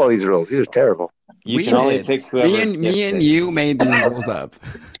made up all these rules? These are terrible. You can only pick whoever. Me and you made these rules up.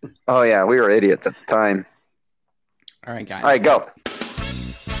 Oh yeah, we were idiots at the time. All right, guys. All right, go.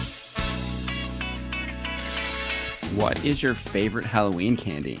 What is your favorite Halloween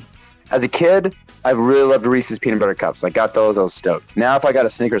candy? As a kid, I really loved Reese's Peanut Butter Cups. I got those, I was stoked. Now if I got a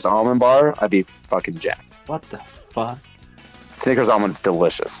Snickers almond bar, I'd be fucking jacked. What the fuck? Snickers almond is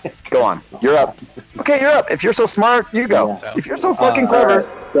delicious. Go on. You're up. Okay, you're up. If you're so smart, you go. Yeah. If you're so fucking clever.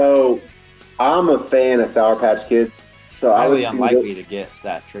 So I'm a fan of Sour Patch Kids. So I was highly unlikely to get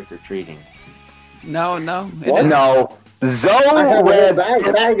that trick or treating. No, no. What? No. I have Zoe a read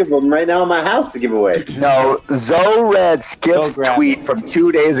bag of them right now in my house to give away. No, Zoe read Skip's grab tweet it. from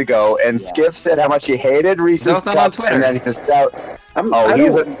 2 days ago, and Yeah. Skip said how much he hated Reese's Zoe's not on Cups, Twitter. and then he says, "Oh, I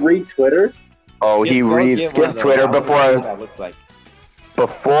he's don't read Twitter. he Go reads get one of Skip's those. Twitter I wanna see what before that looks like. a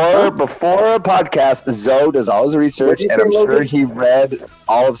podcast. Zoe does all his research, What'd you and say, I'm sure Logan? he read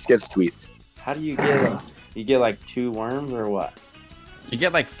all of Skip's tweets. How do you get? You get like 2 worms or what? You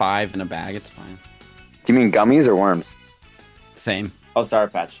get like 5 in a bag. It's fine. Do you mean gummies or worms? Same. Oh, Sour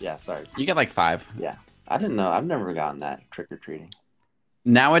Patch. Yeah, sorry. You get like 5. Yeah, I didn't know. I've never gotten that trick or treating.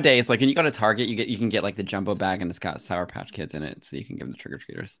 Nowadays, like when you go to Target, you can get like the jumbo bag and it's got Sour Patch Kids in it, so you can give them to trick or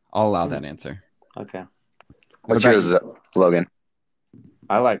treaters. I'll allow that answer. Okay. What's about yours, Logan?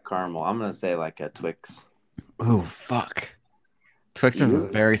 I like caramel. I'm gonna say like a Twix. Oh fuck. Twix is a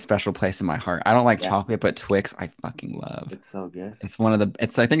very special place in my heart. I don't like chocolate, but Twix I fucking love. It's so good. It's one of the. I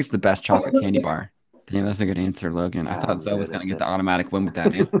think it's the best chocolate candy bar. Damn, that's a good answer, Logan. I thought Zoe was gonna get the automatic win with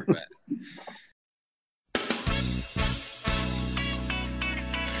that answer, but.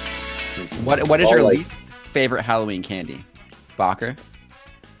 What is your least favorite Halloween candy? Bacher?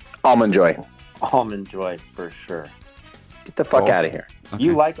 Almond Joy. Almond Joy for sure. Get the fuck out of here. Okay.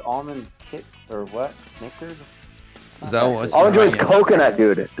 You like almond kit or what? Snickers? Zoe, what's Almond Joy your is answer? coconut,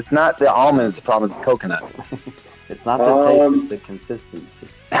 dude. It's not the almonds. The problem is the coconut. It's not the taste, it's the consistency.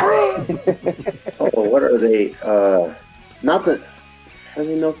 Oh, what are they? Not the. Are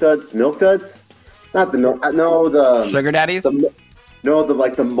they Milk Duds? Milk Duds? Not the milk. No, the Sugar Daddies? No,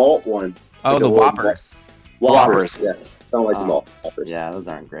 the malt ones. It's Oh, like the a little Whoppers. Whoppers. Yeah, don't like the malt Whoppers. Yeah, those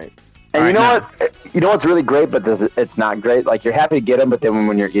aren't great. And All you know right, what? You know what's really great, but it's not great. Like you're happy to get them, but then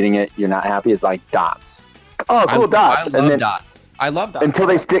when you're eating it, you're not happy. It's like dots. Oh, cool dots. I and love then dots. I love dots.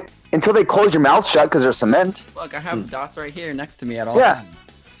 until they close your mouth shut because they're cement. Look, I have dots right here next to me at all Yeah. times.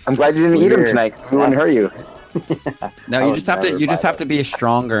 I'm glad you didn't eat them Weird. tonight. We wouldn't hurt you. No, I you would just have to. never You just buy have to be a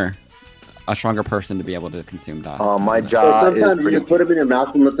stronger person to be able to consume dots. Oh, my Or jaw is sometimes you pretty. just put them in your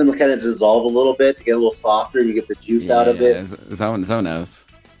mouth and let them kind of dissolve a little bit to get a little softer and you get the juice out of it. Zoe knows.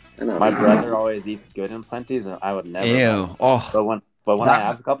 I know. My brother always eats Good and Plenty's, and I would never. buy Ew. them. Oh. But when I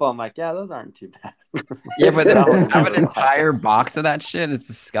have a couple, I'm like, yeah, those aren't too bad. Yeah, but I then would have never an buy entire them. box of that shit. It's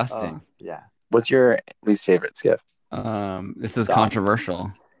disgusting. Yeah. What's your least favorite, Skip? This is Dots.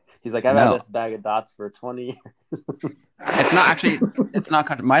 controversial. He's like, I've No. had this bag of dots for 20 years. It's not actually. It's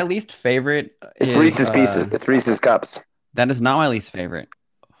not. My least favorite. It's is, Reese's Pieces. It's Reese's Cups. That is not my least favorite.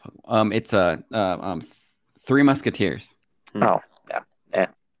 It's Three Musketeers. Oh, yeah.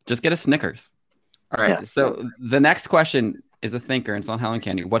 Just get a Snickers. All right. Yeah. So the next question is a thinker, and it's on Halloween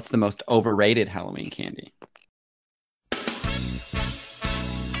candy. What's the most overrated Halloween candy?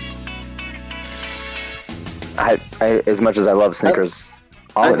 I as much as I love Snickers,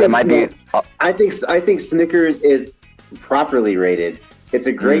 I it think might be. I think Snickers is properly rated. It's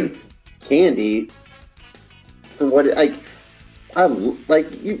a great candy for what it, it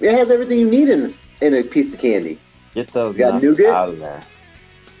has everything you need in a piece of candy. Get those You got nuts nougat? out of there.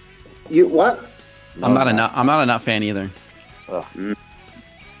 You what? I'm not a nut. nuts. I'm not a nut fan either. Ugh.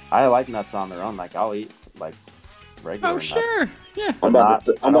 I like nuts on their own. Like I'll eat like regular nuts. Yeah. I'm about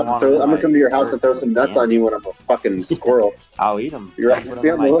to come to your house and throw some nuts on you when I'm a fucking squirrel. I'll eat them. Be on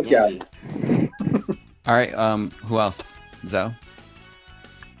the lookout. All right. Who else? Zoe?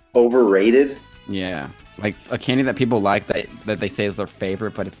 Overrated? Yeah. Like a candy that people like that they say is their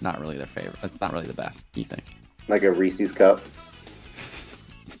favorite, but it's not really their favorite. It's not really the best. You think? Like a Reese's cup?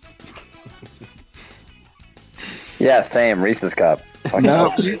 Yeah, same Reese's Cup.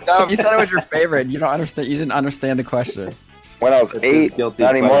 No, you said it was your favorite. You don't understand. You didn't understand the question. When I was It's 8, his guilty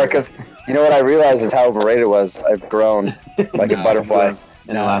not anymore. pleasure. Because you know what I realized is how overrated it was. I've grown like a No. butterfly.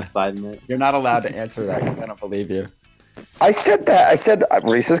 In the last 5 minutes. You're not allowed to answer that because I don't believe you. I said that. I said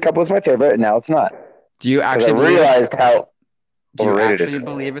Reese's Cup was my favorite, and now it's not. Do you Because I actually believe realized how Do you overrated it actually is.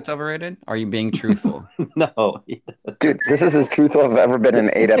 believe it's overrated? Are you being truthful? No. Dude, this is as truthful I've ever been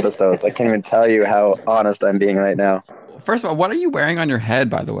in 8 episodes. I can't even tell you how honest I'm being right now. First of all, what are you wearing on your head,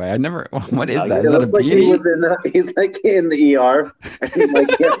 by the way? I never. What is that? It Is that looks a like he beanie? was he's like in the ER. And he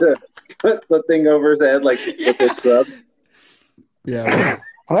like he had to put the thing over his head like with his scrubs. Yeah.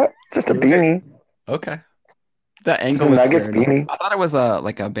 What? Just a beanie. Okay. That Just angle a looks Nuggets weird. beanie. I thought it was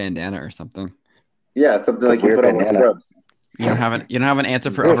like a bandana or something. Yeah, something like you Weird put on with banana. scrubs. You don't have an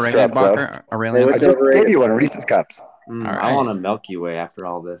answer for They're overrated, scrubs, Bacher? I Aurelian? They just overrated. gave you one, Reese's Cups. All I right. want a Milky Way after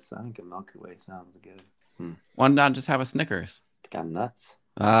all this. I think a Milky Way sounds good. Why not just have a Snickers? It's got nuts.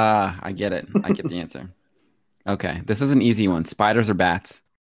 Ah, I get it. I get the answer. Okay, this is an easy one. Spiders or bats?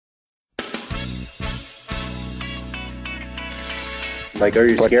 Like, are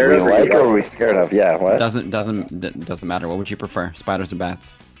you What do scared we of? like or are we scared of? Yeah, what? Doesn't matter. What would you prefer, spiders or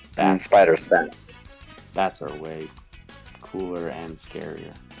bats? Bats. Spiders. Bats. Bats are way cooler and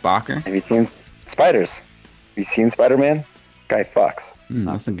scarier. Bacher? Have you seen spiders? Have you seen Spider-Man? Guy fucks.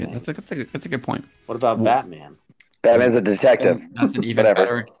 That's a the good. same. That's a good point. What about Batman? Batman's a detective. That's an even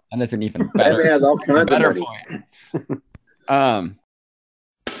Whatever. better. And that's an even Batman better. has all kinds of better money. point.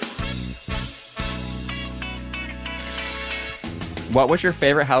 What was your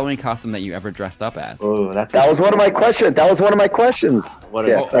favorite Halloween costume that you ever dressed up as? Oh, that's That was one of my questions. That was one of my questions. What a-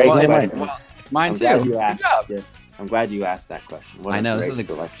 Yeah, well, right, well, never well, mind. Well, mine I'm too. glad you Good asked. job. Yeah, I'm glad you asked that question. What I know a this great is a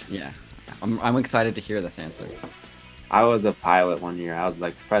selection. Yeah, I'm excited to hear this answer. I was a pilot one year. I was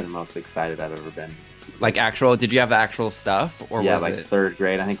like probably the most excited I've ever been. Like actual? Did you have the actual stuff, or Yeah, was like it? third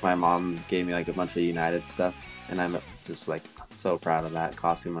grade. I think my mom gave me like a bunch of United stuff, and I'm just like so proud of that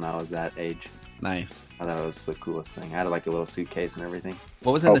costume when I was that age. Nice. I thought it was the coolest thing. I had like a little suitcase and everything.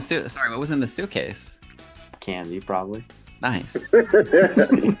 What was in the suit? Sorry, what was in the suitcase? Candy, probably. Nice.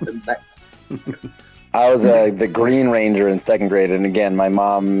 Nice. I was the Green Ranger in second grade, and again, my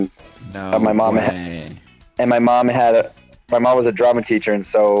mom No. my mom way. and my mom was a drama teacher, and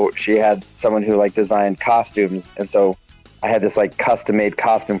so she had someone who like designed costumes, and so I had this like custom made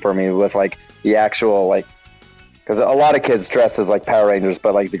costume for me with like the actual like, because a lot of kids dressed as like Power Rangers,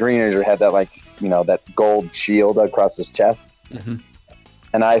 but like the Green Ranger had that like, you know, that gold shield across his chest,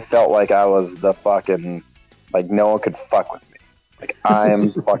 and I felt like I was the fucking, like no one could fuck with me. Like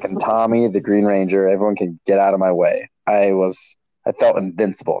I'm fucking Tommy, the Green Ranger. Everyone can get out of my way. I felt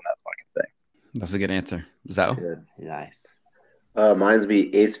invincible in that fucking thing. That's a good answer. Zo? Good. Nice. Mine's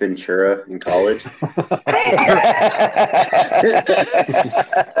be Ace Ventura in college.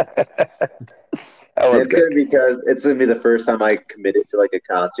 It's gonna be the first time I committed to like a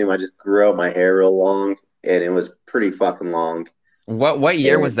costume. I just grew out my hair real long, and it was pretty fucking long. What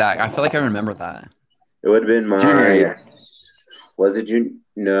year was that? I feel like I remember that. It would have been my Junior year. Was it junior?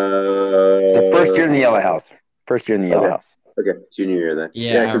 No. The first year in the Yellow House. First year in the Yellow House. Okay, junior year then.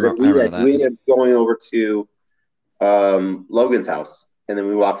 Yeah, because I remember that. we ended up going over to Logan's house, and then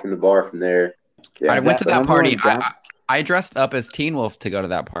we walked from the bar from there. Yeah. I went to that remember party. when I dressed up as Teen Wolf to go to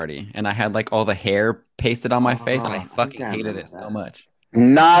that party, and I had like all the hair pasted on my face, and I fucking I hated remember it so that. much.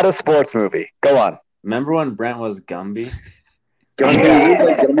 Not a sports movie. Go on. Remember when Brent was Gumby? Gumby, he was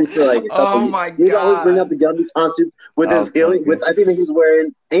like Gumby for like a couple Oh years. my He would always bring God. out the Gumby costume with That his was so Hilly. good. With I think he was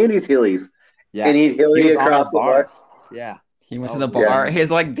wearing Andy's Hillies, Yeah. and he'd He Hilly was on across a the bar. Yeah. He went Oh, to the yeah. bar.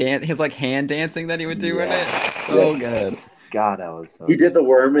 His like hand dancing that he would do in it. So good. God, that was so He did the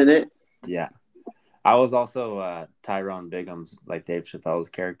worm in it. Yeah. I was also Tyrone Bigum's, like Dave Chappelle's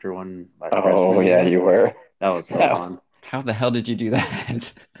character one. Oh, yeah, you were. That was so Yeah. fun. How the hell did you do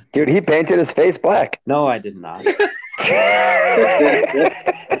that? Dude, he painted his face black. No, I did not. You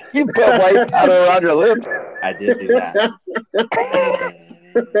put white powder on your lips. I did do that.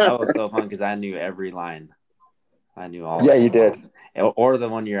 That was so fun because I knew every line. I knew all. Yeah, of you them. did. Or the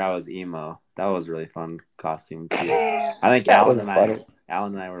one year I was emo. That was a really fun costume too. I think That Alan was and funny.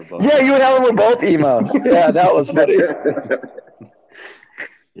 I were both. Yeah, you and Helen were both emo. Yeah, that was funny.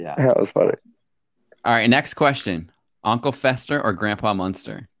 Yeah. That was funny. All right, next question. Uncle Fester or Grandpa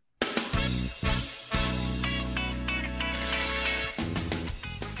Munster?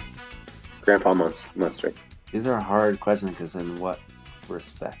 Grandpa Mustard. These are hard questions because in what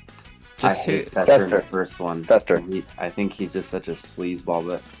respect? Just I hate who- Fester in the Fester. first one. Fester. 'Cause I think he's just such a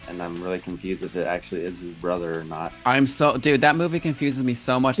sleazeball, and I'm really confused if it actually is his brother or not. Dude, that movie confuses me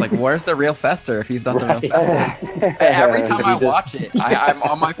so much. Like, where's the real Fester if he's not the real Right. Fester? Every time I He just- watch it, I'm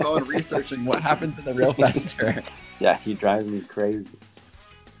on my phone researching what happened to the real Fester. Yeah, he drives me crazy.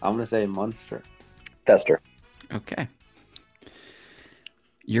 I'm gonna say Munster. Fester. Okay.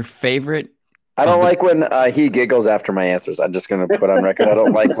 Your favorite? I don't like when he giggles after my answers. I'm just going to put on record. I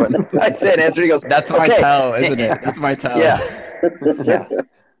don't like when I say an answer. He goes, That's my okay. tell, isn't it? That's my tell. Yeah. Yeah.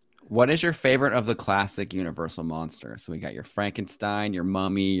 What is your favorite of the classic Universal monsters? So we got your Frankenstein, your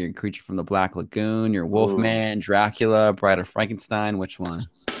Mummy, your Creature from the Black Lagoon, your Wolfman, Dracula, Bride of Frankenstein. Which one?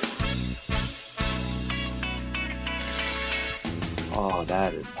 Oh,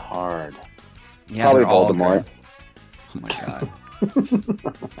 that is hard. Yeah, Probably they're all Voldemort. good. Oh my god.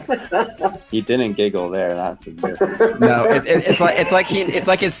 He didn't giggle there. That's a different. No, it's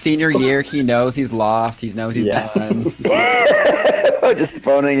like his senior year. He knows he's lost. He knows he's done. Just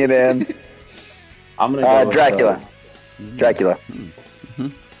phoning it in. I'm gonna go with, Dracula. Dracula.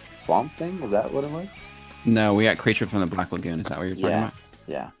 Swamp Thing. Was that what it was? No, we got Creature from the Black Lagoon. Is that what you're talking about?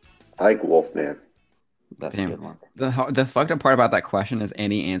 Yeah. I like Wolfman. That's Damn. a good one. The fucked up part about that question is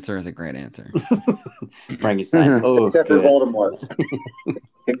any answer is a great answer. Frankenstein. Oh, Except for good. Voldemort.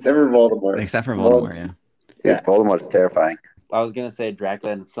 Except for Voldemort. Except for Voldemort, yeah. Yeah. Voldemort's terrifying. I was gonna say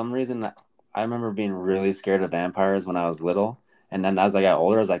Dracula, and for some reason I remember being really scared of vampires when I was little, and then as I got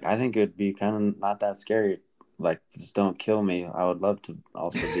older, I was like, I think it'd be kind of not that scary. Like, just don't kill me. I would love to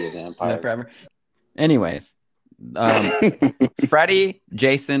also be a vampire. Live forever. Anyways, Freddy,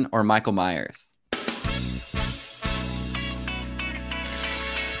 Jason, or Michael Myers?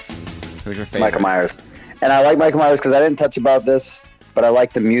 Who's your favorite? Michael Myers. And I like Michael Myers because I didn't touch about this, but I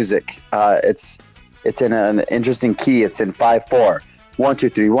like the music. It's in an interesting key. It's in 5/4. 1 2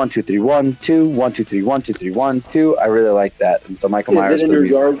 3 1 2 3 1 2 1 2 3 1 2 3 1 2. I really like that. And so Michael Myers. Is it in for the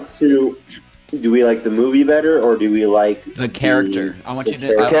music. regards to? Do we like the movie better, or do we like The character. I want you to.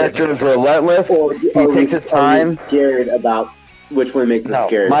 The character is relentless. Or He are takes his time. scared about which one makes us No,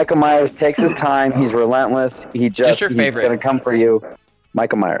 scared? Michael Myers takes his time. He's relentless. He's your favorite. gonna come for you.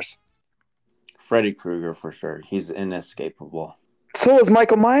 Michael Myers. Freddy Krueger for sure. He's inescapable. So is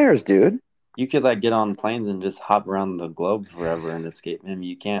Michael Myers, dude. You could like get on planes and just hop around the globe forever and escape him.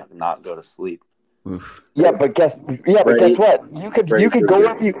 You can't not go to sleep. Oof. Yeah, but guess what? You could Freddy go Krueger.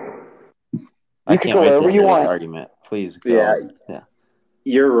 wherever you. I You could can't go wait to wherever you hear this want. argument. Please go. Yeah.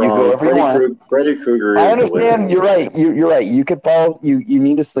 You're You go wrong. wherever you want. Freddy Krueger. I is the understand. winner. You're right. You're right. You could fall. You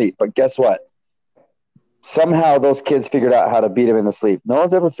need to sleep, but guess what? Somehow those kids figured out how to beat him in the sleep. No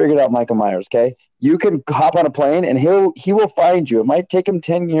one's ever figured out Michael Myers. Okay, you can hop on a plane and he will find you. It might take him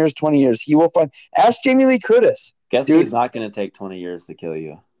 10 years, 20 years. He will find. Ask Jamie Lee Curtis. Guess Dude. who's not going to take 20 years to kill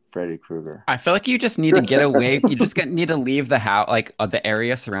you? Freddy Krueger. I feel like you just need to get away. You just need to leave the house, like the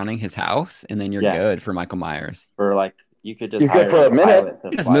area surrounding his house, and then you're Yeah. good for Michael Myers. Or like you could just You could hire for a minute. pilot to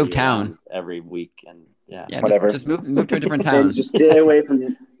Just fly move you town. around every week and Yeah, Whatever. just move to a different And town. just stay away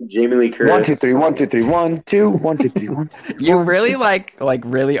from Jamie Lee Curtis. 1 2 3 1 2 3 1 2 1 2 3 1. You really like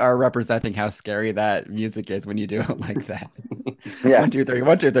really are representing how scary that music is when you do it like that. Yeah. 1 2 3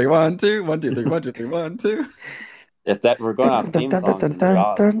 1 2 3 1 2 1 2 3 1 2 3 1 2. if that we're going off theme songs and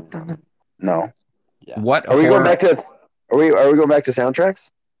Jaws. No. Yeah. What Are we horror- going back to? Are we going back to soundtracks?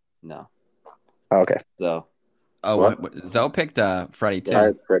 No. Oh, okay. So Oh, what? Zoe picked Freddy too.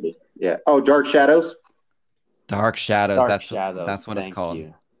 Yeah, Freddy. Yeah. Oh, Dark Shadows. Dark Shadows. Dark Shadows. That's what it's Thank called.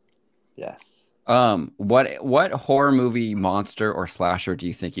 you. Yes. What horror movie monster or slasher do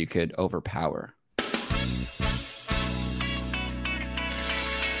you think you could overpower?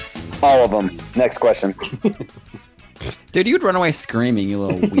 All of them. Next question. Dude, you'd run away screaming, you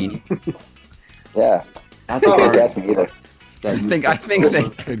little weenie. Yeah. That's Don't hard. ask me either. I think they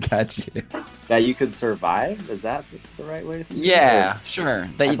could catch you. That you could survive? Is that the right way to think? Yeah, sure. I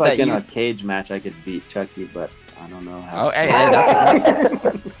feel like in a cage match I could beat Chucky, but I don't know how. Oh, hey,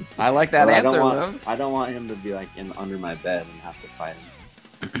 that's I like that Or answer. I don't want him to be like under my bed and have to fight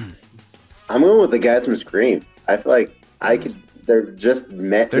him. I'm going with the guys from Scream. I feel like I could. They're just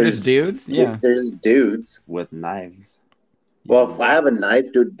met. They're just dudes. Yeah. They're just dudes with knives. Well, if I have a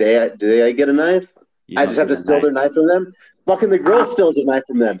knife, do they get a knife? I just have to steal their knife from them. Fucking the girl steals a knife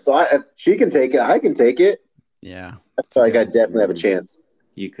from them, so if she can take it. I can take it. Yeah. I feel like I definitely have a chance.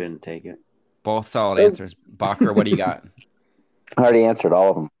 You couldn't take it. Both solid answers. Bacher, what do you got? I already answered all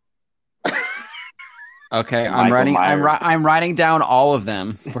of them. Okay, Michael I'm writing down all of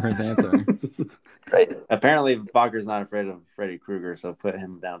them for his answer. Right. Apparently, Bacher's not afraid of Freddy Krueger, so put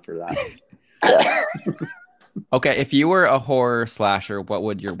him down for that. Okay, if you were a horror slasher, what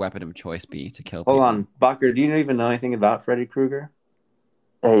would your weapon of choice be to kill people? Hold on, Bacher, do you even know anything about Freddy Krueger?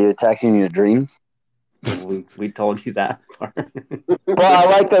 Hey, he attacks you in your dreams. we told you that part. Well, I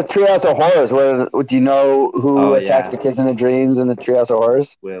like the Treehouse of Horrors. Where do you know who attacks yeah. the kids in the dreams in the Treehouse of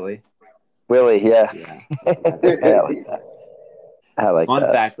Horrors? Willie. Willie, yeah. Yeah. I like that. I like Fun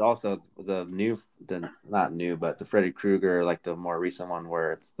that. fact, also not new, but the Freddy Krueger, like the more recent one,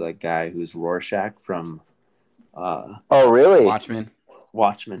 where it's the guy who's Rorschach from. Oh, really? Watchmen,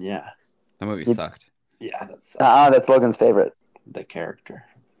 yeah. That movie sucked. Yeah, that's that's Logan's favorite. the character.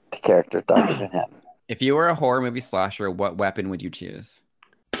 The character, Dr. Manhattan. If you were a horror movie slasher, what weapon would you choose?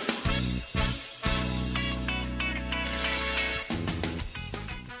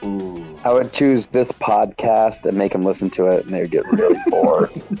 Ooh. I would choose this podcast and make them listen to it, and they would get really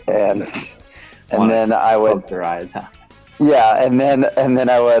bored. And then I would poke their eyes out. Yeah, and then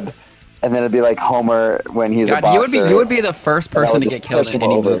it'd be like Homer when he's a God, boxer. you would be the first and I person would to just get killed push in him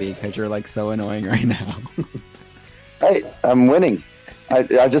any over. movie because you're like so annoying right now. Hey, I'm winning.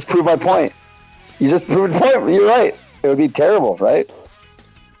 I just proved my point. You just proved the point. You're right. It would be terrible, right?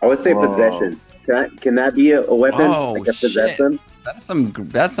 I would say possession. Can that be a weapon? Oh, like a possess shit. them?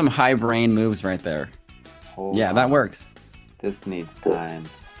 That's some high brain moves right there. Hold Yeah, on. that works. This needs time.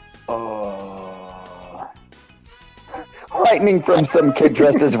 Oh. Lightning from some kid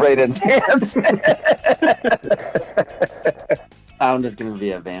dressed as Raiden's hands. I'm just gonna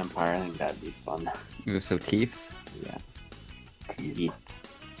be a vampire. I think that'd be fun. Ooh, so Teefs. Yeah. Teeth.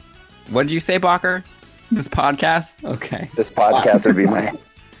 What did you say, Bacher? This podcast? Okay. This podcast would be my.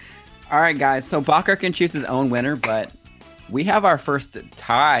 All right, guys. So Bacher can choose his own winner, but we have our first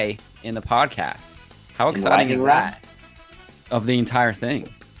tie in the podcast. How exciting is that? Of the entire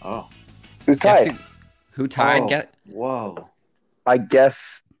thing. Oh. Who's tied? Who tied? Oh, whoa. I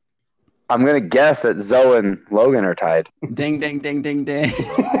guess. I'm gonna guess that Zoe and Logan are tied. Ding, ding, ding, ding, ding.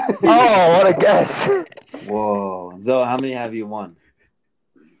 Oh, what a guess! Whoa. Zoe, how many have you won?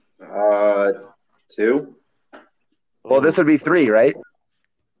 2. Well, this would be 3, right?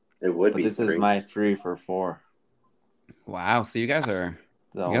 It would But be this 3. is my 3 for 4. Wow. So you guys are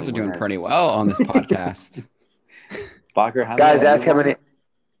The doing winners. pretty well on this podcast. Bacher, how Guys, many have ask you how won? many.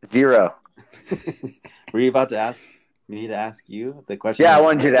 0. Were you about to ask me to ask you the question? Yeah, I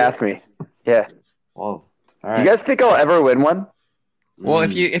wanted you to ask me. Yeah. Whoa. All Do right. you guys think I'll ever win one? Well,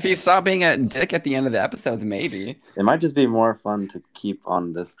 if you stop being a dick at the end of the episodes, maybe. It might just be more fun to keep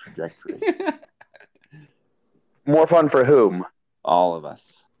on this trajectory. More fun for whom? All of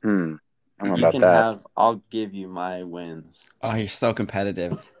us. I don't know You about can that. have. I'll give you my wins. Oh, you're so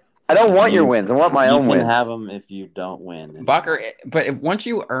competitive. I don't want your wins. I want my own You can win. have them if you don't win. Bacher, but once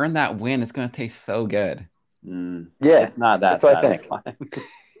you earn that win, it's gonna taste so good. Yeah, It's not that that's what I think.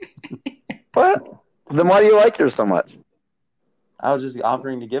 satisfying. What? Then why do you like yours so much? I was just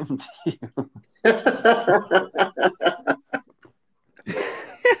offering to give them to you.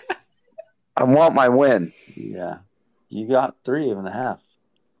 I want my win. Yeah. You got 3.5.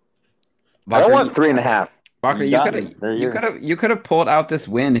 I don't want 3.5. Bacher, You you got could them. They're yours. have pulled out this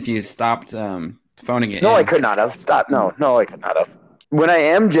win if you stopped phoning it No, in. I could not have. Stop. No, I could not have. When I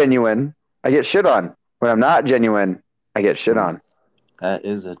am genuine, I get shit on. When I'm not genuine, I get shit on. That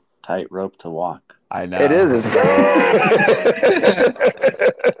is a tight rope to walk. I know. It is.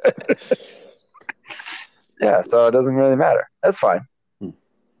 Yeah, so it doesn't really matter. That's fine.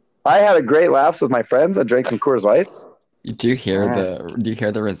 I had a great laughs with my friends. I drank some Coors Lights. Do you hear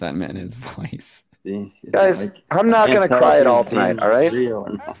the resentment in his voice? See? It's Guys, just like- I'm not can't gonna tell cry if at all he's being tonight. All right. real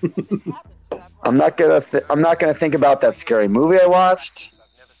or not. I'm not gonna think about that scary movie I watched.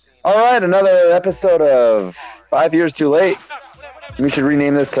 All right, another episode of 5 Years Too Late. We should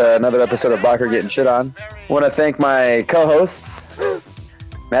rename this to another episode of Bacher Getting Shit On. I want to thank my co-hosts,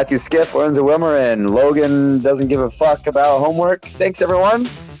 Matthew Skiff, Lorenzo Wilmer, and Logan Doesn't Give a Fuck About Homework. Thanks, everyone.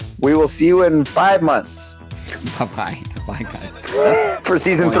 We will see you in 5 months. Bye-bye. Bye, guys. For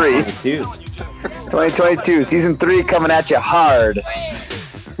season 3. 2022. Season 3 coming at you hard.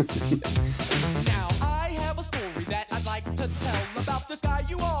 Now I have a story that I'd like to tell about this guy.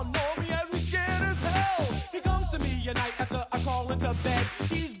 You all know me, and he's scared as hell. He comes to me at night after I call into bed.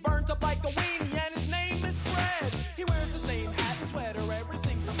 He's